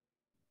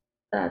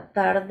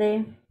tratar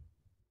de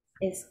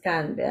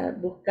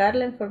buscar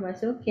la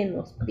información que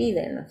nos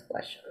piden las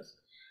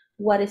questions.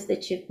 What is the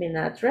shipment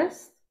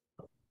address?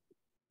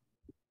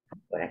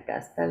 Por acá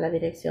está la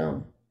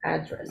dirección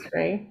address,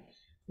 right?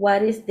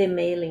 What is the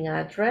mailing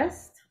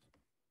address?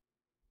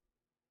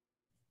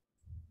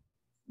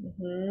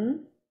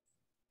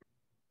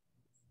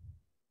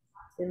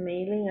 The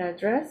mailing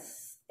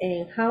address.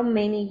 And how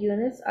many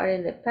units are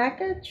in the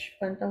package?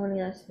 ¿Cuántas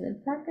unidades en el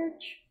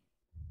package?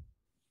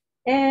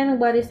 And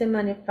what is the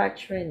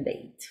manufacturing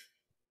date?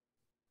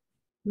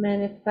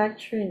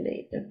 Manufacturing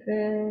date,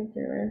 okay.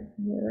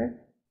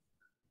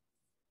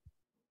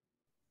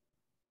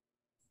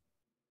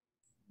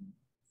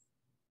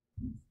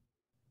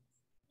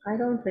 I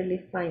don't really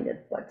find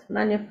it. What?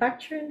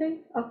 Manufacturing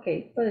date? Ok,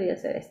 podría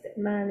ser este.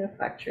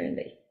 Manufacturing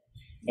date.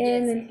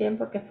 En el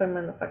tiempo que fue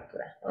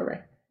manufacturado. All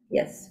right.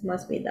 Yes,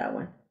 must be that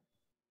one.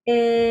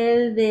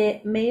 El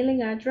de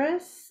mailing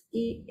address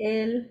y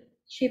el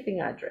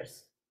shipping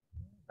address.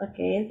 Ok,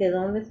 de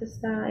dónde se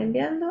está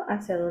enviando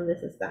hacia dónde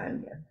se está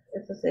enviando.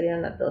 Esas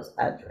serían las dos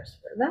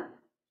address, ¿verdad?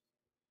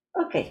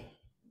 Ok.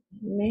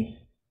 Let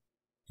me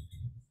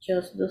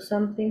just do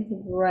something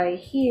right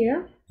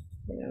here.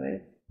 A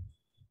ver,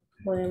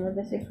 podemos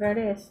descifrar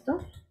esto.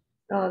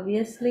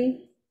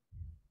 Obviously,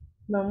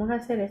 vamos a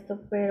hacer esto,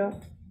 pero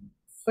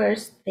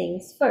first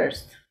things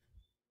first.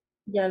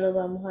 Ya lo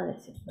vamos a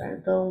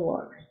descifrar, don't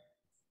worry.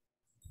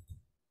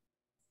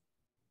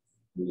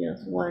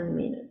 Just 1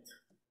 minute.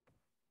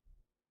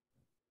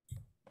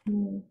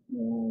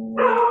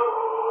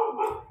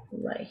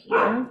 Right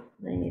here,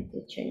 I need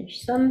to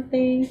change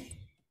something.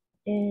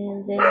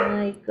 And then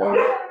I go,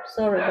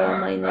 sorry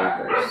about my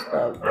neighbor's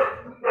dog.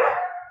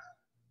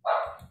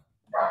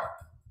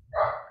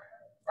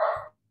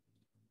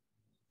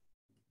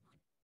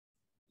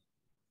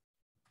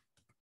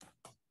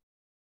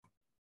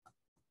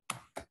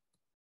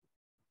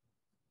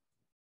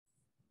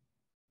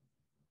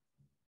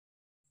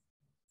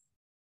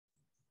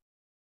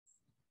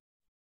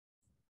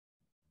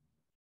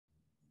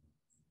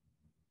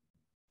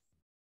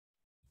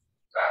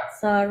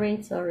 Sorry.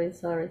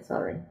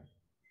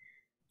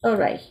 All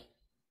right,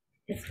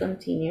 let's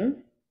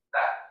continue.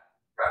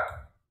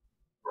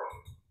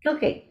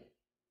 Okay,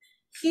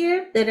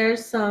 here there are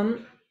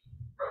some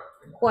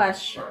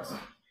questions.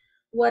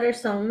 What are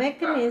some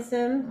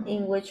mechanisms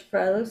in which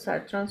products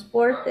are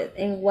transported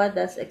and what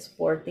does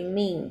exporting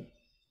mean?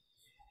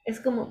 Es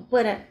como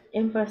para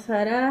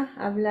empezar a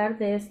hablar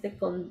de este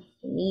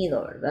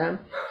contenido, ¿verdad?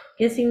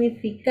 ¿Qué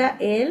significa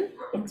el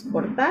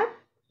exportar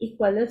y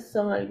cuáles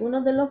son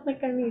algunos de los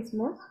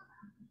mecanismos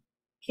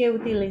que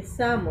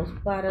utilizamos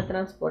para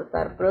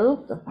transportar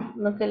productos.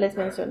 Lo que les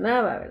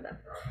mencionaba, ¿verdad?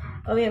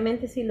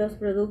 Obviamente si los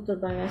productos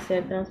van a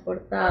ser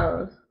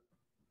transportados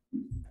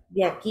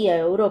de aquí a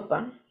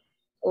Europa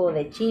o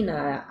de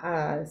China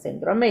a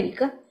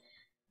Centroamérica,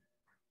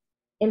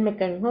 el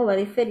mecanismo va a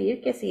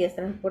diferir que si es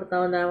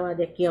transportado nada más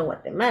de aquí a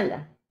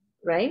Guatemala,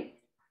 right?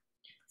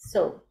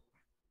 So,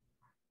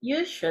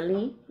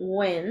 usually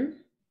when,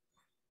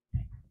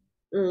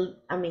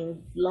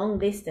 long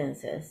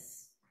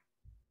distances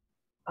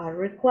are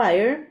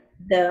required,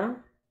 the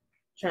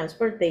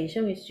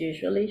transportation is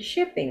usually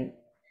shipping.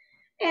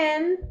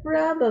 And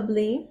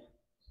probably,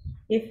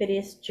 if it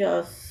is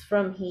just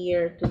from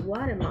here to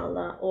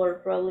Guatemala or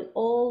probably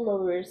all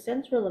over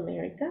Central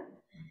America,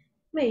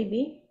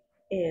 maybe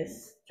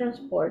is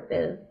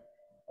transported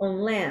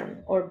on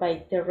land or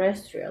by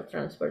terrestrial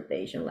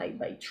transportation, like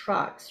by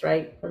trucks,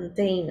 right?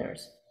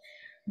 Containers.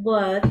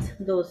 But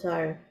those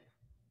are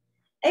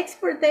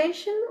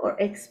exportation, or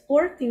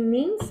exporting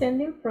means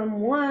sending from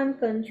one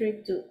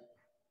country to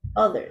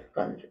other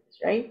countries,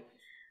 right?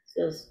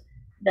 So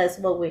that's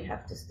what we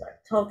have to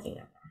start talking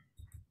about.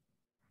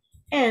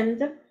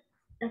 And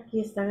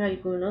aquí están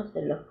algunos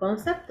de los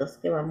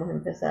conceptos que vamos a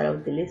empezar a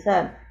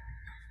utilizar.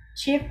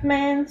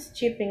 Shipments,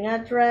 shipping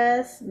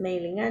address,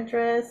 mailing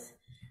address,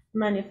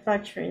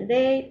 manufacturing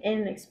date,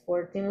 and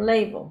exporting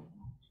label.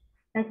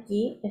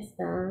 Aquí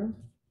están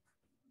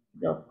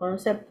los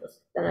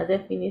conceptos, están las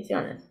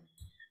definiciones.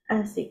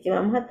 Así que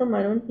vamos a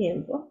tomar un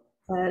tiempo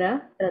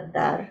para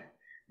tratar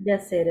de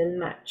hacer el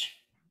match.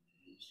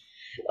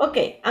 Ok,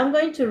 I'm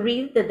going to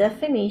read the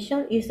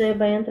definition y ustedes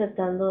vayan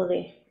tratando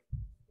de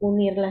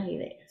unir las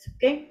ideas,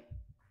 ok?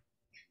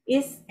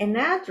 Is an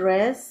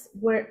address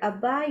where a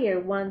buyer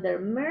wants their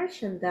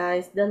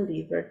merchandise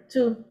delivered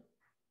to.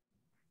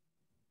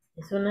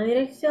 Es una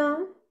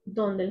dirección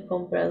donde el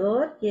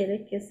comprador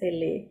quiere que se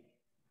le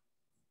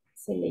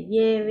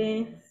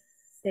lleve,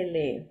 se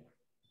le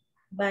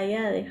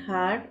vaya a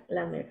dejar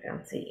la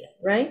mercancía,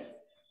 right?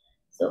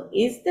 So,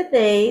 it's the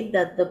day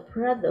that the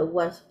product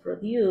was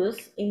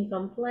produced in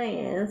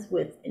compliance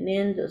with an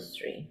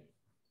industry.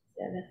 O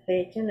sea, la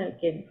fecha en la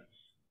que el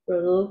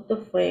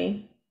producto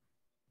fue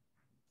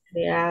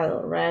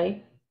creado,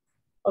 right?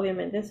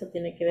 Obviamente eso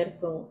tiene que ver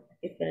con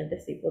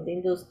diferentes tipos de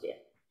industria.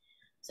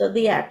 So,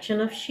 the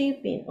action of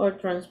shipping or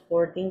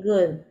transporting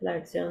goods, la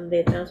acción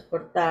de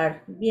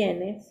transportar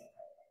bienes.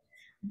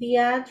 The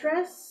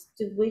address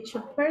to which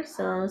a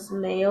person's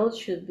mail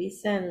should be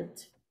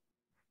sent.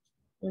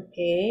 Ok,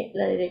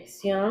 la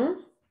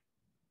dirección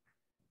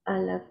a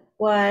la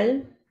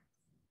cual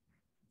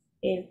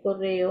el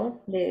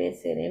correo debe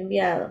ser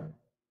enviado.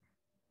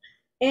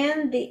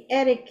 And the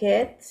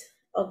etiquette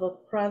of a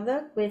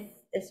product with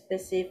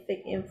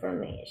specific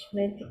information.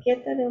 La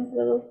etiqueta de un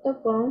producto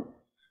con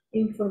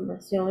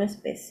información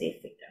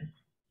específica.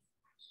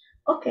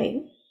 Ok.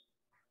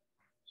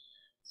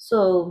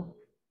 So,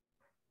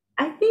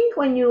 I think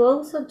when you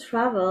also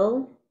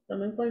travel,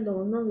 también cuando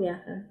uno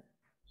viaja,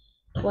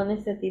 pone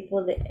este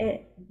tipo de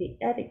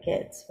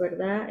etiquettes,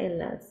 ¿verdad? En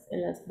las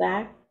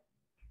bags,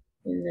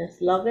 en las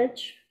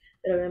luggage,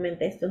 pero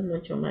obviamente esto es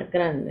mucho más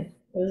grande.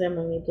 O sea,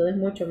 magnitud es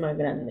mucho más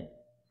grande.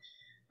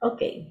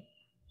 Ok.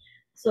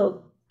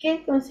 So,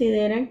 ¿qué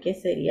consideran que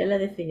sería la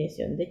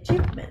definición de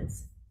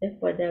shipments?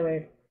 Después de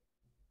haber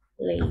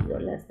leído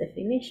las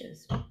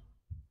definitions.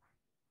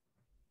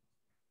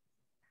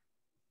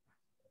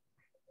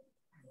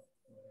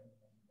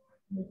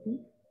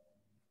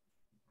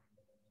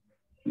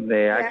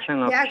 The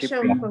action of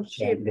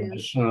shipping. The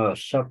action of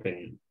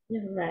shopping.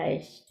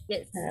 Right.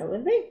 Yes. That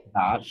would be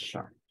That's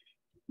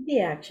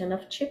the action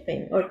of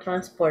shipping or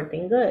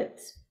transporting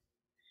goods.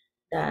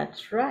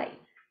 That's right.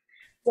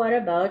 What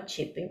about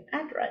shipping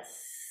address?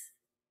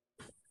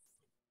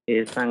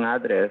 It's an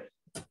address.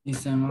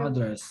 It's an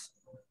address.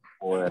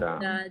 Where,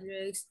 The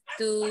address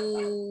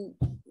to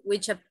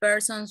which a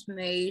person's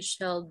mail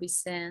shall be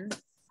sent.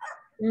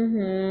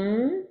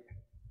 The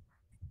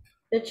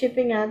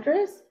shipping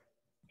address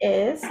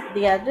is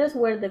the address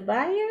where the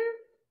buyer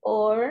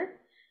or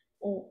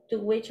to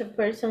which a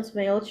person's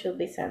mail should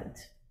be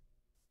sent.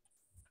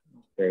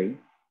 Okay.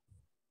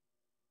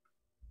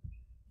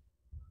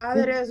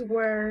 Address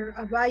where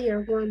a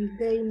buyer wants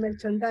their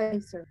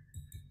merchandise.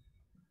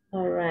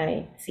 All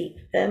right, sí,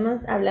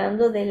 estamos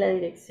hablando de la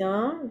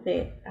dirección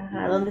de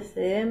donde se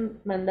debe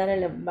mandar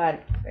el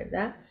embarque,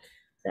 ¿verdad?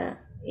 O sea,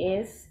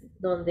 es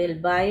donde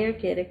el buyer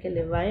quiere que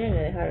le vayan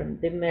a dejar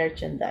the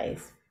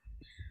merchandise.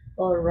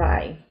 All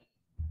right.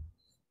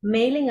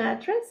 Mailing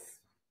address?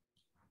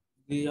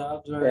 The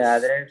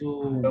address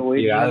to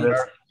the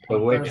address to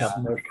which a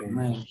person person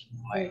mail.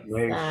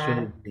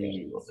 should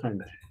be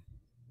sent.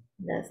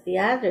 That's the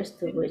address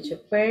to which a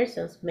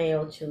person's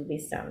mail should be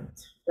sent,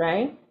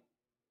 right?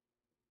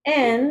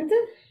 And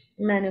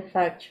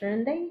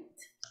manufacturing date.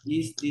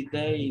 Is the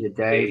day The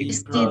day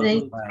Is the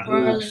day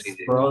product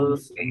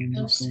in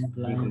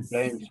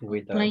compliance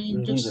with the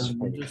industry.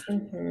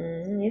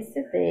 It's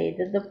the day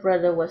that the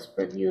product was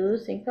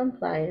produced in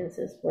compliance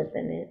with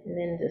an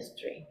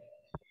industry.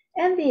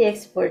 And the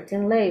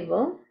exporting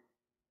label.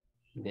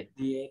 The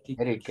The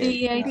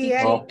etiquette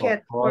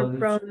etiquette for Products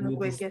product with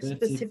with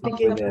specific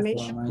specific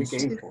information.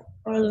 info.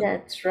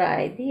 That's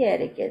right, the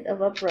etiquette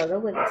of a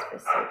product with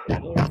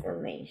specific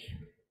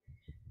information.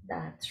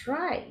 That's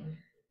right.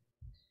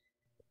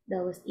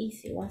 That was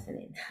easy, wasn't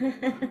it?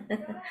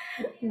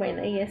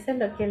 Bueno, y eso es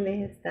lo que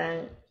les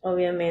están,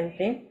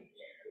 obviamente,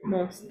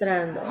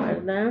 mostrando,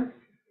 ¿verdad?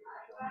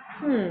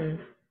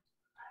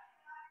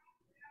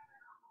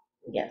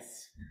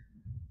 Yes.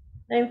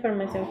 La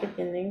información que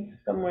tienen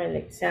como el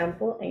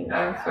example en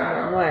su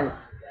manual.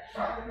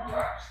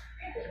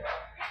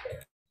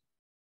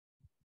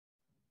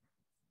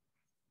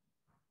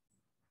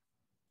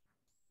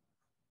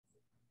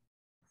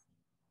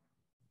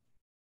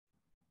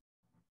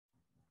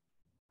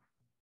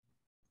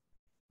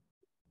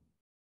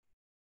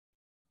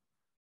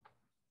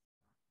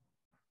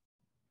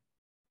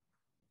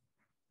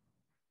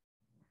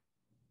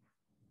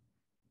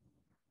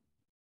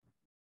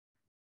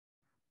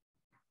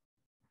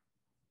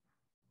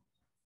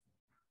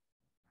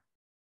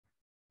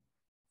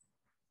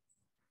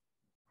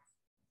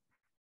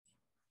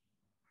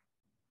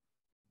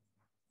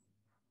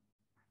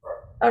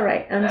 All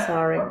right, I'm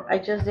sorry. I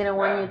just didn't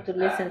want you to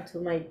listen to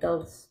my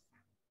dogs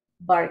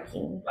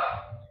barking.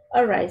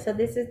 All right, so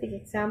this is the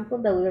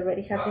example that we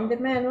already have in the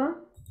manual.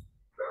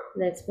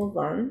 Let's move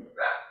on.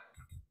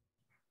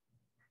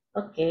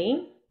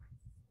 Okay.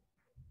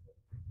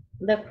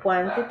 The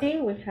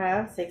quantity, we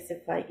have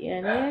 65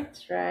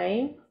 units,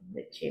 right?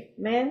 The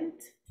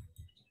shipment,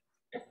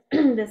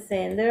 the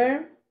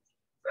sender,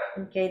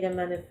 okay, the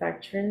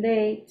manufacturing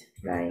date,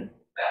 right?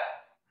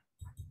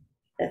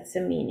 That's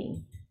the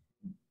meaning.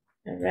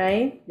 All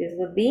right, this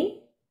would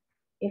be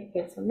el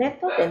peso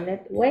neto, the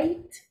net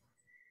weight.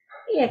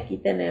 Y aquí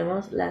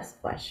tenemos las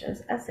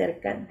questions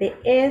acerca de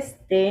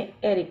este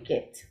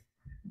etiquette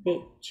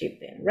de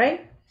shipping,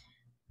 right?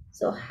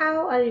 So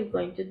how are you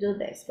going to do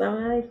this?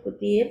 Vamos a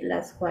discutir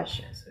las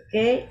questions,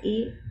 ¿ok?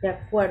 Y de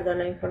acuerdo a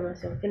la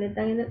información que le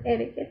dan en el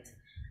etiquette,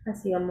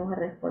 así vamos a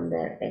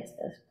responder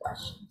estas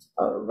questions.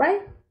 All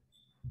right.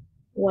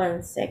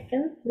 1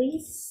 second,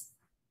 please.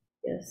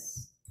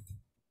 Just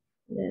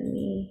let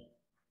me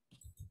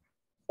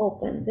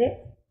open the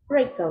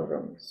breakout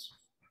rooms.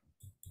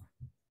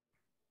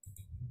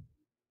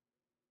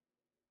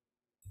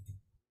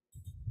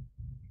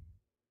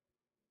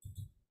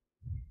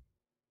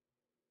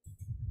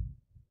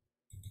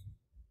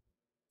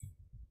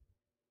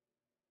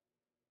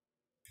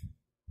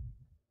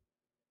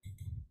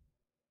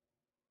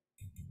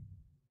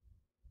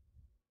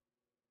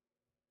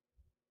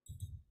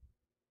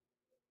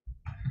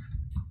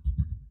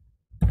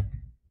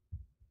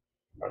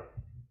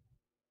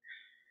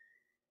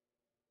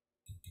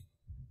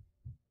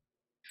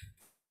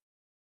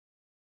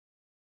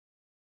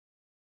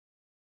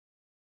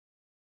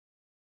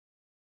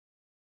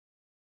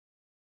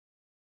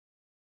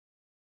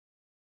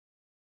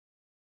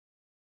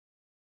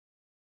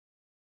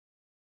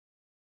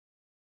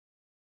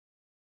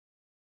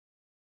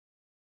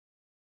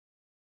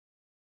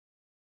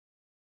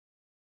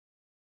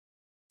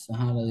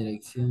 Ajá, la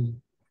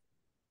dirección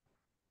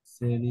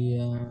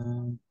sería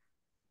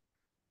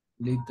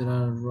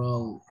Literal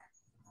Road.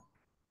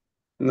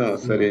 No,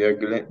 sería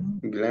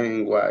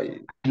Glen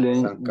White,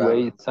 Glen San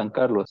Way, Carlos. San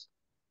Carlos.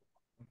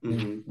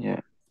 Ujú.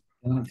 Yeah.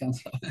 No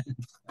alcanzo.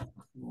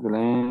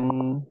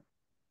 Glen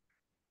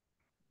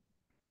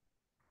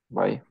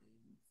Way.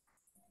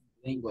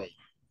 Greenway.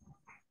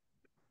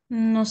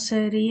 No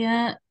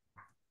sería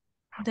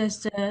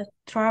desde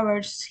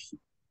Traverse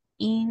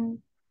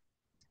in.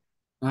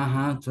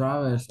 Ajá,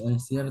 Traverse,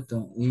 es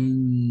cierto.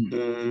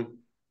 Dice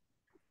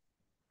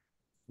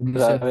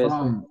Traves.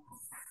 from.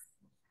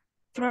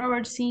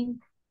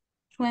 Traversing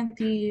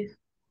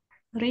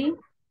 23.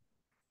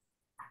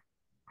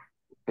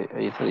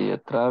 Ahí sería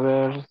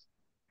Travers.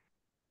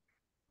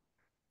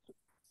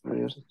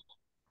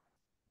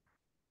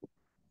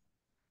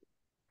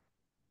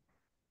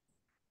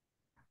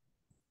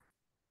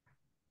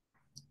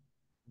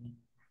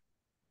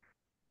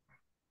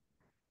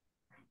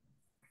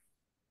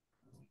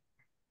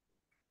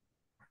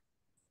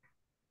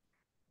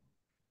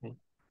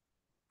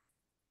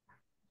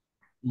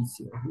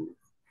 Dice,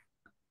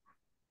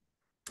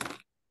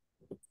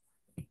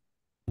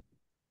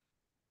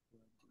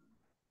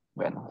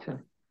 Bueno, sí.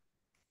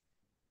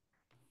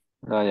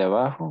 La de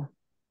abajo.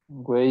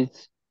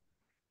 Wait.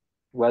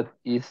 What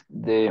is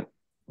the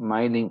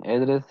mailing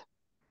address?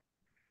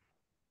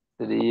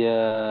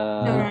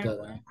 Sería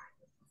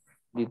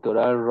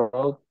Litoral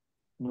Road,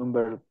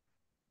 number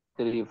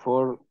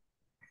 34,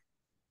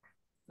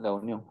 La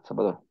Unión,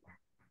 Salvador.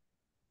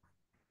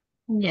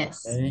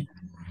 Yes.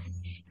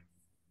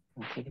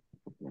 okay.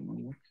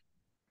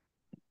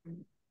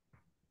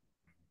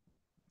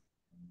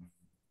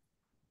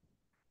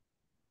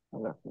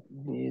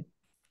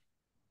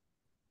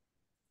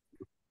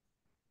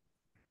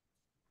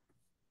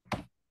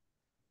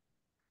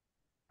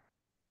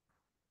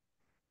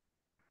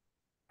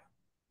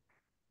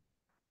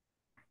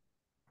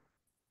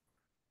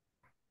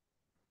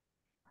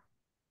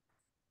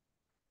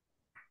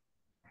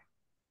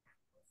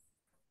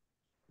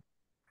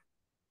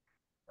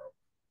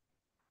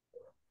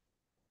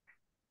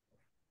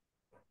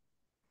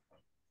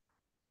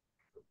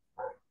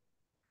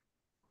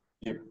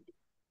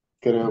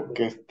 creo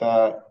que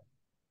está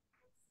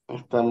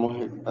está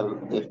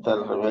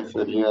al revés,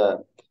 sería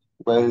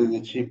where is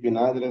the shipping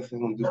address, es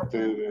donde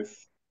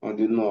ustedes,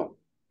 donde uno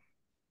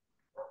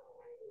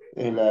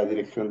es la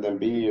dirección de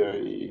envío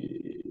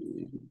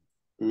y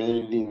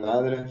mailing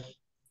address,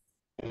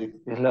 Es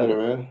quiero la,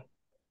 ver.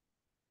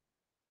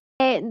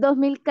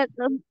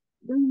 2014,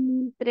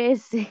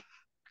 2013.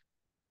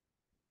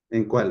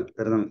 ¿En cuál?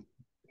 Perdón.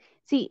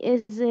 Sí,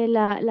 es el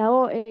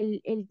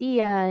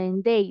día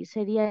en day,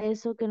 sería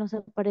eso que nos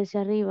aparece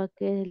arriba,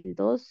 que es el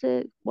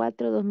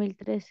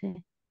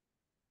 12/4/2013.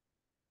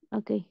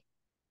 Ok.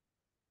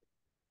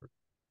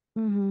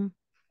 Ujú.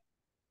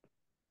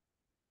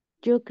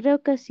 Yo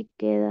creo que así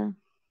queda.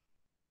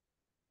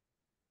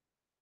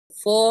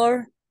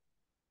 For,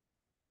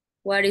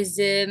 what is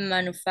the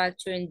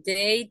manufacturing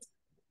date?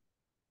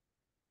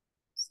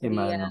 The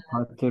Sería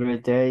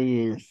manufacturing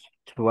day is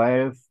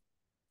 12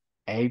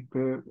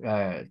 April,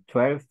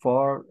 12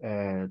 for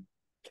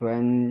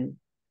 20,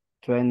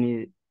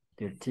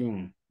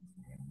 2013.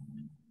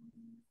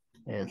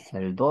 Es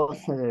el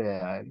 12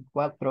 del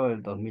 4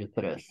 del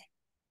 2003.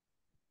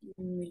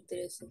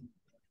 2013.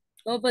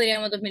 ¿Cómo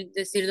podríamos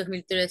decir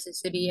 2013?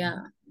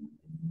 Sería,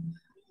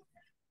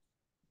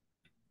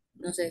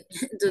 no sé,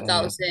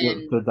 2000,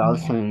 2003,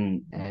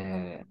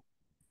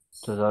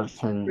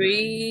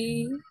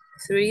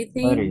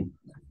 2030.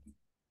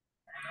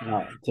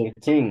 No,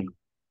 13.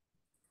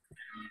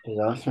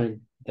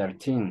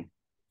 2013.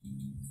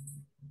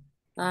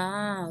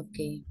 Ah, ok.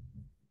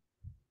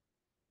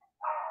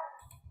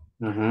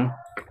 Ujú.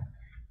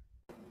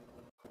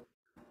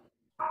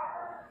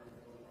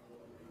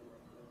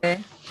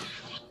 Okay.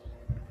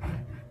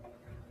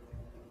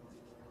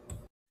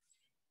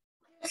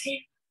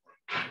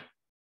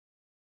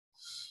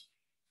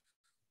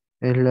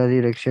 Es la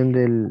dirección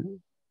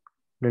del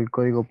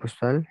código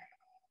postal.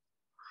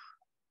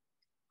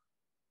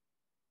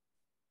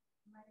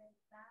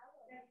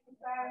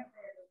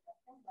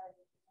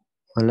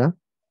 Hola.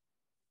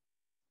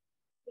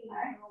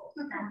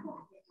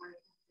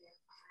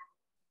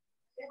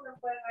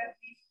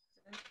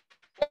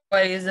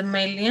 What is the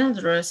mailing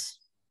address?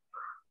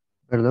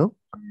 ¿Perdón?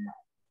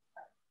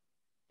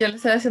 Yo le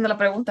estoy haciendo la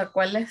pregunta,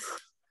 ¿cuál es?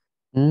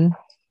 Mm,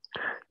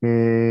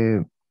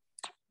 eh,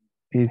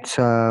 it's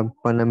a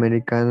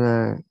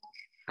Panamericana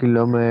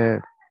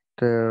kilometer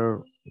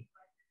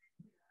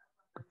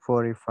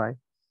 45.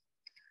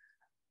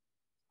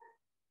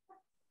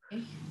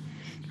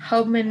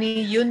 How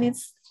many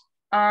units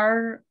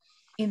are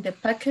in the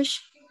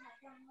package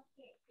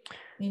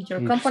in your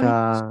It's company?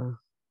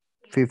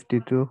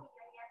 52.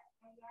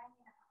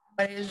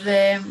 What is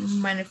the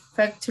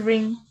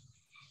manufacturing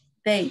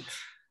date?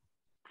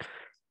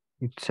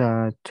 It's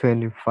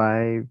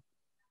 25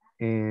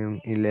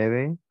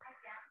 11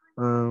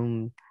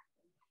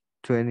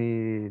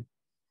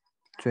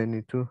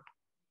 2022.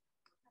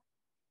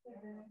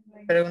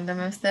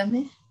 Pregúntame usted a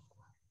mí.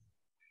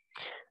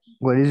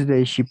 What is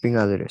the shipping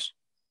address?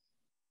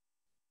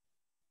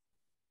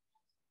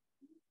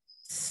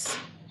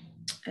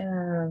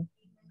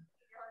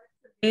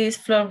 Is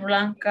Flor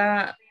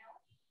Blanca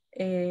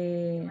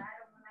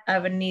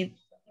Avenue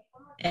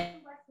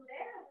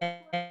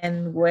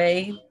and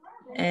Way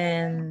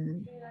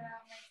and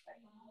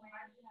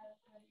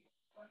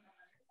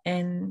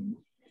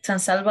San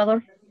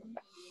Salvador?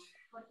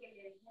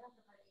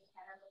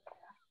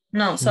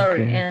 No,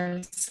 sorry, Okay.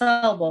 in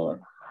Salvador.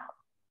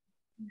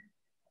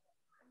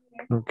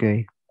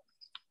 Okay.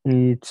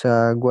 It's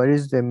what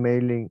is the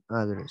mailing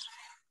address?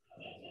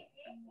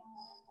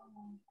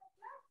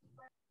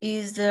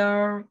 Is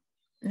there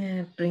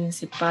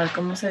principal,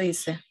 ¿cómo se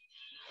dice?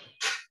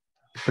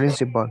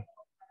 Principal.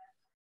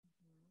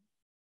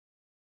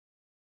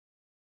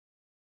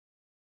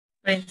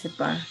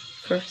 Principal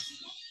first.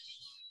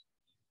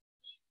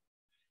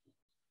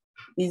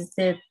 Is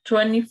the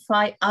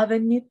 25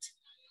 Avenue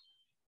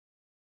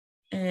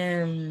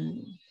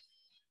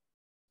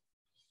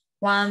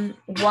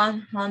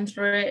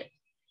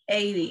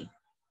 180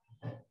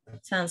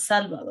 San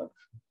Salvador.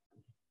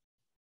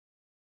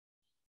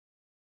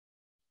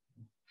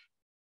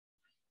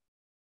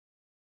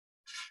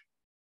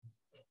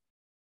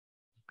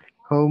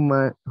 How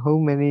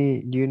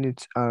many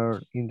units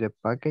are in the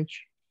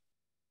package?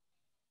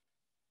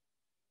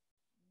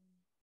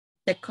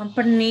 The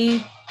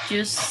company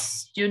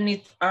just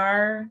units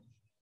are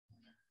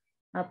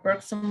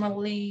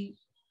approximately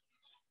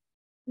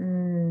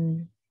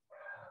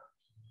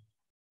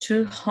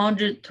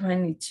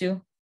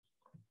 222.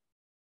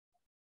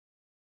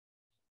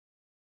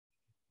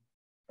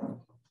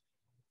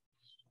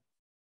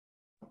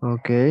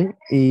 Okay.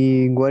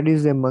 And what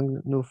is the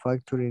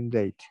manufacturing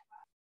date?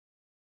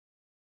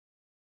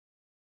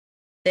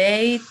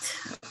 Date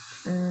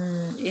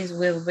is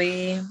will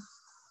be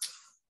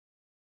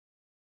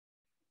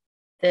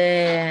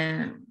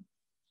the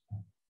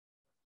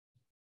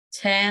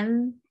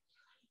 10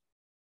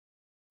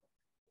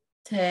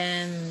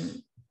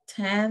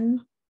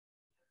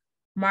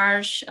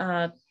 March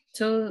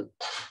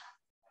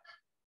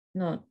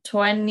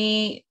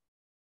 20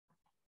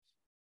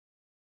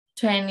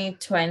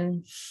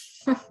 2020.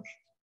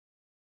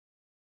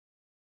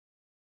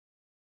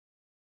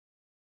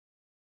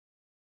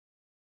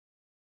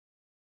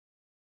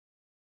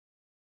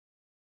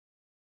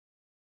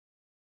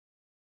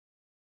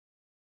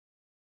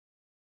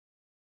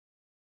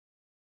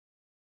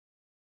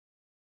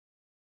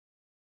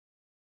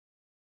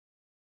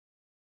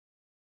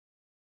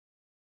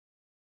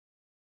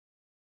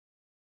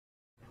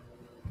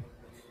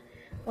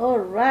 All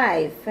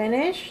right,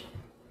 finished.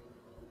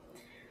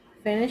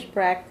 Finish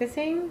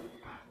practicing.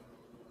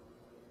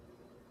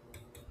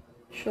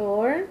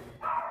 Sure.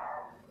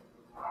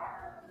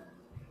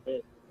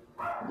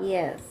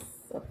 Yes,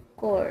 of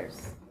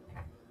course.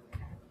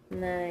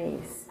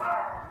 Nice.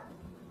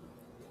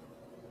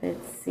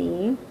 Let's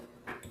see.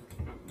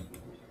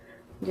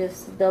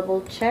 Just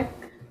double check.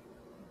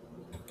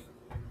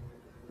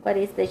 What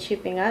is the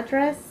shipping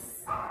address?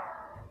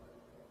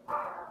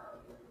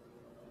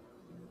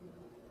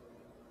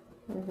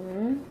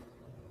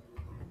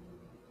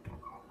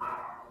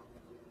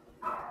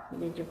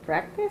 Did you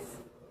practice?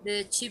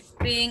 The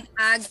shipping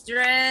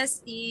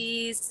address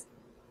is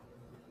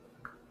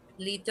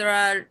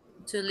literal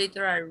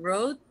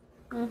road.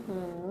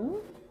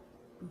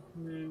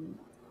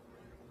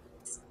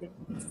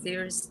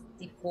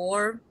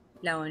 34,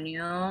 La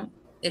Unión,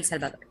 El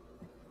Salvador.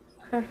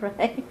 All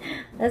right,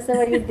 that's the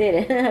way you did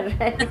it. All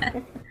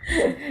right.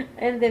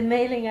 And the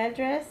mailing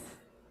address?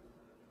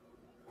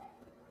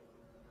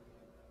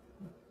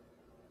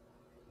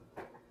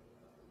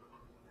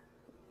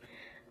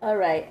 All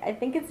right, I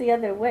think it's the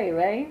other way,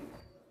 right?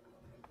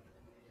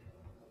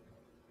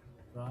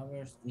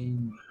 Traverse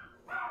in.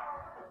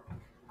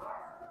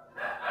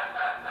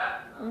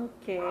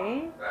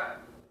 Okay.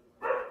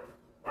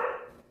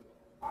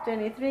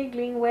 23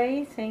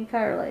 Greenway, St.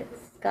 Carlos,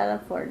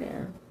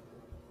 California.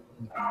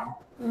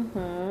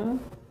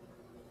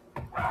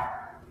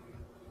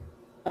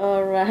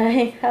 All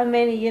right, how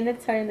many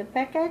units are in the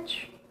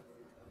package?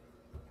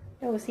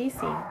 It was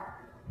easy.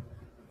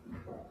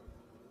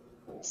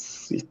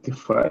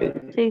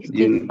 65.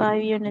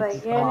 65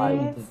 units.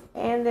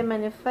 And the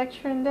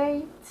manufacturing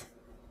date?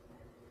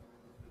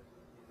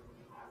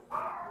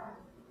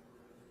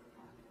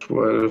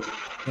 12.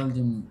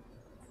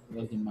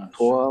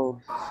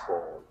 12.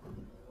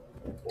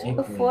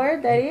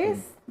 4, that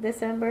is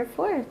December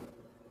 4th.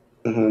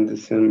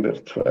 December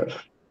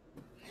 12.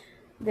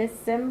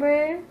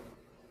 December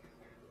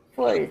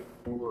 4th,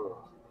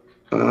 December.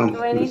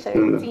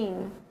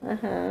 2013.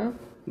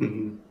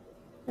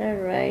 All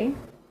right.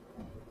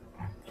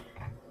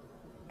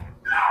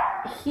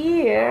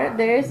 Here,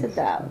 there's a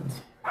doubt.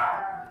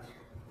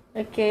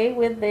 Okay,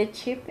 with the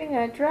shipping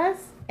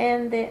address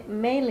and the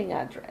mailing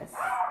address,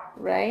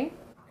 right?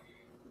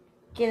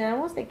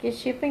 Quedamos de que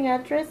shipping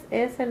address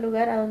es el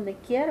lugar a donde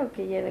quiero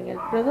que lleven el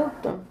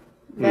producto,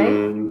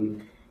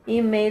 right?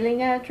 Y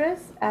mailing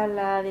address a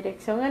la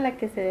dirección a la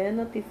que se debe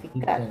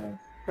notificar,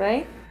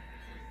 right?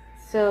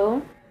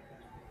 So,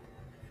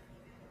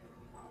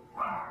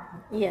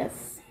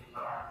 yes.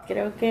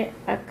 Creo que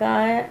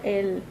acá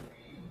el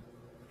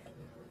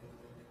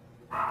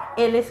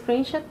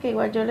screenshot que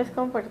igual yo les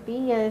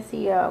compartí ya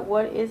decía,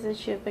 what is the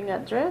shipping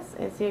address?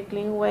 Decía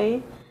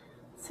Greenway,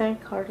 San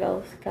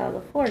Carlos,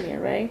 California,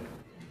 right?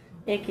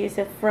 Y aquí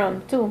dice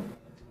from to.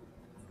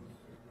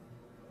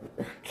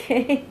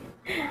 Ok.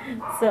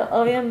 So,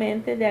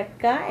 obviamente de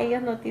acá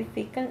ellos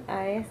notifican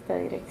a esta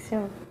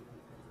dirección.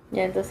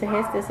 Ya, entonces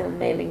este es el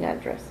mailing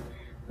address.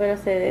 Pero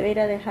se debe ir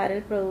a dejar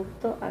el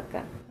producto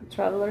acá.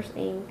 Travelers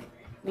Inc.,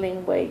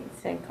 Greenway,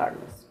 San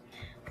Carlos.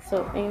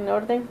 So, en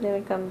orden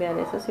deben cambiar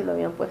eso si lo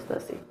habían puesto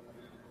así.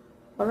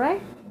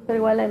 Alright. Pero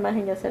igual la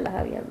imagen ya se las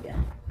había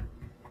enviado.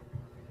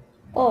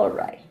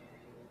 Alright.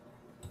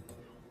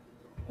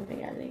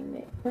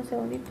 Regálenme un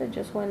segundito.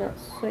 Just wanna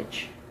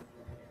switch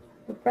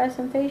the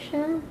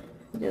presentation.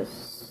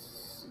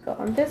 Just go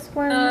on this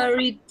one.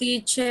 Sorry,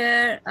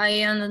 teacher,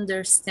 I don't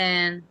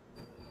understand.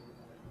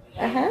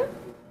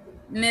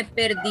 Me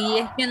perdí,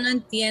 es que no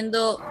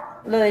entiendo.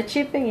 Lo de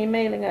shipping y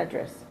mailing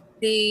address.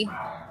 Sí.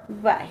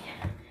 Vaya.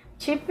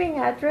 Shipping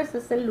address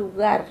es el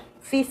lugar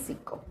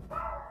físico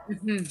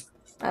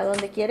a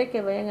donde quiere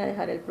que vayan a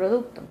dejar el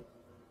producto.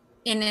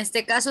 En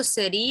este caso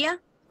sería.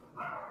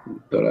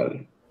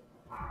 Litoral.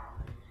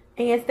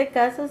 En este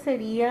caso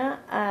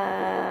sería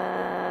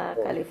a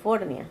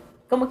California.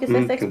 Como que usted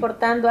está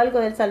exportando algo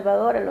de El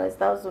Salvador a los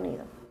Estados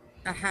Unidos.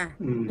 Ajá.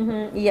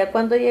 Y ya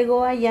cuando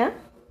llegó allá,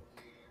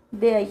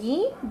 de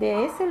allí,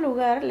 de ese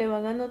lugar, le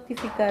van a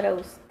notificar a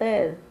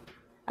usted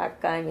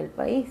acá en el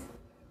país.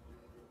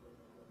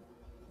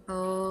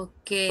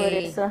 Ok. Por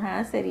eso,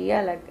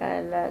 sería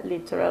la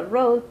Literal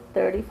Road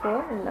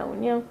 34 en la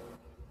Unión.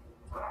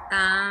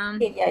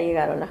 Que ya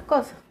llegaron las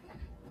cosas.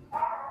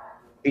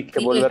 Y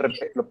que vuelve a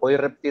repetir, lo puedo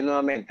repetir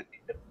nuevamente,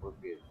 teacher,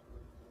 porque...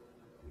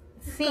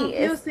 Sí,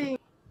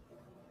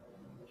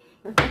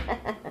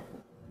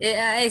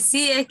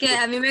 sí, es que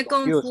a mí me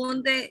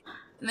confunde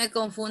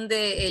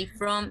el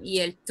from y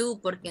el to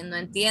porque no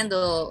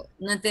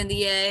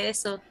entendía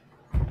eso.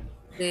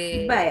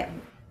 Vaya,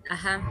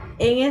 Ajá.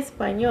 En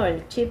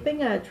español,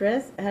 shipping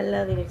address es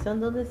la dirección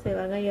donde se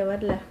van a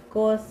llevar las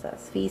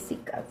cosas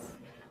físicas.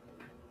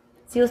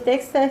 Si usted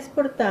está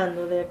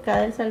exportando de acá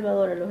de El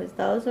Salvador a los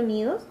Estados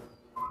Unidos,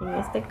 en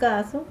este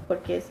caso,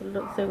 porque es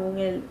según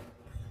el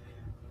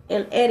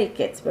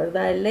etiquette,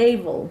 ¿verdad? El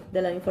label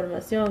de la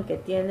información que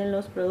tienen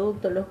los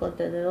productos, los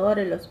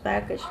contenedores, los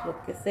packages, lo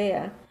que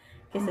sea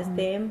que se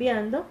esté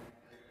enviando.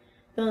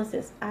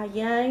 Entonces,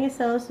 allá en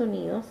Estados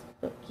Unidos,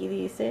 aquí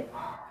dice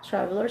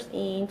Travelers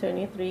Inn,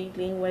 23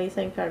 Greenway,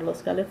 San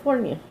Carlos,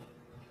 California,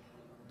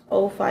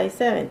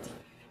 0570.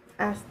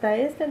 Hasta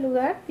este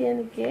lugar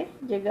tienen que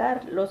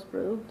llegar los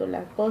productos,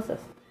 las cosas.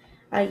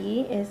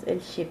 Allí es el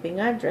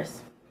shipping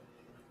address.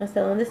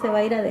 Hasta dónde se va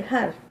a ir a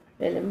dejar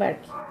el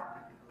embarque.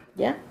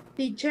 ¿Ya?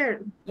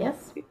 Teacher,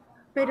 Yes.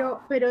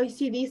 pero ¿y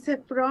si dice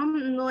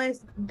from no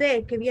es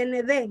de, que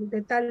viene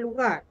de tal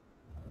lugar?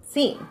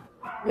 Sí.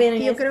 Pero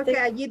yo creo que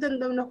allí es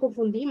donde nos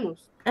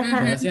confundimos.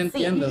 Pero sí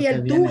entiendo Y que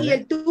el viene tú, y de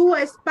el tú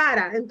es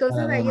para.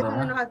 Entonces para ahí es dónde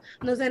donde va.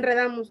 nos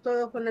enredamos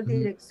todos con las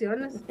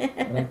direcciones.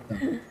 Correcto.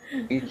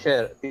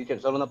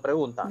 Teacher, solo una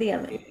pregunta.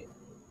 Dígame.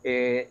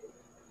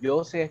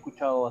 Yo sí he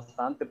escuchado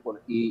bastante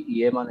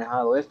y he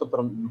manejado esto,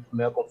 pero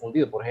me he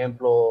confundido. Por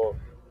ejemplo,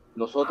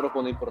 nosotros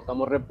cuando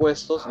importamos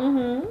repuestos,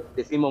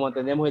 decimos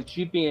mantenemos el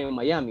shipping en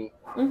Miami.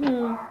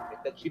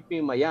 Está el shipping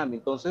en Miami.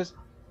 Entonces,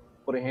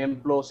 por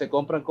ejemplo, se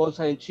compran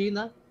cosas en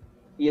China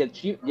y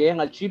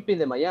llegan al shipping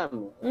de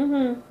Miami.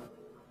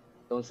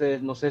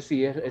 Entonces, no sé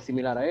si es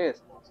similar a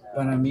esto. O sea,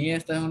 Para mí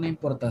esta es una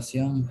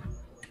importación.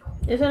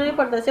 Es una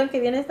importación que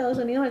viene de Estados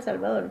Unidos a El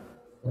Salvador.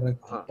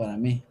 Correcto, para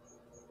mí.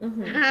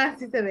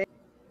 Sí se ve.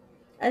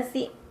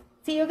 Así.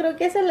 Sí, yo creo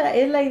que esa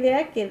es la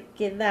idea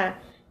que da.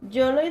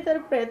 Yo lo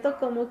interpreto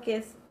como que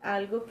es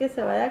algo que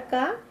se va de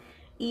acá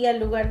y al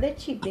lugar de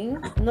shipping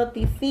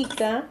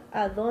notifica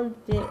a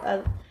dónde,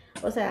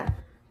 o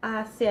sea,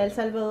 hacia El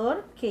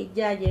Salvador que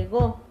ya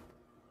llegó.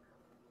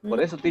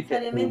 por eso,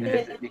 teacher,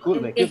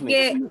 disculpe, Es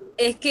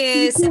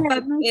que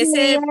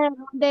 ¿De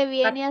dónde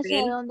viene hacia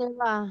papel, dónde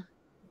va?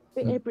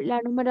 La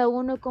número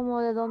uno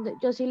como de dónde,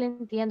 yo sí le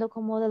entiendo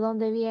como de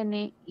dónde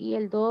viene y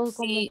el dos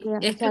como sí, que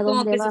es hacia que como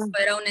dónde que va. si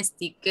fuera un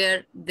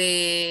sticker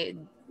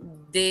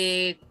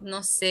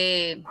no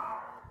sé,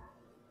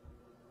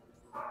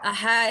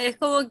 ajá, es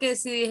como que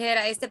si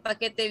dijera, este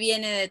paquete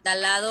viene de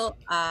tal lado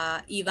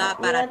y va Y va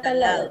para a tal tal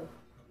lado. lado.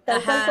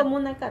 Tal cual Ajá, como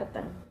una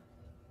carta.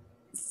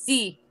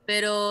 sí,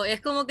 pero es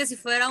como que si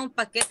fuera un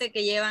paquete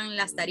que llevan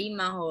las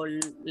tarimas o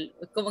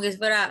como que si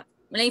fuera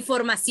la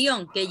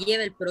información que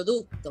lleva el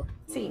producto.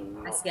 Sí.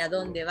 Hacia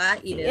dónde va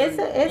y Sí, de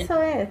dónde viene.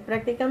 eso es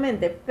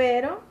prácticamente,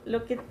 pero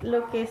lo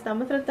que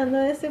estamos tratando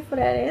de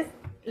descifrar es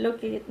lo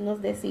que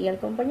nos decía el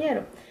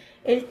compañero.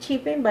 El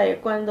shipping buyer,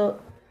 cuando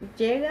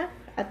llega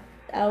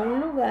a un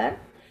lugar,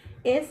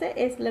 esa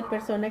es la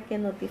persona que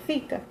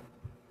notifica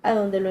a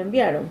dónde lo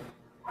enviaron.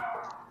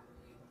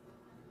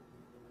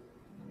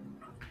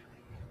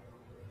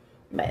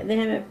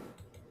 Vale,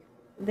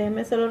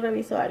 déjeme solo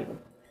reviso algo.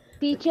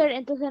 Teacher,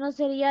 entonces no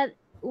sería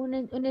un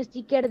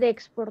sticker de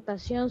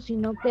exportación,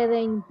 sino que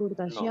de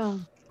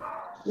importación.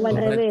 O al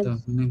Correcto,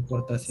 revés. una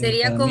importación.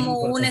 Sería Para mí es como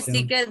un importación.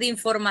 sticker de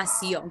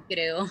información,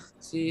 creo.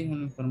 Sí, es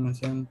una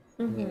información.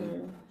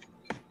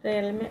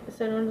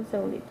 Solo un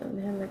segundito,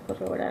 déjame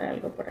corroborar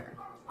algo por acá.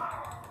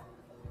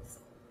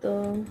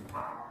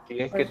 Sí,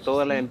 es que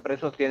todas las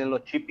empresas tienen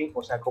los shipping,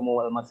 o sea,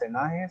 como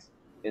almacenajes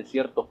en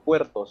ciertos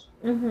puertos.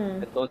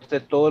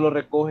 Entonces, todo lo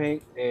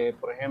recogen,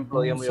 por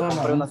ejemplo, digamos, yo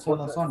compré una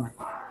cosa. Zona.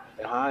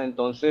 Ajá,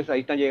 entonces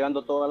ahí están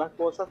llegando todas las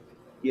cosas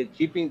y el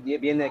shipping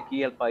viene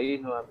aquí al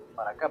país, no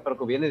para acá, pero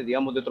que viene,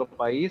 digamos, de otro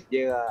país,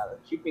 llega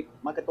el shipping,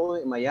 más que todo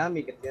en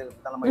Miami, que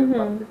está la mayor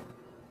parte,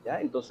 ¿ya?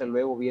 Entonces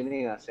luego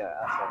vienen hacia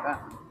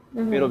acá.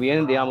 Pero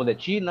vienen, digamos, de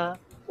China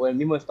o el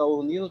mismo Estados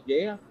Unidos,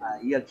 llega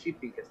ahí al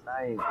shipping que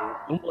está en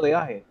un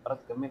bodegaje,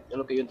 prácticamente, es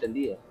lo que yo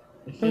entendía.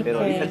 Pero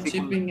ahorita El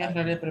shipping es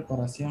la de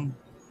preparación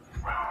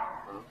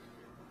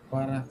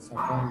para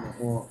sacarlo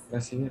o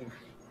recibirlo.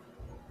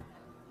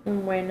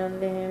 Bueno,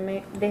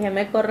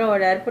 déjeme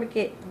corroborar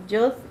porque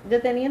yo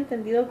tenía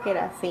entendido que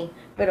era así,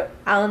 pero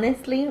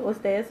honestly,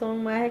 ustedes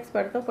son más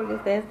expertos porque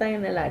ustedes están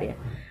en el área.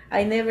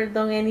 I never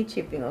done any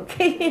shipping, ¿ok?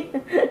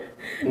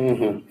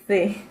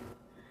 Sí.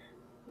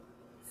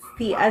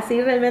 Sí,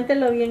 así realmente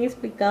lo habían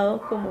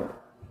explicado como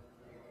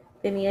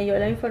tenía yo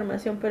la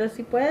información, pero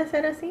si puede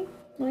ser así,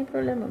 no hay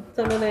problema,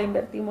 solo le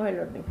invertimos el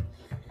orden.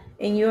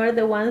 And you are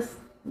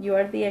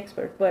the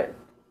expert, but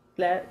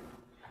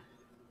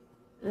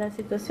la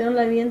situación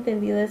la había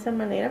entendido de esa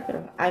manera, pero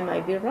I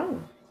might be wrong.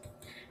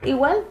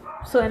 Igual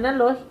suena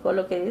lógico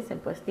lo que dicen,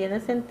 pues tiene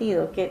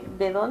sentido que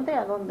de dónde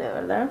a dónde,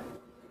 ¿verdad?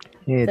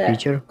 O sea,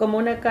 Teacher. como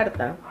una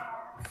carta.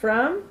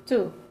 From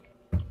to.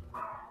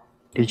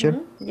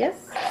 Teacher.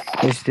 Yes.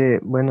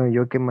 Bueno,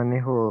 yo que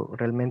manejo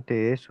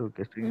realmente eso,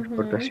 que estoy en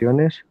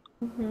exportaciones,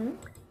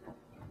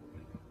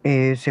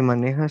 se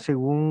maneja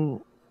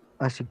según,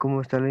 así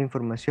como está la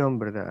información,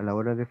 ¿verdad? A la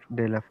hora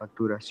de la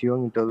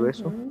facturación y todo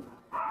eso,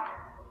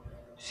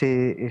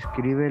 se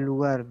escribe el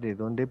lugar de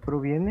dónde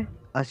proviene,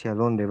 hacia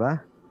dónde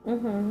va.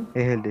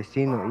 es el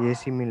destino y es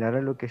similar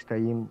a lo que está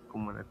ahí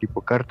como la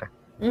tipo carta.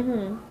 Y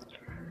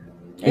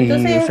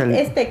Entonces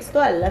es es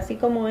textual, así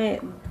como es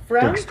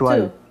from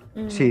textual,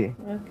 to. sí.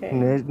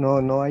 Okay.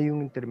 No hay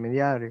un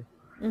intermediario,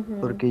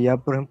 porque ya,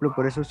 por ejemplo,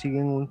 por eso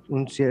siguen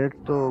un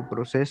cierto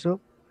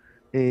proceso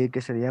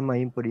que se llama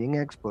import y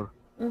export.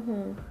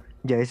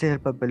 Ya ese es el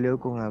papeleo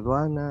con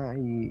aduana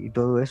y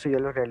todo eso ya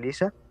lo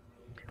realiza,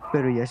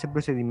 pero ya ese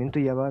procedimiento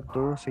ya va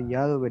todo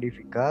sellado,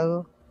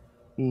 verificado,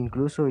 e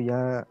incluso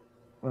ya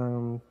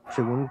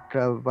según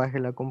trabaje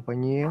la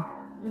compañía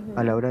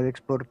a la hora de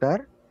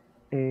exportar,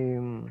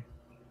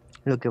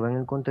 lo que va en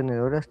el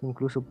contenedor hasta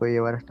incluso puede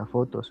llevar hasta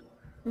fotos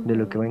de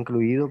lo que va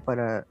incluido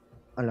para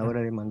a la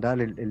hora de mandar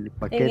el En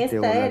paquete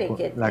o esta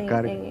etiquette, la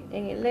carga. en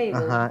el label.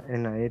 Ajá,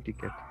 en la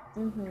etiqueta.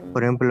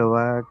 Por ejemplo,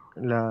 va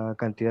la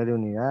cantidad de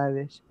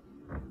unidades,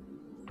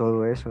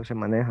 todo eso se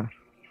maneja.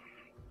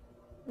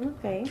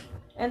 Ok.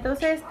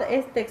 Entonces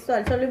es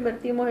textual, solo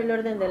invertimos el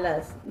orden de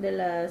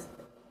las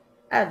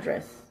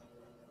address.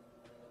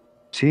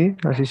 Sí,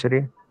 así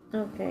sería.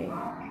 Ok.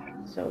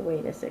 So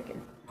wait a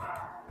second.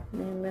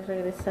 Déjenme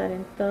regresar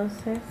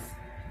entonces.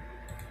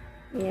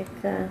 Y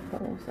acá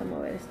vamos a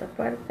mover esta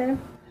parte.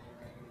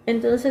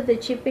 Entonces the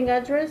shipping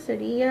address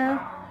sería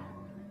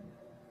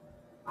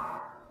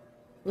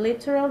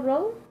Literal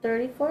Road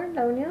 34,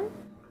 La Unión.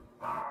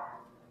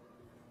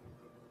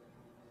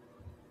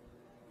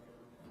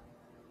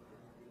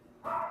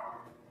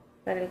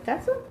 Para el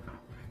caso.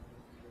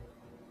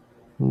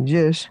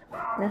 Yes.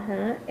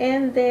 Ajá.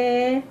 And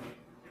the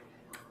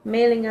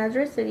mailing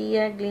address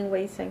sería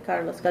Greenway, San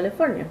Carlos,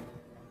 California.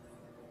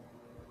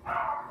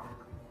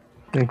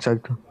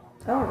 Exacto.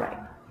 All right.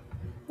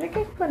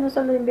 Ok, bueno,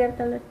 solo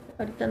inviértanle.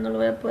 Ahorita no lo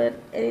voy a poder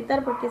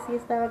editar porque sí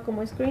estaba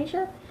como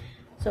screenshot.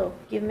 So,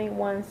 give me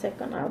 1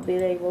 second. I'll be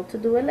able to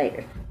do it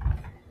later.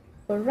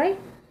 All right.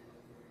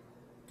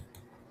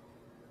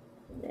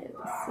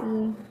 Let's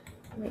see.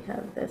 We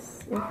have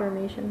this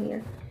information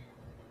here.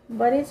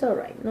 But it's all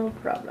right. No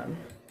problem.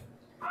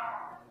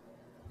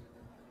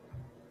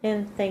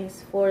 And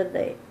thanks for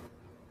the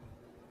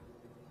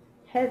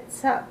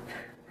heads up.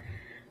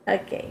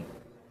 Ok.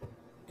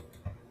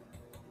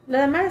 Lo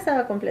demás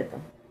estaba completo.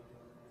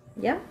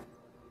 ¿Ya?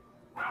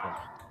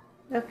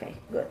 Ok,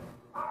 good.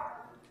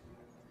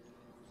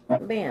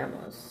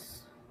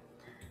 Veamos.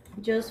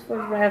 Just for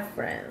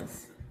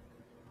reference.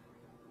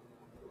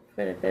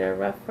 For a better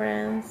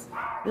reference.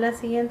 La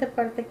siguiente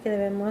parte que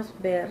debemos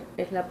ver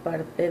es la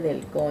parte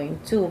del going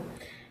to.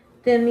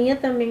 Tenía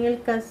también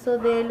el caso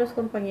de los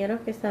compañeros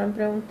que estaban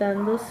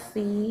preguntando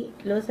si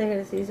los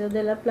ejercicios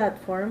de la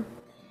plataforma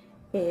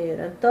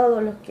eran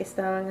todos los que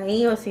estaban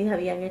ahí o si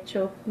habían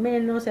hecho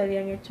menos, si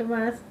habían hecho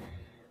más.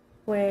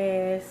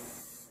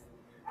 Pues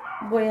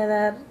voy a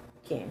dar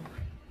 ¿qué?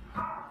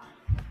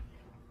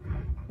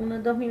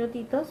 Unos 2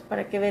 minutitos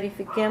para que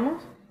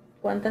verifiquemos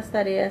cuántas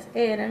tareas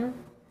eran.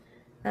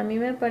 A mí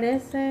me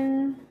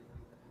parecen...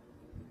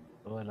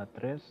 Todo de la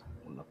 3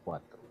 o la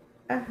 4.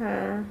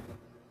 Ajá.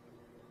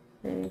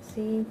 Let me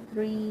see,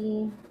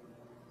 3,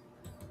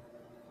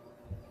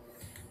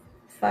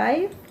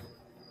 5.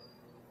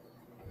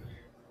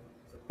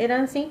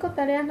 ¿Eran 5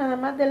 tareas nada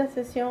más de la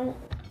sesión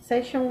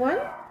Session 1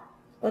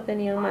 o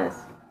tenían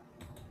más?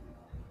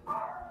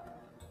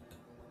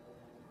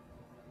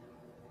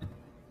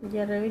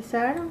 ¿Ya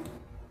revisaron?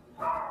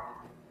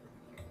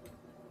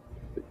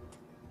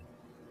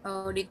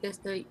 Ahorita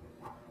estoy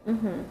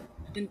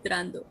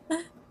entrando.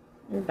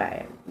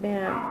 Vaya,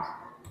 veamos.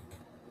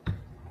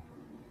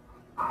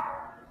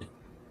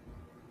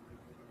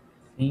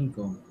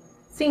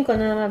 5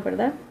 nada más,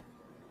 ¿verdad?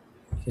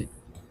 Sí.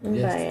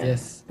 Vaya.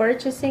 Yes.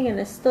 Purchasing and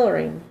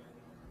storing.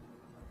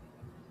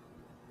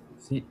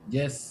 Sí,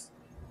 yes.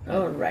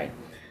 All right.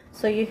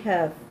 So you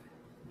have,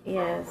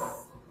 yes,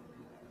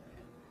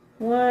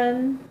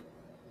 1,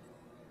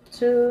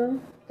 2,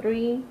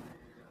 3,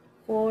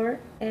 4,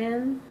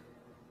 and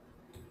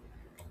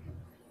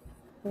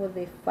would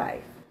be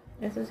 5.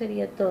 Eso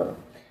sería todo.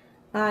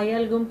 ¿Hay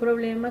algún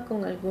problema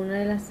con alguna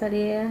de las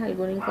tareas,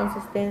 alguna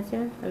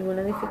inconsistencia,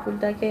 alguna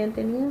dificultad que hayan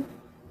tenido?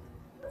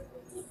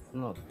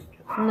 No.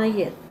 No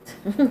yet.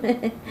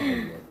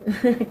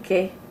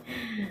 Ok.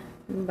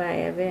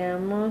 Vaya,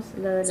 veamos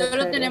lo de la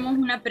Solo tarea. tenemos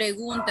una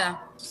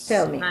pregunta.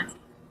 Tell me. Más.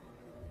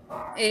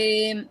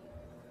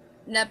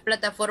 La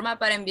plataforma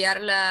para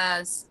enviar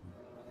las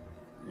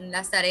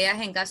tareas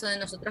en caso de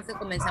nosotros que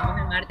comenzamos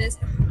el martes,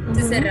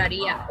 ¿se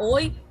cerraría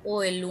hoy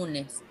o el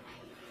lunes?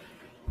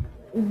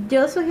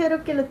 Yo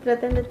sugiero que lo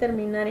traten de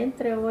terminar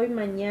entre hoy y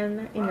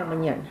mañana en la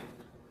mañana.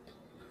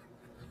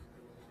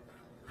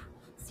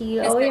 Sí,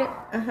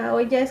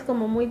 hoy ya es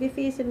como muy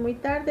difícil, muy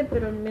tarde,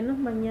 pero al menos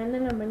mañana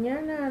en la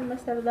mañana, al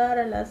más tardar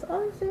a las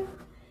 11,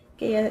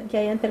 que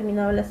hayan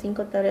terminado las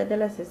 5 tareas de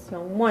la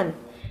sesión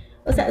 1.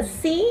 O sea,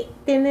 sí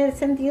tiene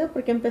sentido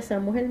porque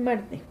empezamos el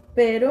martes,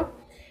 pero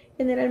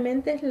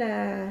generalmente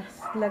la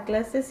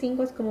clase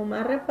 5 es como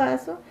más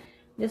repaso.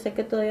 Yo sé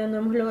que todavía no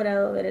hemos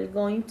logrado ver el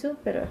going to,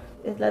 pero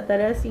es la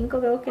tarea 5,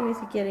 veo que ni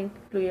siquiera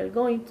incluye el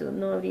going to,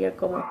 no habría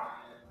como,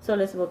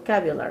 solo es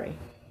vocabulary,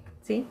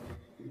 ¿sí?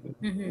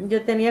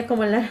 Yo tenía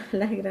como la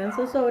gran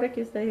zozobra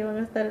que ustedes iban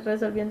a estar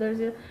resolviendo.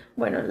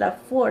 Bueno, la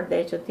for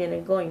de hecho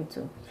tiene going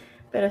to,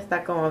 pero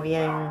está como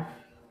bien.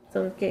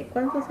 Son que,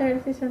 ¿cuántos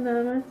ejercicios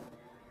nada más?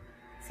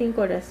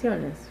 5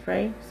 oraciones,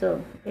 right? So,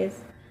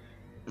 es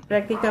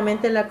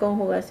prácticamente la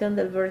conjugación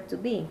del verb to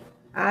be.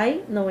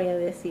 I, no voy a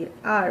decir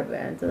are,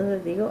 ¿verdad?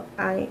 Entonces digo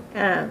I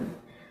am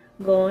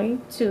going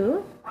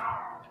to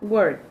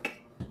work.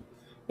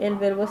 El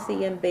verbo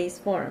sigue en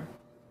base form.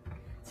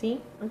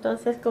 ¿Sí?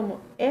 Entonces, como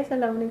esa es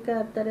la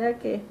única tarea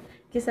que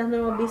quizás no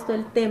hemos visto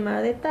el tema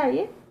a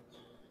detalle,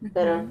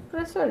 pero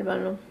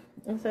resuélvanlo.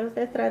 Entonces,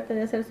 ustedes traten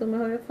de hacer su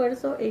mejor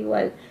esfuerzo. E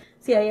igual,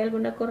 si hay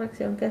alguna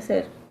corrección que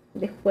hacer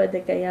después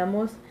de que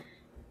hayamos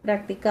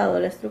practicado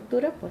la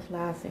estructura, pues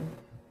la hacen.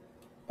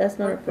 That's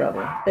not a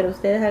problem. Pero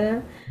ustedes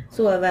hagan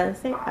su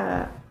avance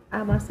a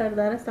más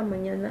tardar hasta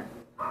mañana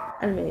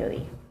al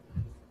mediodía.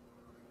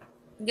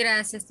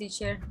 Gracias,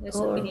 teacher.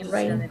 Eso queríamos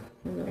Alright, saber.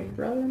 no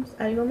problems.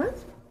 ¿Algo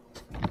más?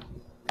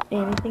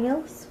 Anything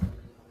else?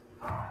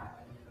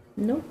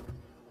 No.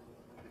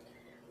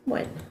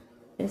 Bueno,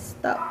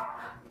 stop.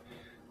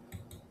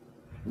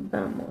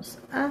 Vamos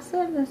a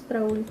hacer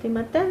nuestra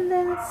última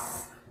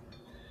attendance.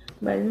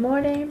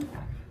 Valmore.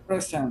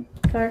 Present.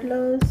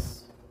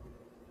 Carlos.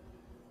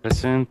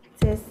 Present.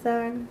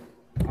 César.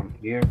 I'm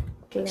here.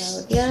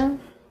 Claudia.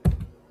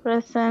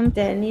 Present.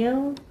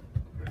 Daniel.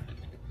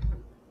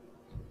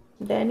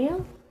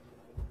 Daniel.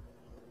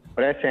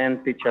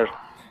 Present, teacher.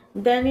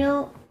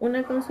 Daniel,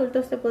 una consulta.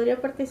 ¿Usted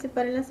podría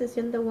participar en la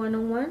sesión de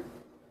one-on-one?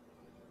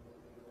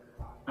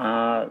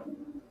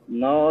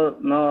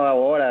 No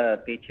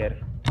ahora,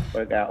 teacher,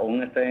 porque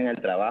aún estoy en el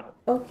trabajo.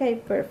 Ok,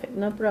 perfect.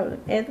 No problem.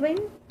 Edwin.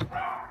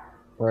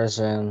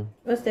 Present.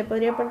 ¿Usted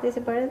podría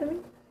participar,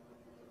 Edwin?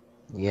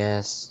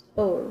 Yes.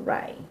 All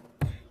right.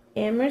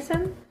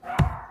 Emerson.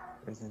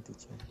 Present,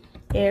 teacher.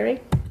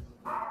 Eric.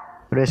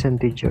 Present,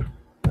 teacher.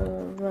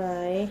 All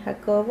right.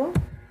 Jacobo.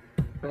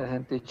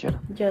 Present, teacher.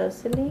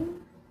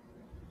 Jocelyn.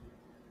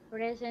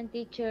 Present,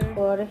 teacher.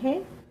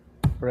 Jorge.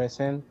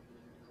 Present.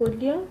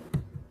 Julio.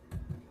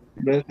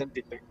 Present,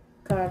 teacher.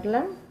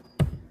 Carla.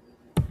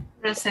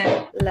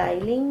 Present.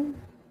 Lailin.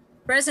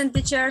 Present,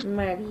 teacher.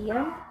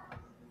 María.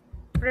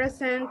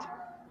 Present.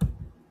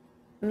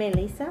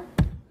 Melissa.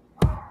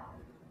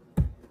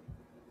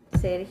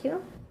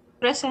 Sergio.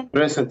 Present.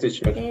 Present,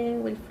 teacher.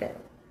 And Wilfredo.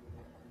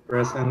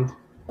 Present.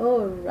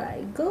 All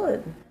right,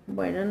 good.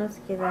 Bueno, nos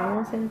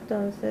quedamos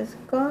entonces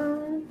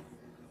con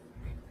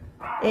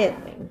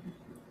Edwin.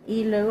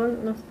 Y luego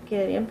nos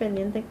quedarían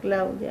pendientes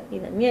Claudia y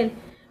Daniel.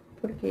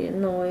 Porque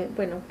no,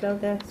 bueno,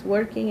 Claudia is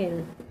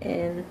working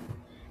and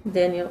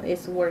Daniel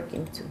is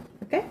working too.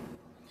 Okay?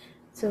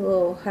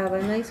 So have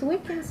a nice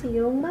weekend. See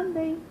you on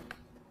Monday.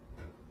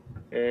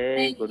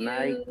 Hey, good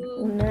night.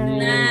 Good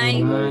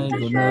night. Good night.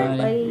 Good night.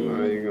 Bye.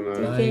 Good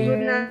Take night. care. Good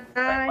night.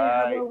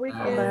 Have a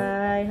weekend.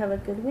 Bye. Have a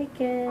good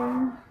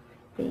weekend.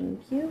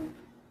 Thank you.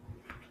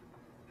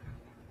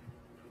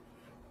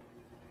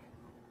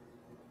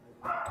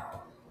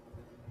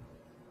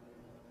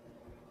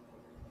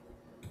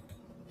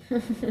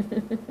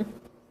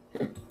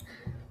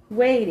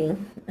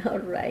 Waiting. All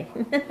right.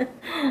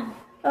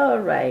 All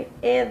right,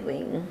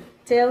 Edwin.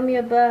 Tell me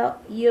about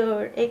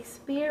your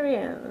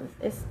experience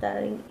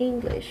studying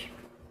English.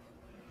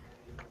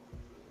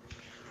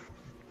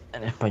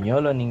 ¿En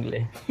español o en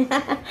inglés?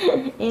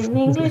 In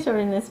English or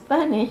in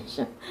Spanish?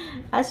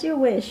 As you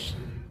wish.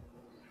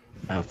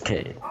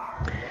 Ok.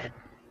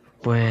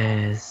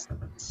 Pues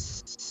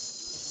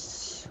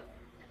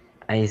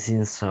I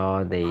think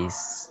so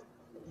this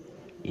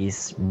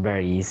is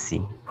very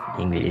easy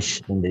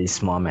English in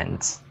this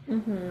moment.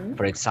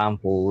 For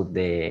example,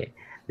 the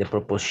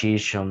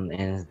preposition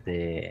and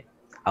the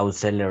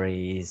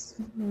auxiliaries.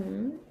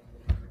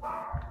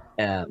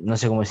 No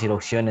sé cómo decir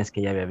opciones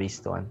que ya había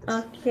visto antes.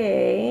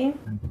 Okay.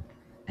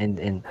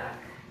 En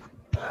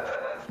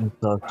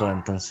todo,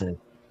 entonces,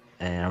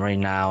 right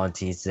now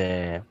it is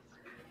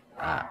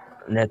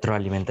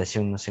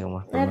retroalimentación, no sé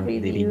cómo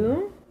diría.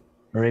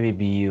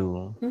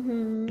 Review.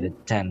 The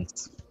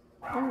tense.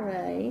 All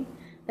right.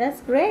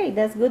 That's great.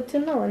 That's good to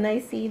know. And I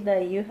see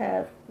that you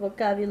have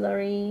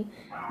vocabulary,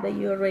 that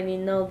you already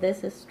know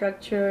this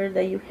structure,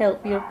 that you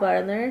help your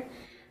partner,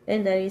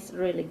 and that is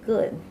really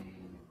good.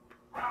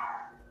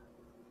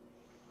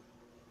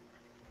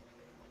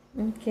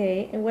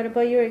 Okay, and what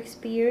about your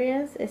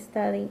experience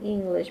studying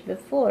English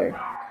before?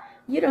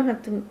 You don't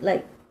have to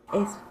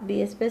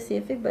be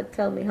specific, but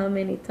tell me how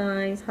many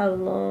times, how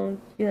long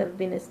you have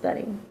been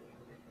studying.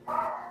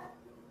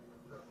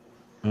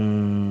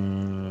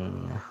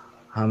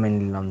 How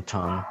many long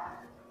time?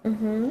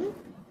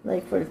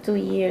 Like for 2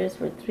 years,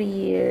 for 3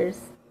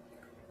 years,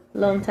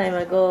 long time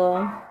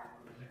ago.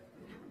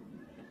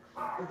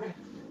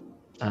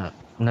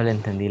 No le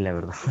entendí, la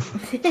verdad.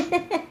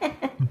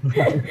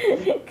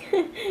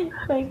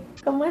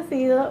 ¿Cómo ha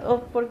sido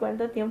o por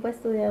cuánto tiempo ha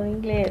estudiado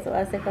inglés o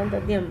hace cuánto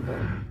tiempo?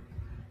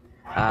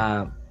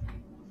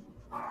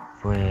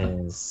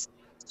 Pues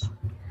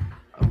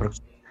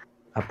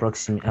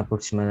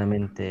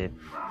aproximadamente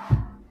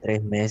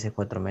 3 meses,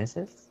 4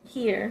 meses.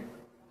 Here.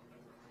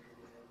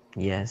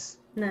 Yes.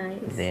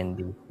 Nice. Then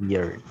the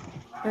year.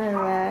 All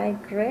right,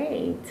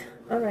 great.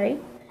 All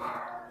right.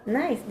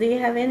 Nice. Do you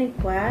have any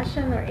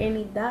question or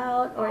any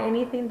doubt or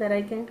anything that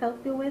I can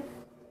help you with?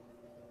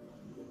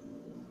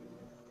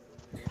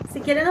 Si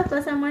quiere nos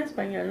pasamos a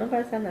español, no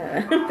pasa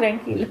nada,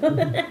 tranquilo.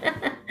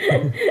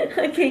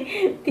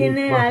 Ok,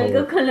 ¿tiene Por algo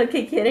favor. con lo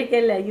que quiere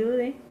que le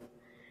ayude?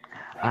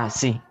 Ah,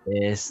 sí,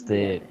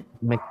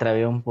 me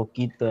trabé un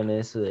poquito en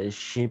eso de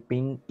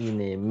shipping y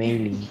de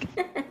mailing.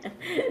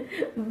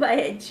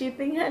 By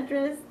shipping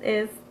address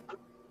es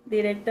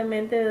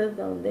directamente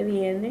desde donde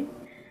viene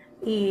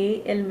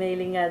y el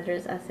mailing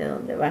address hacia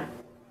dónde va.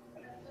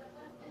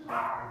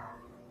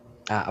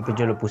 Pues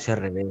yo lo puse al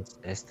revés.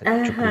 Yo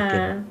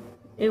Ajá.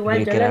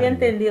 Igual creí yo que lo era había al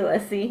revés. entendido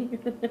así.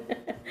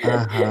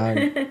 Ajá.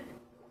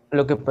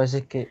 Lo que pasa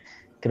es que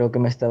creo que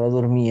me estaba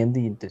durmiendo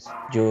y entonces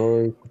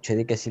yo escuché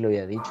de que así lo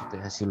había dicho,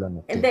 entonces así lo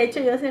anoté. De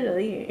hecho, yo se lo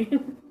dije.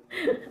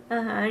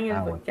 Ajá, en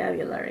el Bueno.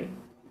 vocabulary.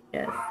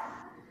 Yes.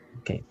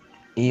 Ok.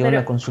 Y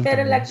una consulta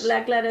Pero más. la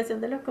aclaración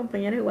de los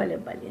compañeros igual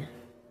es válida.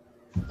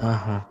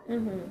 Ajá.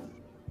 Ujú.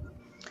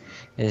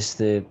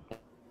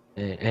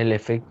 El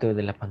efecto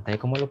de la pantalla,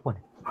 ¿cómo lo pone?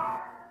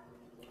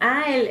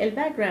 El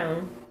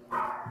background.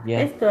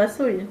 Yeah. Esto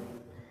azul.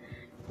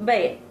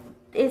 Vaya,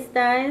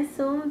 está en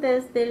Zoom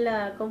desde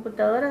la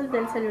computadora o desde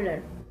el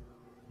celular.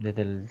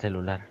 Desde el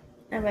celular.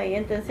 Vaya,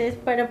 entonces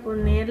para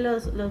poner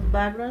los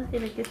backgrounds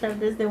tiene que estar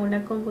desde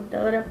una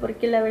computadora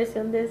porque la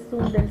versión de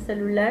Zoom del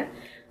celular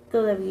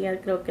todavía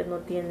creo que no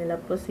tiene la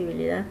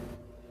posibilidad.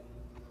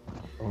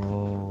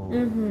 Oh.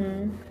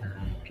 Ujú.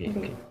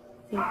 Okay.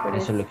 Sí, por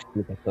Eso lo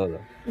explica todo.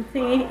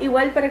 Sí,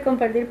 igual para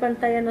compartir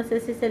pantalla no sé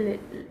si se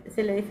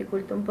le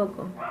dificulta un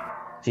poco.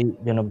 Sí,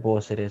 yo no puedo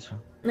hacer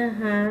eso.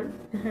 Ajá,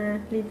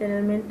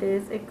 literalmente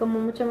es como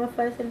mucho más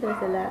fácil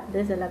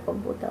desde la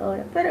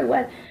computadora, pero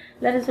igual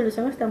la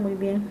resolución está muy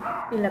bien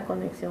y la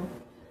conexión,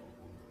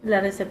 la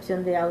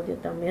recepción de audio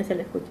también se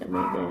le escucha muy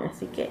bien,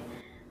 así que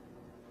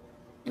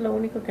lo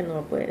único que no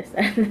va a poder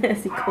estar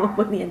así como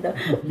poniendo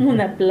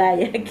una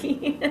playa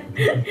aquí.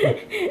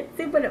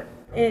 Sí, pero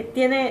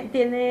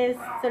 ¿tienes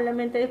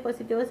solamente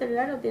dispositivo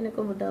celular o tiene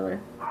computadora?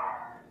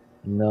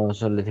 No,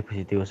 solo el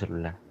dispositivo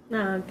celular.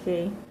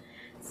 Okay.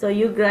 So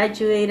you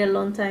graduated a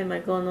long time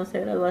ago, no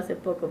se graduó hace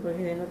poco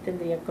porque no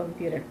tendría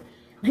computer.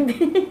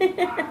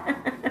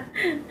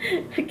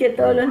 Porque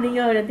todos los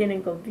niños ahora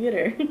tienen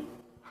computer.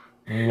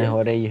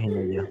 Mejor ellos y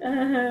no yo.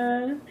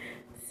 Uh-huh.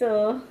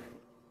 So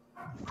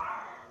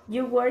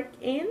you work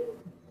in?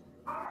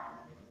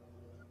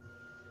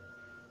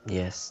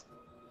 Yes.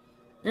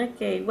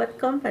 Okay, what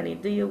company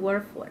do you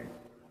work for?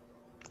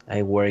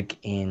 I work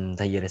in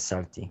Talleres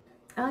Sarti.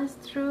 Oh, it's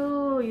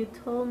true, you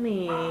told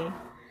me.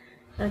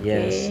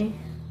 Yes. Okay.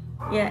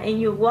 Yeah, and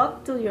you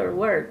walk to your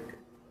work?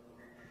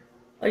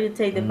 Or you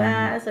take the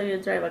bus or you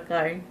drive a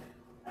car?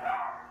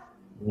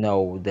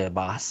 No, the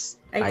bus.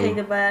 I take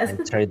the bus. I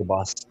try the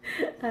bus.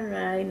 All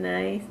right,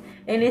 nice.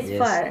 And it's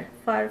Yes.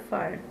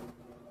 far.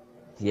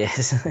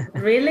 Yes.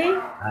 Really?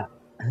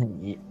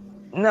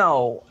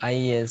 No, I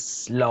is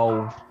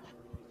slow.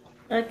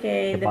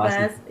 Okay, the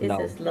bus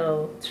is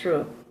slow.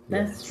 True.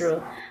 That's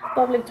true.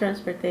 Public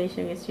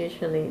transportation is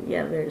usually,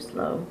 very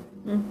slow.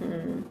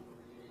 Mm-hmm.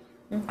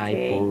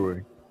 Okay.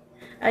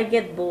 I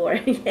get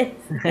bored, yes.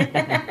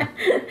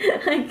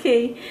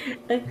 Okay,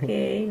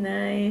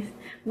 nice.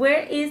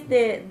 Where is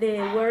the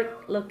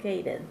work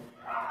located?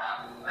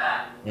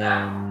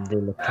 The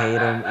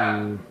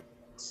located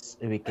is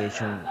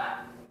ubication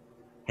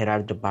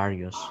Gerardo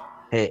Barrios.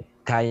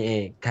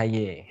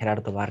 Calle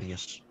Gerardo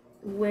Barrios.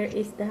 Where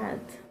is that?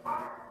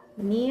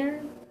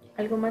 Near?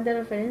 ¿Algo más de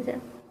referencia?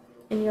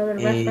 Any other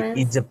reference?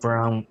 It's the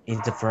front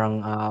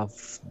of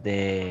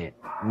the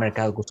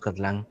Mercado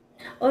Cuscatlán.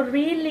 Oh,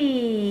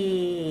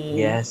 really?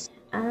 Yes.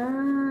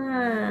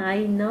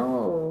 I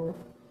know.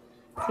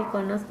 Sí,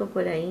 conozco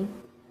por ahí.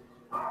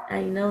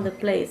 I know the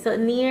place. So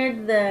near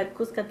the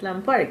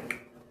Cuscatlán Park.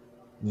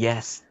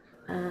 Yes.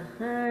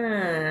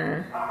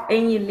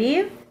 And you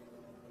live?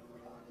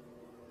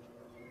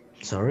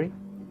 Sorry?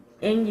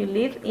 And you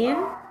live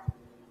in?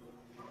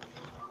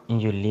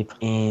 And you live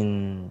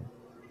in?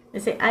 You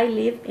say, I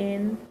live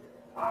in.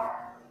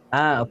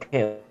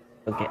 Okay.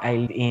 I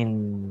live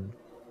in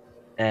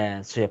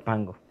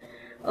Soyapango.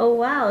 Oh,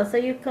 wow. So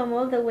you come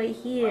all the way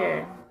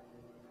here.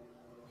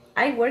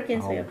 I work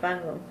in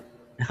Soyapango.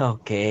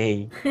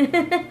 Okay.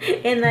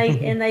 and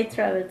I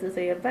travel to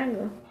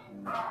Soyapango.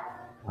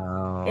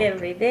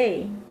 Every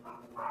day.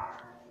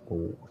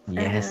 Oh,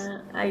 yes.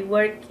 I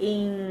work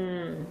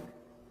in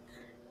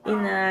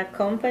a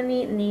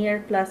company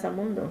near Plaza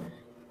Mundo.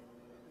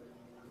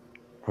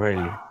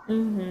 Really?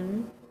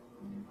 Mm-hmm.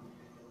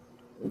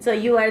 So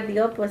you are the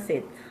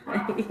opposite.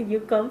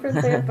 You come from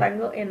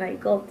Soyapango and I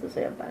go to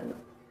Soyapango.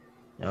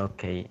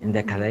 Okay. In the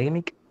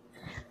academic?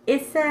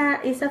 It's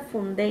a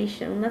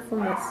foundation, una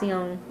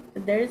fundación.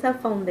 There's a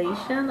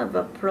foundation of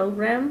a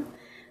program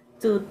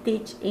to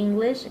teach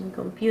English and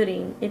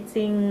computing. It's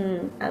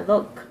in a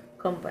doc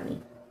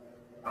company.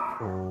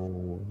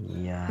 Oh,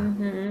 yeah.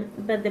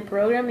 Mm-hmm. But the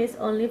program is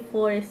only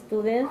for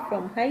students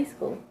from high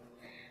school.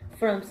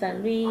 From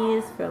San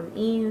Luis, from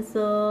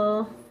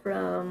INSO,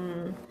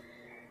 from,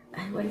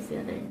 what is the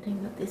other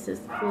thing of this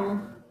school?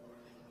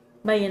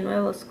 Valle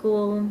Nuevo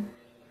School.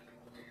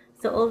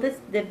 So all this,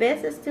 the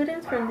best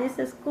students from this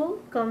school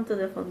come to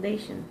the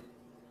foundation.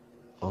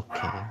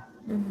 Okay.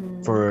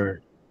 Mhm.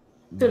 For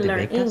To the learn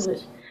BECAS?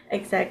 English.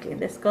 Exactly,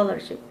 the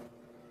scholarship.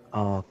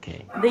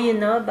 Okay. Do you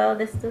know about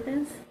the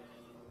students?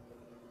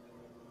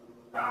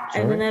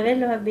 Sorry? ¿Alguna vez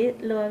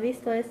lo ha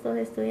visto a estos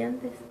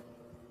estudiantes?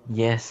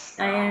 Yes.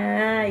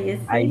 Ah, you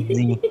I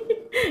see. see.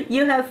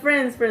 You have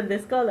friends from the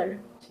scholar.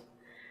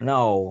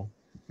 No.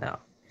 No.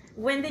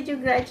 When did you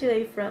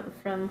graduate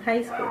from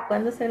high school?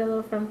 ¿Cuándo se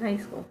graduó from high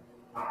school?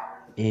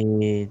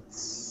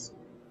 It's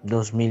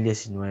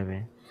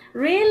 2019.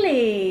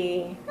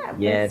 Really? Ah, pues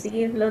Yes.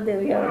 sí, lo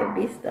debí haber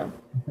visto.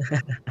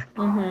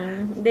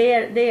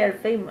 They are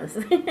famous.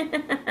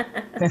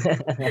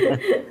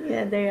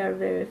 Yeah, they are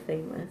very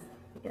famous.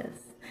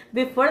 Yes.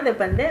 Before the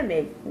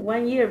pandemic,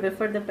 1 year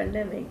before the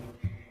pandemic.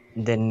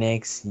 The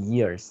next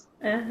years.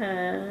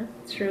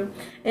 True.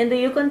 And do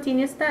you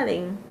continue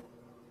studying?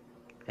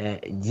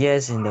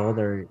 Yes, in the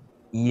other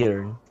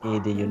year,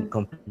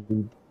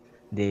 complete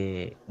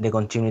the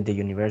continue the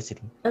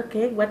university.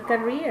 Okay, what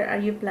career are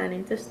you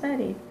planning to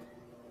study?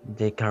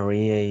 The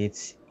career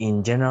is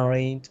in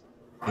general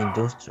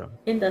industrial.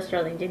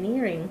 Industrial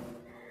engineering.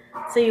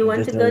 So you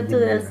want to Industrial go to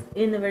the engineer.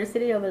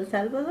 University of El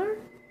Salvador?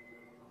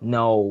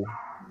 No.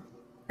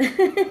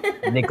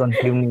 They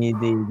continue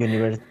the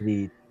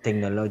university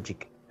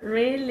technological.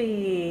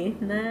 Really?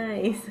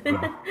 Nice.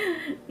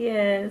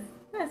 Yes,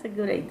 that's a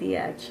good idea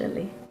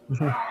actually.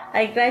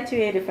 I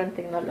graduated from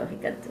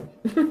Tecnológica too.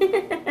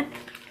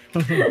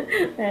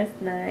 That's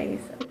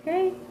nice.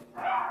 Okay.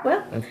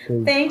 Well,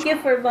 Okay. thank you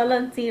for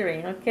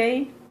volunteering,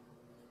 okay?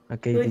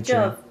 Okay, Good teacher.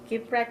 job.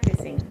 Keep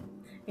practicing.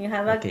 You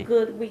have a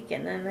good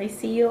weekend and I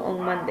see you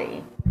on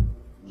Monday.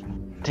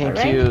 Thank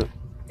All right? you.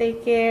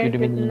 Take care. Good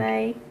Good evening.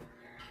 night.